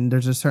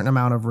there's a certain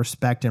amount of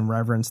respect and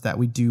reverence that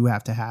we do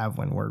have to have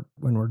when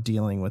we're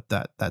dealing with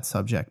that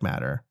subject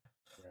matter.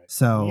 Right.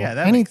 So yeah,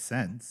 that makes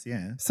sense.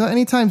 Yeah. So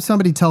anytime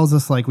somebody tells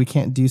us like we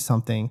can't do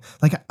something,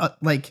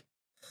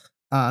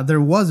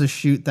 there was a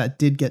shoot that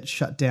did get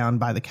shut down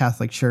by the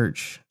Catholic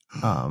Church,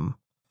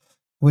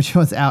 which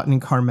was out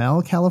in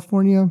Carmel,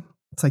 California.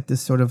 It's like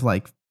this sort of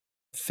like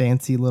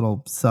fancy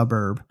little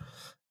suburb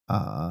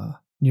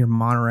near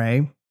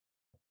Monterey.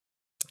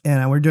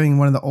 And we're doing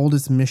one of the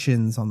oldest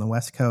missions on the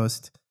West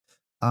Coast.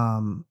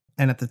 And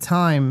at the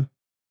time,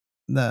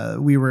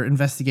 we were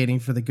investigating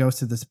for the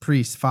ghost of this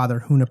priest,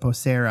 Father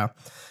Juneposera.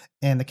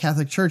 And the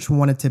Catholic Church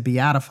wanted to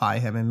beatify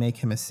him and make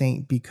him a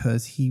saint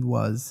because he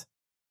was,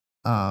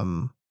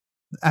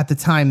 at the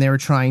time, they were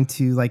trying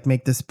to like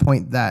make this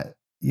point that,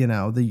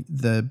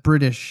 the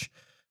British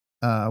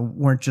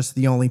weren't just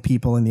the only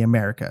people in the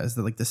Americas,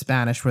 that like the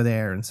Spanish were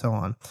there and so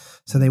on.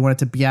 So they wanted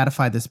to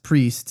beatify this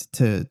priest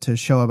to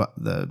show about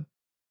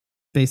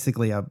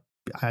basically a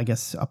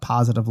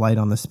positive light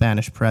on the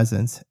Spanish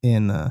presence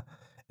in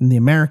the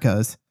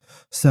Americas.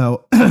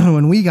 So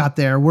when we got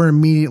there, we're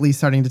immediately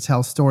starting to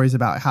tell stories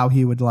about how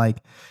he would like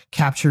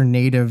capture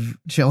native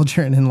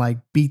children and like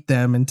beat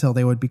them until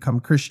they would become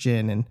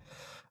Christian. And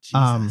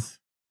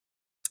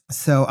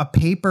so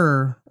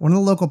one of the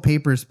local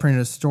papers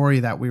printed a story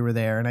that we were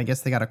there, and I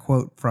guess they got a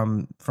quote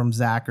from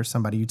Zach or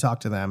somebody who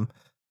talked to them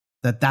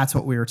that's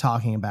what we were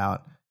talking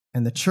about.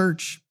 And the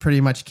church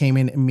pretty much came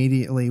in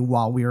immediately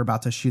while we were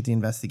about to shoot the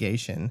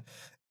investigation.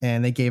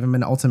 And they gave him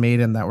an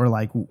ultimatum that we're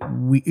like,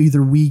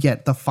 we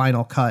get the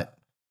final cut,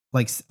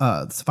 like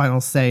final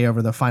say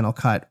over the final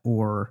cut,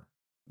 or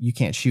you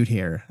can't shoot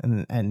here.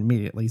 And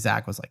immediately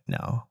Zach was like,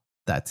 no,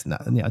 that's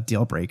not a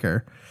deal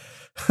breaker.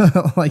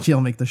 Like,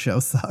 he'll make the show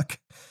suck.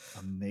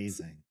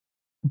 Amazing.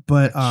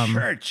 But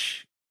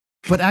church.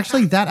 But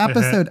actually that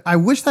episode, I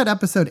wish that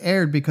episode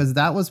aired, because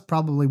that was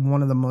probably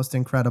one of the most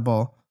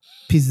incredible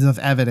pieces of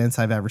evidence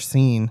I've ever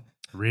seen.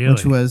 Really?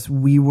 Which was,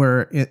 we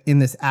were in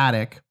this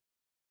attic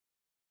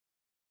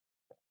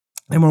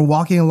and we're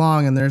walking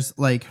along, and there's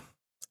like,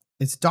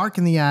 it's dark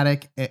in the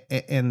attic,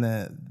 and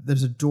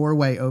there's a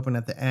doorway open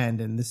at the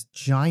end, and this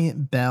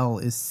giant bell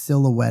is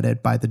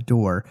silhouetted by the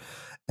door,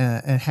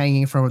 and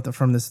hanging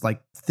from this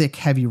like thick,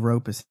 heavy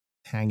rope is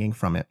hanging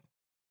from it.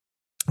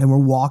 And we're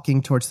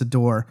walking towards the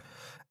door,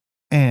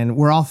 and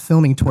we're all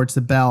filming towards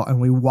the bell, and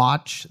we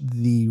watch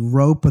the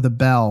rope of the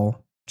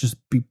bell just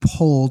be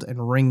pulled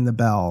and ring the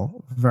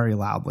bell very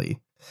loudly.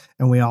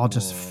 And we all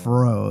just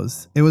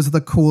froze. It was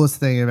the coolest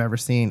thing I've ever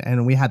seen.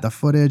 And we had the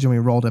footage and we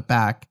rolled it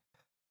back.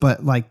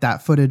 But like,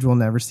 that footage will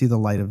never see the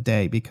light of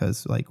day,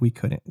 because like we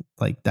couldn't,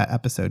 like, that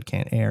episode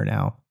can't air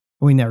now.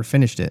 We never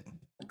finished it.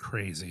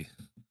 Crazy.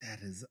 That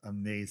is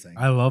amazing.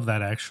 I love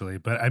that, actually.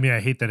 But I mean, I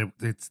hate that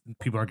it's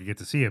people aren't gonna get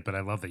to see it, but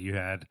I love that you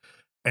had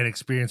an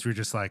experience where you're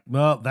just like,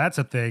 well, that's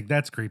a thing.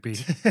 That's creepy.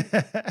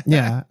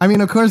 Yeah. I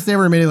mean, of course, they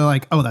were immediately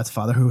like, oh, that's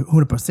Father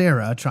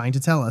Juneposera trying to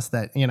tell us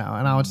that, and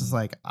I was just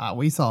like,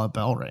 we saw a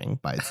bell ring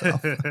by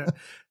itself.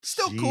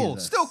 Still cool.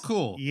 Still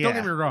cool. Yeah. Don't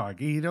get me wrong.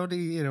 You don't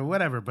need,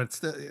 whatever, but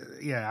still,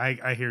 yeah,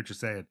 I hear what you're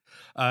saying.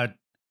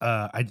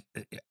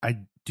 I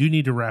do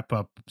need to wrap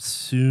up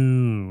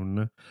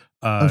soon.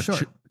 Sure.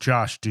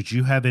 Josh, did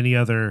you have any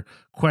other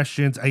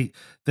questions? One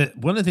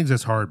of the things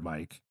that's hard,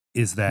 Mike,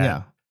 is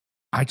that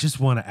I just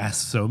want to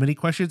ask so many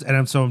questions, and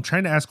I'm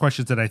trying to ask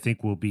questions that I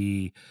think will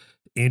be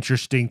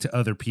interesting to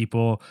other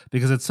people,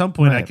 because at some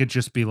point I could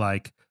just be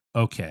like,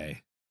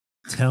 okay,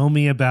 tell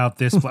me about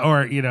this,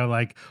 or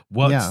like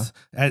what's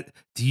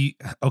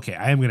okay,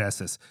 I am gonna ask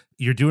this.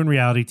 You're doing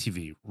reality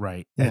TV,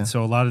 right? Yeah. And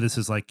so a lot of this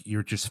is like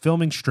you're just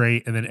filming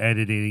straight and then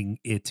editing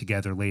it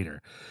together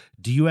later.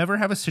 Do you ever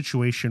have a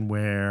situation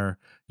where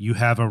you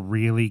have a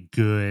really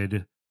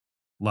good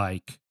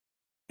like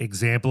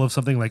example of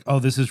something like, oh,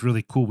 this is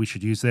really cool, we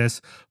should use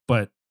this,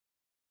 but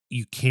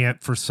you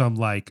can't for some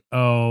like,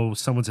 oh,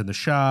 someone's in the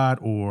shot,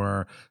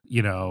 or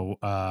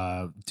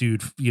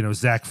dude,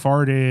 Zach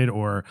farted,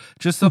 or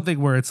just something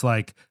where it's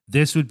like,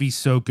 this would be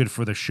so good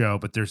for the show,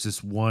 but there's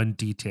this one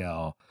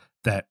detail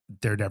that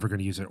they're never going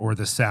to use it, or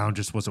the sound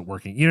just wasn't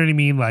working. You know what I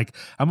mean? Like,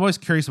 I'm always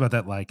curious about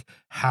that, like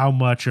how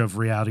much of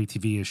reality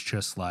TV is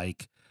just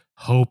like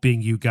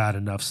hoping you got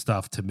enough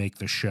stuff to make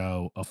the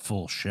show a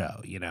full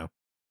show,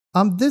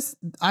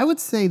 I would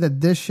say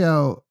that this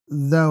show,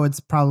 though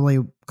it's probably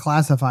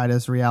classified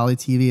as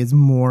reality TV, is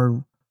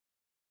more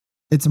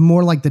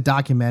like the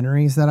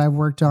documentaries that I've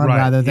worked on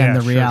rather than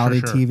the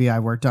reality TV I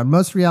worked on.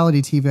 Most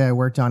reality TV I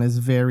worked on is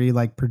very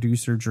like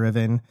producer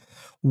driven,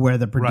 where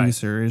the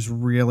producer is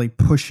really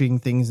pushing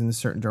things in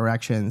certain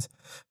directions.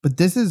 But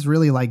this is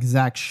really like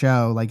Zach's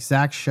show. Like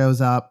Zach shows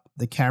up,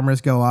 the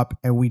cameras go up,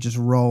 and we just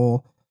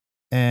roll.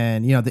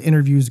 And, the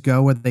interviews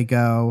go where they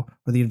go,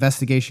 or the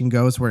investigation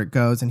goes where it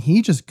goes. And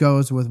he just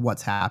goes with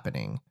what's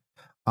happening.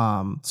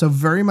 So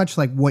very much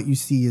like what you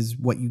see is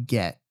what you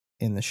get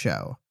in the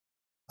show.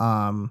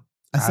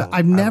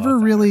 I've never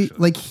really actually.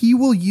 Like, he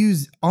will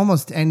use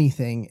almost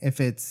anything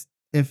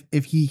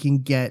if he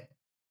can get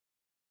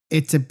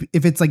it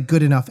if it's like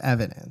good enough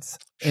evidence,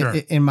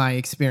 in my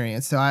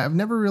experience. So I've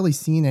never really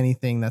seen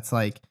anything that's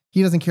like,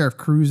 he doesn't care if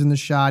crew's in the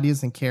shot. He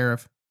doesn't care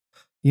if,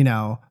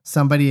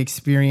 somebody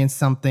experienced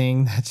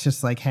something that's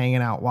just like hanging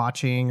out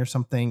watching or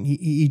something.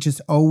 He just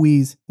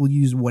always will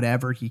use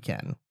whatever he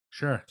can.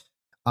 Sure.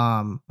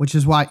 Which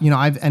is why,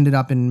 I've ended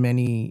up in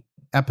many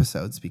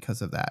episodes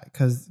because of that.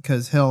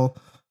 Cause he'll,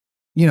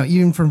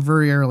 even from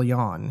very early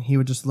on, he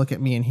would just look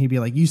at me and he'd be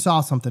like, you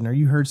saw something or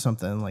you heard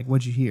something, like,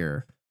 what'd you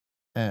hear?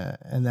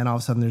 And then all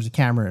of a sudden there's a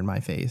camera in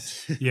my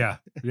face. Yeah.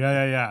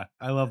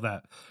 I love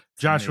that.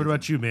 Josh, what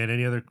about you, man?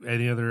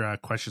 Any other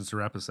questions to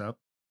wrap us up?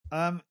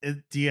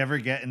 Do you ever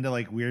get into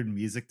like weird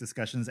music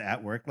discussions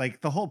at work?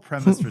 Like the whole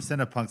premise for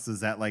Cinepunx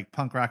is that like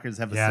punk rockers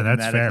have a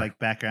cinematic like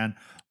background,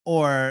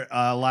 or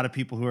a lot of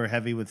people who are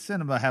heavy with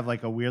cinema have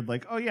like a weird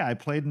like, oh yeah, I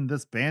played in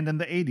this band in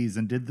the 80s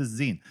and did this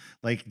zine.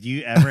 Like, do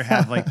you ever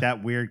have like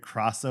that weird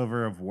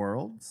crossover of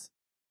worlds?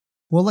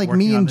 Well, like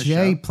me and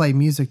Jay play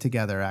music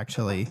together,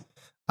 actually.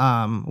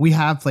 We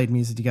have played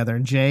music together,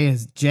 and Jay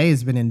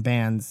has been in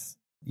bands,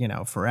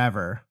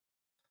 forever.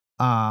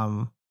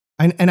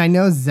 And I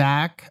know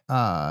Zach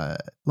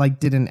like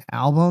did an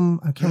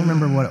album. I can't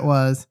remember what it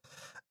was,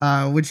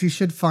 which you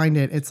should find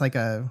it. It's like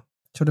a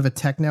sort of a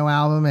techno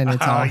album, and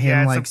it's all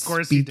him like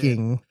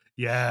speaking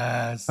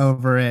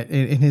over it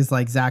in his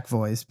like Zach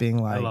voice, being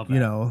like,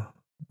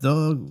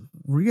 the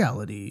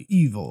reality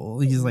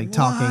evil. He's like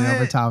talking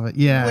over top of it.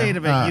 Yeah. Wait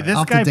a minute.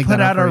 This guy put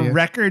out a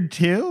record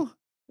too?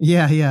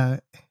 Yeah.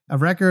 A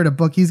record, a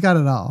book. He's got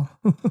it all.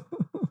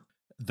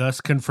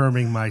 Thus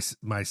confirming my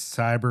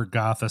cyber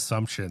goth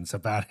assumptions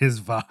about his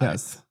vibe.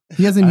 Yes.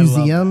 He has a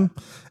museum.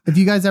 If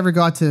you guys ever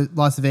got to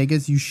Las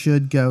Vegas, you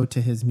should go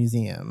to his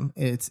museum.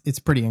 It's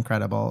pretty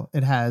incredible.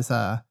 It has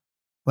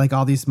like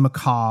all these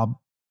macabre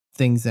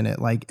things in it,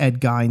 like Ed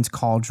Gein's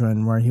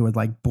cauldron, where he would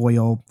like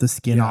boil the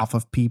skin off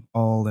of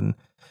people, and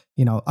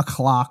a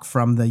clock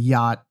from the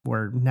yacht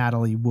where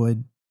Natalie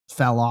Wood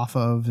fell off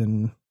of,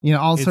 and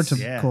all sorts of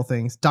cool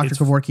things. Dr.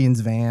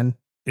 Kevorkian's van.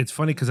 It's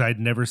funny because I'd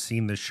never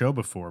seen this show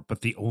before,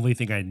 but the only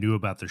thing I knew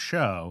about the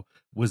show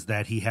was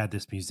that he had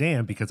this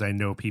museum, because I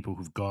know people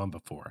who've gone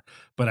before.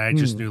 But I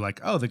just knew like,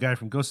 oh, the guy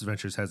from Ghost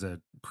Adventures has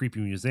a creepy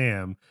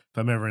museum. If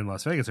I'm ever in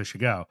Las Vegas, I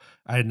should go.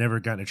 I had never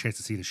gotten a chance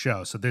to see the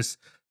show. So this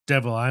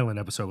Devil Island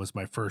episode was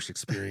my first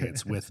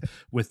experience with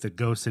the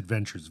Ghost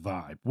Adventures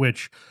vibe,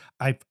 which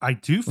I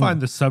do find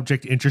the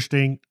subject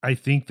interesting. I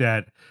think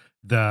that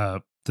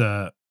the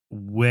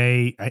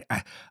way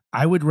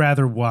I would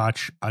rather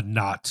watch a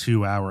not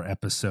 2-hour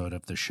episode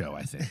of the show.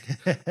 I think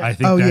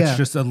that's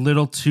just a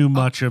little too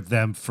much of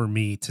them for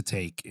me to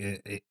take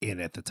in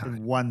at the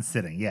time. One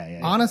sitting. Yeah.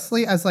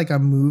 Honestly, as like a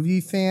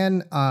movie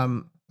fan,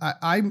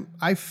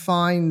 I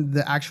find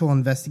the actual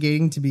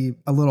investigating to be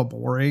a little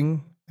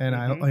boring. And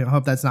I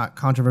hope that's not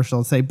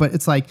controversial to say, but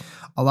it's like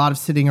a lot of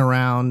sitting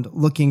around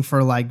looking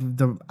for like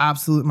the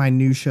absolute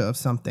minutia of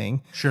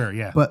something. Sure,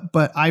 yeah.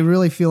 But I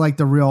really feel like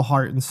the real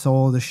heart and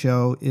soul of the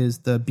show is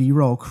the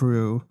B-roll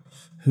crew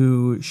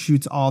who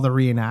shoots all the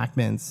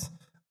reenactments.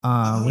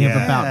 We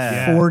have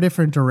about 4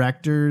 different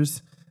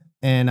directors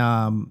and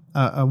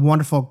a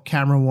wonderful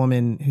camera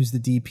woman who's the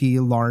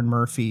DP, Lauren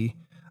Murphy,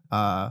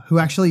 who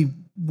actually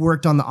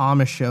worked on the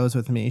Amish shows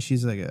with me.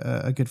 She's like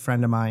a good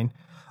friend of mine.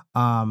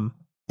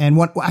 And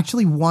one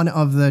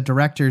of the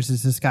directors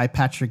is this guy,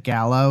 Patrick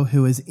Gallo,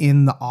 who is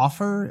in The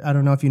Offer. I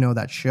don't know if you know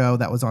that show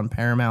that was on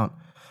Paramount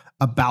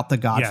about the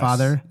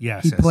Godfather.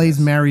 Yes. He plays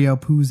Mario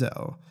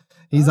Puzo.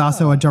 He's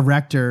also a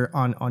director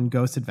on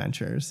Ghost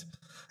Adventures.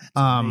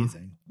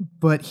 Amazing.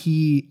 but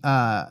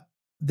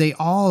they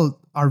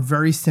all are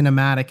very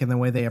cinematic in the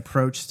way they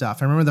approach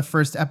stuff. I remember the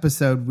first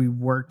episode we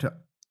worked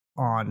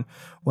on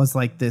was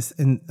like this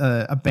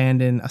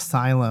abandoned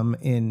asylum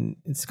in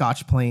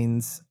Scotch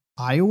Plains,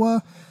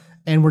 Iowa.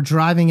 And we're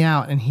driving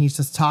out and he's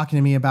just talking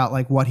to me about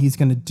like what he's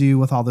going to do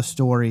with all the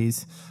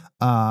stories,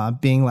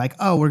 being like,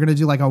 oh, we're going to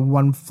do like a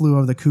One Flew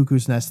Over the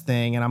Cuckoo's Nest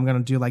thing. And I'm going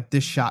to do like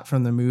this shot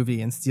from the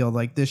movie and steal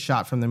like this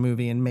shot from the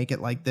movie and make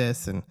it like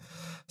this. And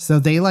so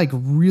they like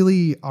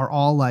really are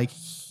all like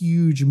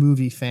huge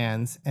movie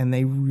fans and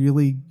they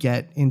really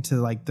get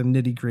into like the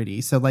nitty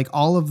gritty. So like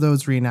all of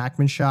those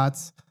reenactment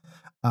shots,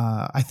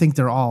 I think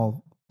they're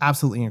all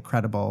absolutely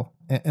incredible.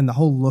 And the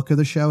whole look of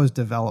the show is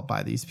developed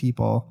by these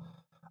people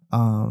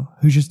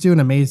who just do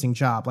an amazing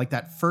job. Like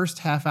that first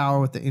half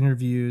hour with the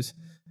interviews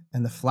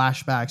and the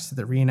flashbacks to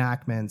the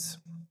reenactments,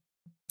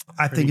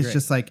 I think it's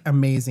just like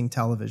amazing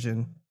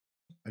television.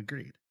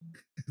 Agreed.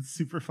 It's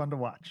super fun to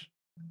watch.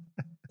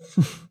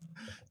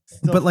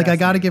 But like I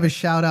got to give a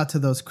shout out to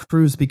those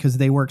crews because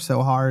they work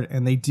so hard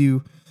and they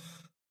do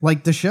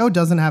like the show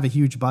doesn't have a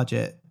huge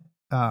budget,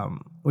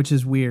 which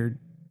is weird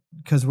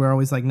because we're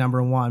always like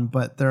number one,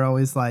 but they're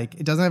always like,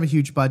 it doesn't have a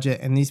huge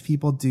budget and these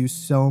people do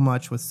so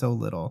much with so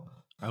little.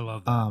 I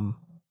love that.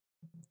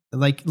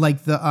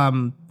 Like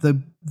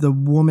the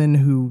woman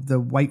who, the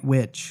White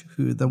Witch,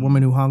 who the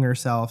woman who hung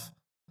herself,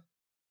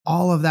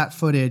 all of that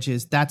footage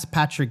that's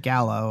Patrick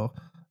Gallo,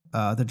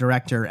 the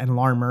director, and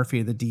Lauren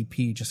Murphy, the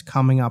DP, just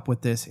coming up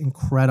with this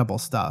incredible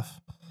stuff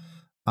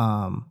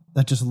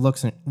that just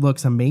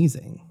looks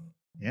amazing.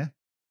 Yeah,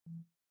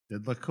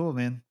 did look cool,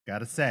 man.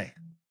 Gotta say.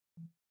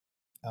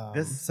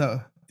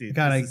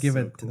 Gotta give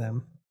it to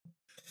them.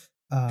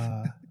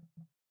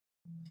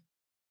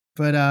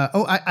 But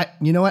I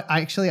you know what?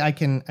 I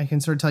can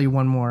sort of tell you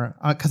one more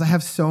because I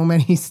have so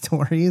many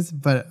stories,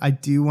 but I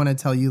do want to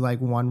tell you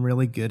like one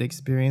really good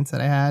experience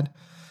that I had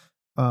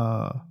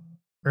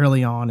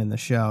early on in the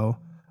show,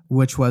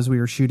 which was we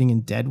were shooting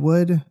in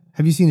Deadwood.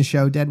 Have you seen the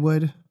show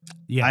Deadwood?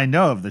 Yeah, I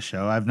know of the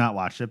show. I've not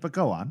watched it, but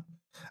go on.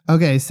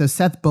 Okay, so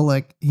Seth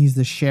Bullock, he's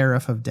the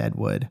sheriff of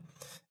Deadwood,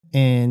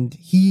 and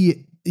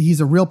he's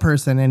a real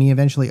person, and he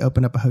eventually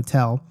opened up a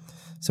hotel.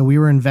 So we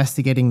were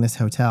investigating this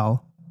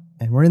hotel.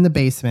 And we're in the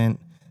basement,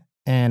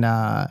 and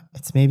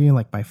it's maybe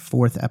like my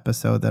fourth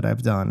episode that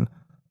I've done.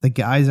 The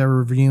guys are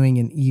reviewing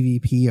an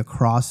EVP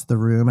across the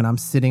room, and I'm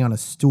sitting on a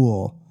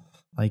stool,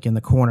 like in the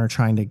corner,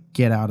 trying to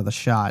get out of the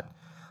shot.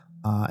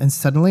 And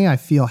suddenly I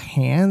feel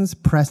hands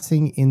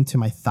pressing into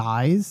my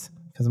thighs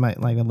because my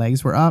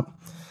legs were up,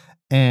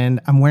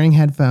 and I'm wearing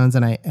headphones,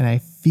 and I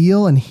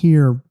feel and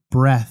hear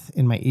breath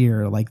in my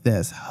ear like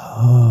this.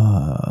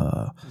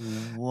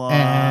 What?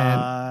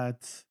 And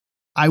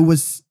I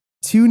was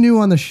too new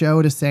on the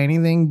show to say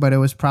anything, but it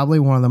was probably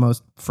one of the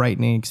most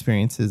frightening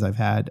experiences I've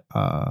had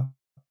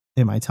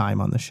in my time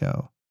on the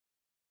show.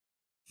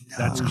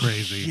 That's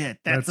crazy. Shit,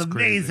 that's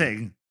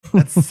amazing.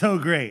 That's so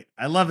great.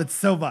 I love it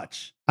so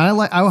much. I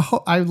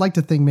would like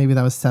to think maybe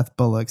that was Seth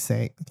Bullock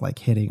saying like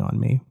hitting on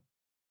me.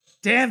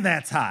 Damn,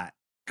 that's hot.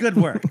 Good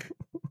work.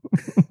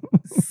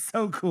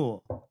 So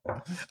cool.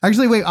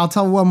 Actually, wait, I'll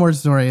tell one more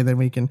story and then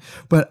we can.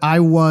 But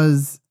I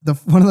was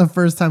one of the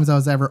first times I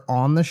was ever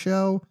on the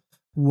show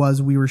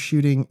was we were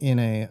shooting in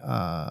at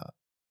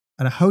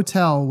a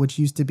hotel, which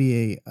used to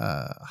be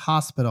a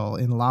hospital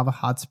in Lava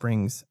Hot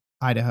Springs,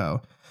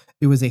 Idaho.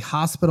 It was a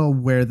hospital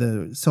where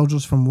the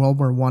soldiers from World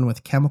War I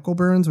with chemical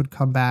burns would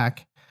come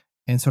back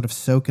and sort of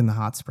soak in the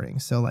hot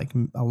springs. So like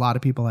a lot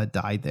of people had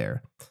died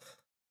there.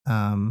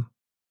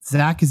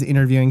 Zach is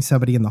interviewing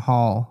somebody in the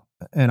hall,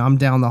 and I'm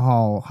down the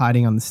hall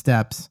hiding on the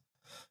steps,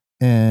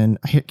 and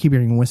I keep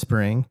hearing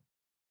whispering,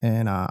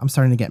 and I'm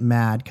starting to get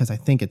mad because I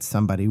think it's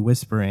somebody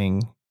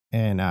whispering.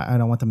 And I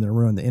don't want them to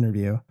ruin the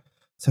interview.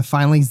 So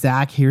finally,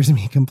 Zach hears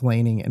me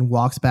complaining and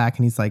walks back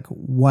and he's like,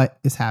 what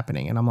is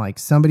happening? And I'm like,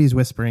 somebody's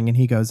whispering. And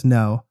he goes,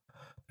 no,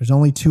 there's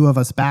only two of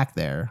us back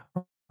there.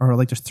 Or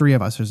like there's three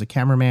of us. There's a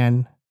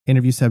cameraman,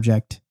 interview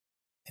subject,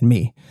 and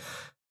me.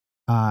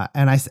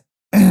 And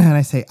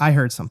I say, I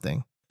heard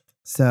something.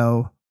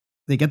 So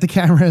they get the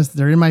cameras,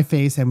 they're in my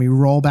face, and we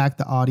roll back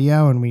the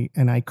audio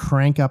and I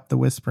crank up the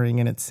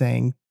whispering and it's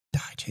saying,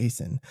 die,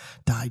 Jason,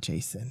 die,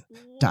 Jason,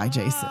 die,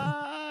 Jason.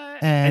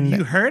 And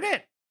you heard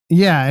it?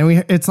 Yeah,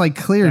 and it's like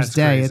clear as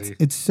day. Crazy.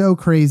 It's so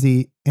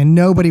crazy. And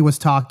nobody was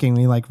talking.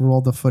 We like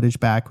rolled the footage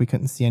back. We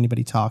couldn't see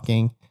anybody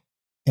talking.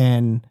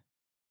 And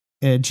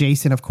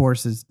Jason, of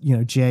course, is,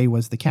 Jay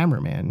was the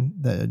cameraman,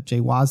 the Jay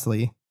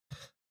Wasley.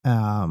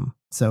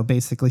 So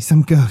basically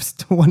some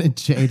ghost wanted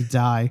Jay to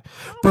die.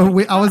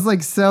 But I was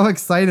like so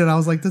excited. I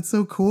was like, that's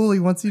so cool. He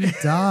wants you to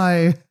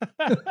die.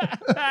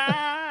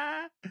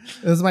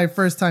 It was my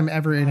first time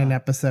ever in an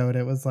episode.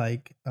 It was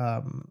like,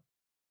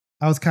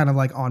 I was kind of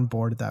like on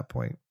board at that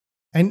point.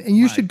 And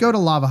you should go to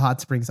Lava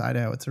Hot Springs,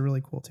 Idaho. It's a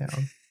really cool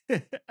town.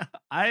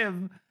 I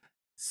am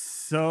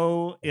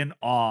so in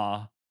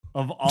awe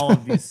of all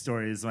of these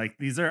stories. Like,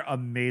 these are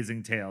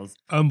amazing tales.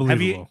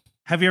 Unbelievable.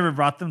 Have you ever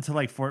brought them to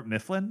like Fort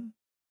Mifflin?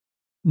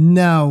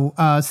 No.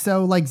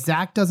 So like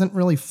Zach doesn't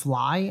really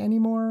fly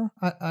anymore.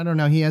 I don't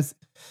know.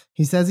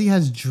 He says he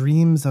has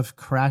dreams of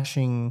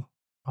crashing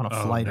on a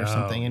flight or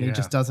something, and he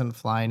just doesn't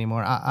fly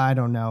anymore. I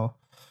don't know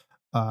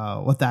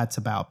what that's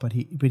about, but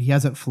he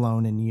hasn't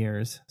flown in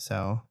years.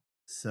 So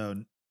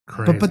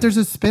crazy. But there's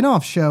a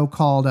spin-off show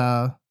called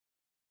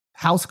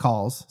House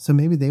Calls, so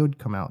maybe they would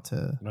come out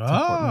to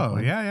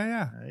Portland.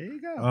 Yeah. There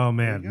you go. Oh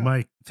man,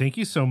 Mike, thank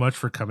you so much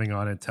for coming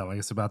on and telling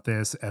us about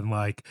this. And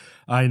like,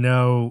 I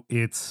know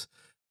it's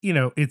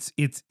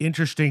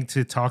interesting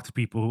to talk to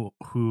people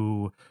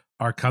who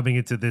are coming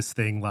into this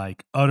thing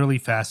like utterly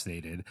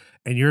fascinated,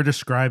 and you're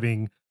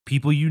describing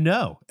people you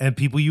know and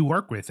people you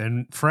work with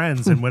and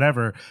friends and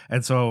whatever.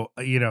 And so,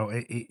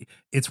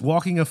 it's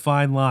walking a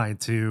fine line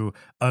to,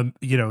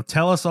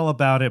 tell us all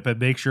about it, but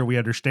make sure we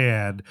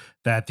understand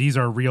that these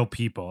are real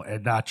people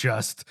and not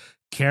just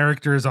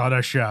characters on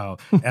a show.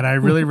 And I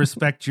really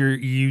respect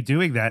you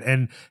doing that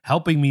and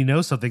helping me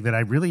know something that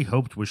I really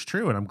hoped was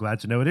true. And I'm glad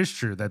to know it is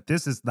true, that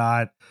this is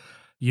not,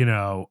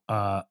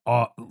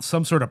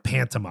 some sort of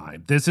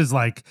pantomime. This is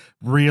like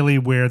really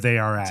where they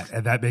are at.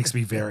 And that makes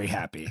me very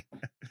happy.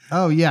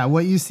 Oh yeah.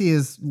 What you see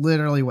is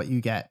literally what you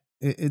get.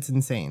 It's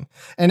insane.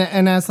 And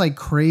as like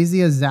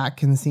crazy as Zach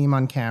can seem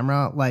on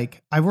camera,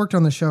 like I've worked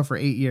on the show for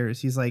 8 years.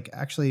 He's like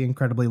actually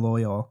incredibly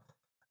loyal,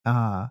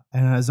 and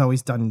has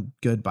always done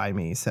good by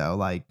me. So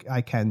like I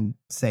can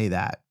say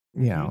that,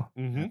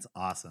 Mm-hmm. That's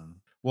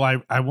awesome.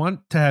 Well, I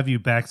want to have you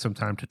back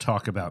sometime to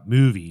talk about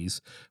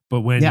movies,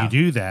 but when you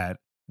do that,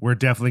 we're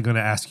definitely going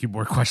to ask you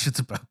more questions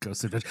about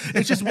Ghost Adventures.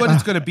 It's just what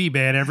it's going to be,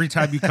 man. Every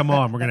time you come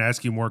on, we're going to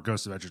ask you more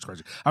Ghost Adventures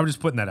questions. I'm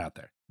just putting that out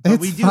there. But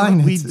we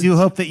do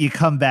hope that you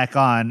come back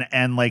on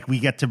and like we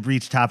get to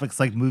breach topics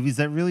like movies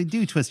that really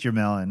do twist your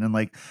melon and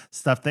like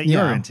stuff that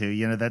you're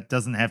into, that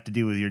doesn't have to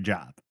do with your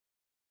job.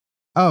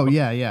 Oh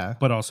yeah.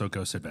 But also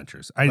Ghost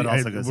Adventures. We're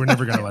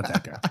never going to let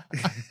that go.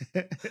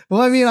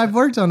 Well, I mean, I've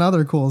worked on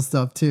other cool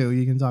stuff too.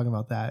 You can talk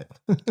about that.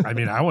 I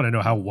mean, I want to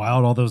know how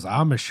wild all those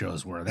Amish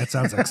shows were. That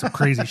sounds like some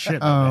crazy shit.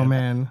 Oh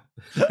man.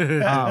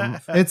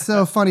 It's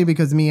so funny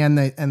because me and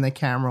the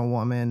camera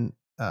woman,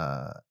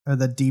 or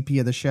the DP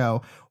of the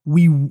show,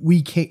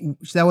 we came,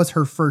 that was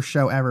her first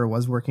show ever,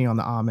 was working on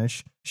the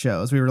Amish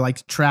shows. We were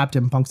like trapped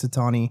in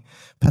Punxsutawney,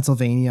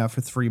 Pennsylvania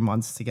for 3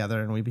 months together,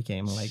 and we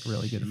became like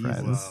really good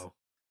friends. Wow.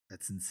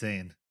 That's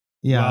insane.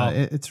 Yeah,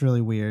 it's really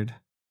weird.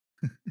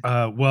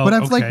 But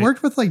I've like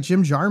worked with like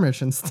Jim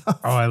Jarmusch and stuff.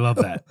 Oh, I love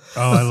that.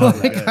 Oh, I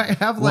love like, that. I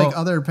have like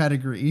other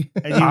pedigree.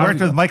 And you worked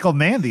with Michael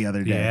Mann the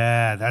other day.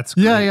 Yeah, that's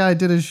great. Yeah, I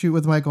did a shoot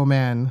with Michael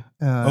Mann,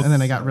 and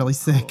then I got really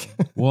sick.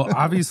 Well,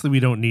 obviously we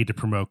don't need to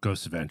promote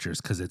Ghost Adventures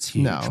because it's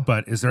huge. No.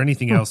 But is there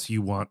anything else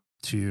you want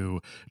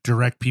to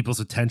direct people's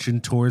attention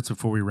towards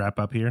before we wrap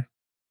up here?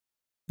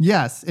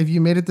 Yes, if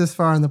you made it this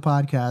far in the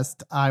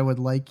podcast, I would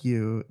like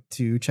you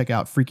to check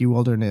out Freaky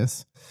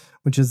Wilderness,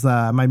 which is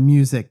my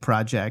music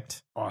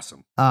project.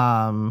 Awesome.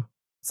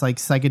 It's like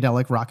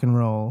psychedelic rock and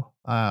roll.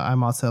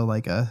 I'm also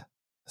like a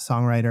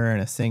songwriter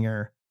and a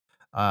singer,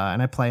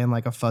 and I play in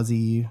like a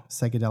fuzzy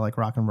psychedelic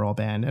rock and roll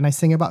band, and I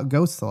sing about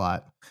ghosts a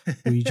lot.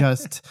 We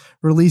just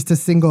released a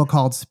single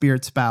called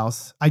Spirit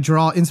Spouse. I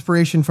draw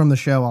inspiration from the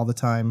show all the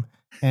time,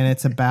 and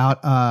it's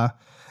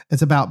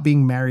about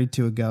being married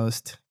to a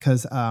ghost,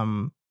 because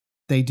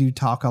they do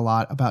talk a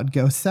lot about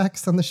ghost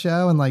sex on the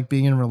show and like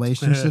being in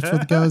relationships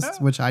with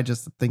ghosts, which I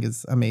just think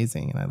is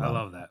amazing. And I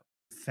love that.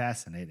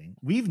 Fascinating.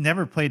 We've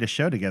never played a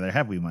show together,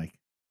 have we, Mike?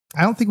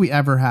 I don't think we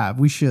ever have.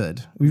 We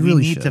should. We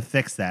really need should to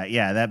fix that.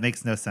 Yeah, that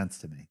makes no sense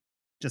to me.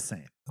 Just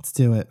saying. Let's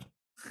do it.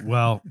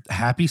 Well,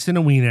 happy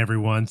CINEWEEN,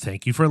 everyone.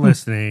 Thank you for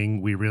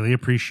listening. We really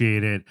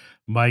appreciate it.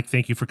 Mike,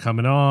 thank you for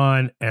coming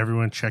on.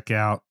 Everyone check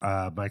out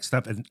Mike's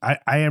stuff. And I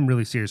am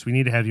really serious. We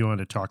need to have you on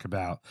to talk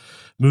about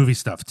movie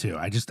stuff too.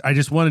 I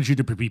just wanted you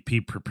to be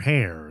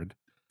prepared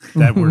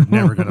that we're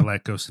never going to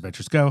let Ghost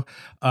Adventures go.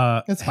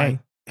 That's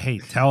fine. Hey,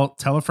 tell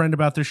a friend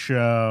about the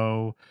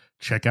show.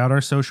 Check out our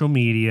social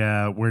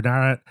media. We're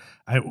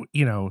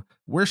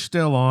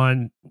still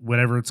on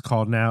whatever it's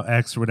called now,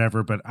 X or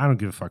whatever, but I don't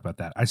give a fuck about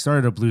that. I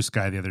started a Blue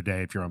Sky the other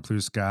day if you're on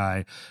Blue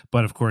Sky,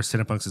 but of course,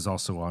 Cinepunx is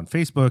also on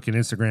Facebook and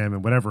Instagram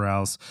and whatever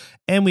else.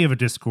 And we have a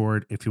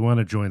Discord. If you want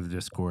to join the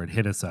Discord,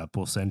 hit us up.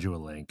 We'll send you a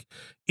link.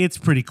 It's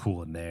pretty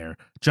cool in there.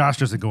 Josh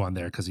doesn't go on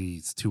there because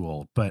he's too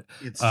old, but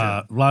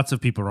lots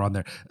of people are on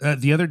there.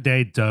 The other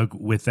day, Doug,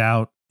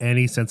 without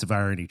any sense of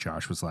irony,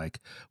 Josh was like,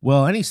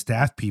 well, any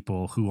staff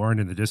people who aren't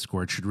in the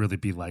Discord should really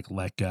be like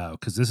let go,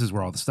 because this is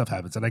where all the stuff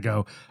happens. And I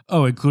go,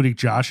 oh, including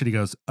Josh? And he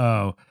goes,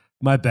 oh,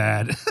 my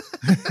bad.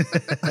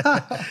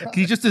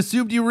 He just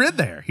assumed you were in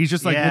there. He's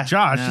just like, well,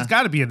 Josh, he's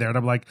got to be in there. And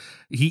I'm like,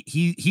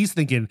 he's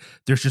thinking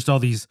there's just all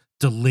these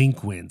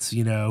delinquents,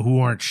 who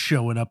aren't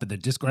showing up in the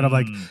Discord. I'm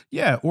like,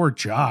 yeah, or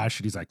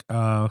Josh. And he's like,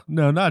 no,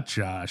 not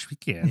Josh. We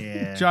can't.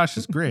 Yeah. Josh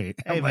is great.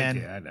 Hey, I'm man.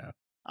 like, yeah, I know.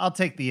 I'll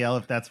take the L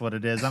if that's what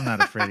it is. I'm not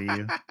afraid of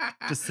you.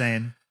 Just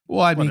saying.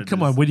 Well, I mean,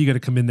 come on. When are you going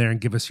to come in there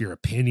and give us your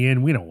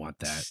opinion? We don't want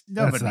that.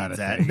 Nobody needs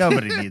that.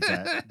 Nobody needs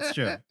that. It's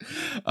true.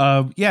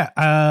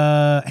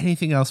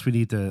 Anything else we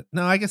need to?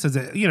 No, I guess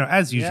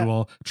as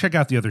usual, check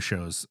out the other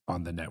shows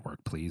on the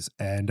network, please,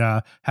 and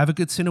have a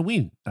good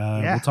CINEWEEN.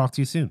 We'll talk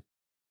to you soon.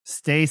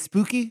 Stay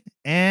spooky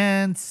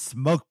and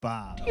smoke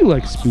bomb. Do you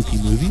like spooky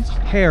movies?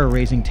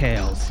 Hair-raising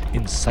tales.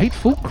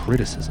 Insightful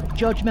criticism.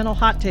 Judgmental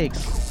hot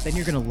takes. Then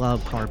you're going to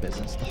love Horror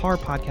Business, the horror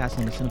podcast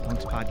on the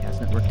Cinepunx podcast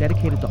network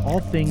dedicated to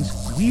all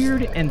things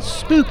weird and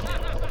spooky.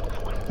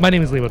 My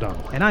name is Liam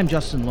O'Donnell. And I'm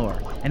Justin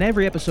Lohr. And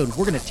every episode,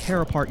 we're going to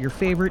tear apart your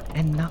favorite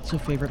and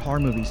not-so-favorite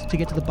horror movies to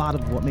get to the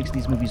bottom of what makes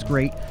these movies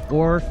great,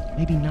 or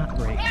maybe not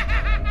great.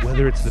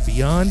 Whether it's The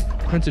Beyond,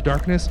 Prince of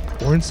Darkness,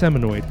 or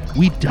Inseminoid,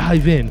 we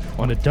dive in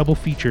on a double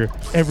feature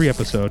every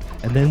episode,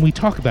 and then we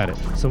talk about it.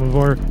 Some of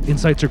our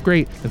insights are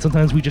great, and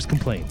sometimes we just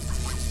complain.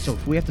 So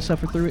if we have to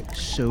suffer through it,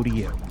 so do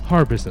you.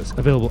 Horror Business,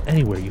 available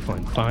anywhere you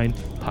find fine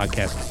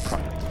podcast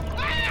products.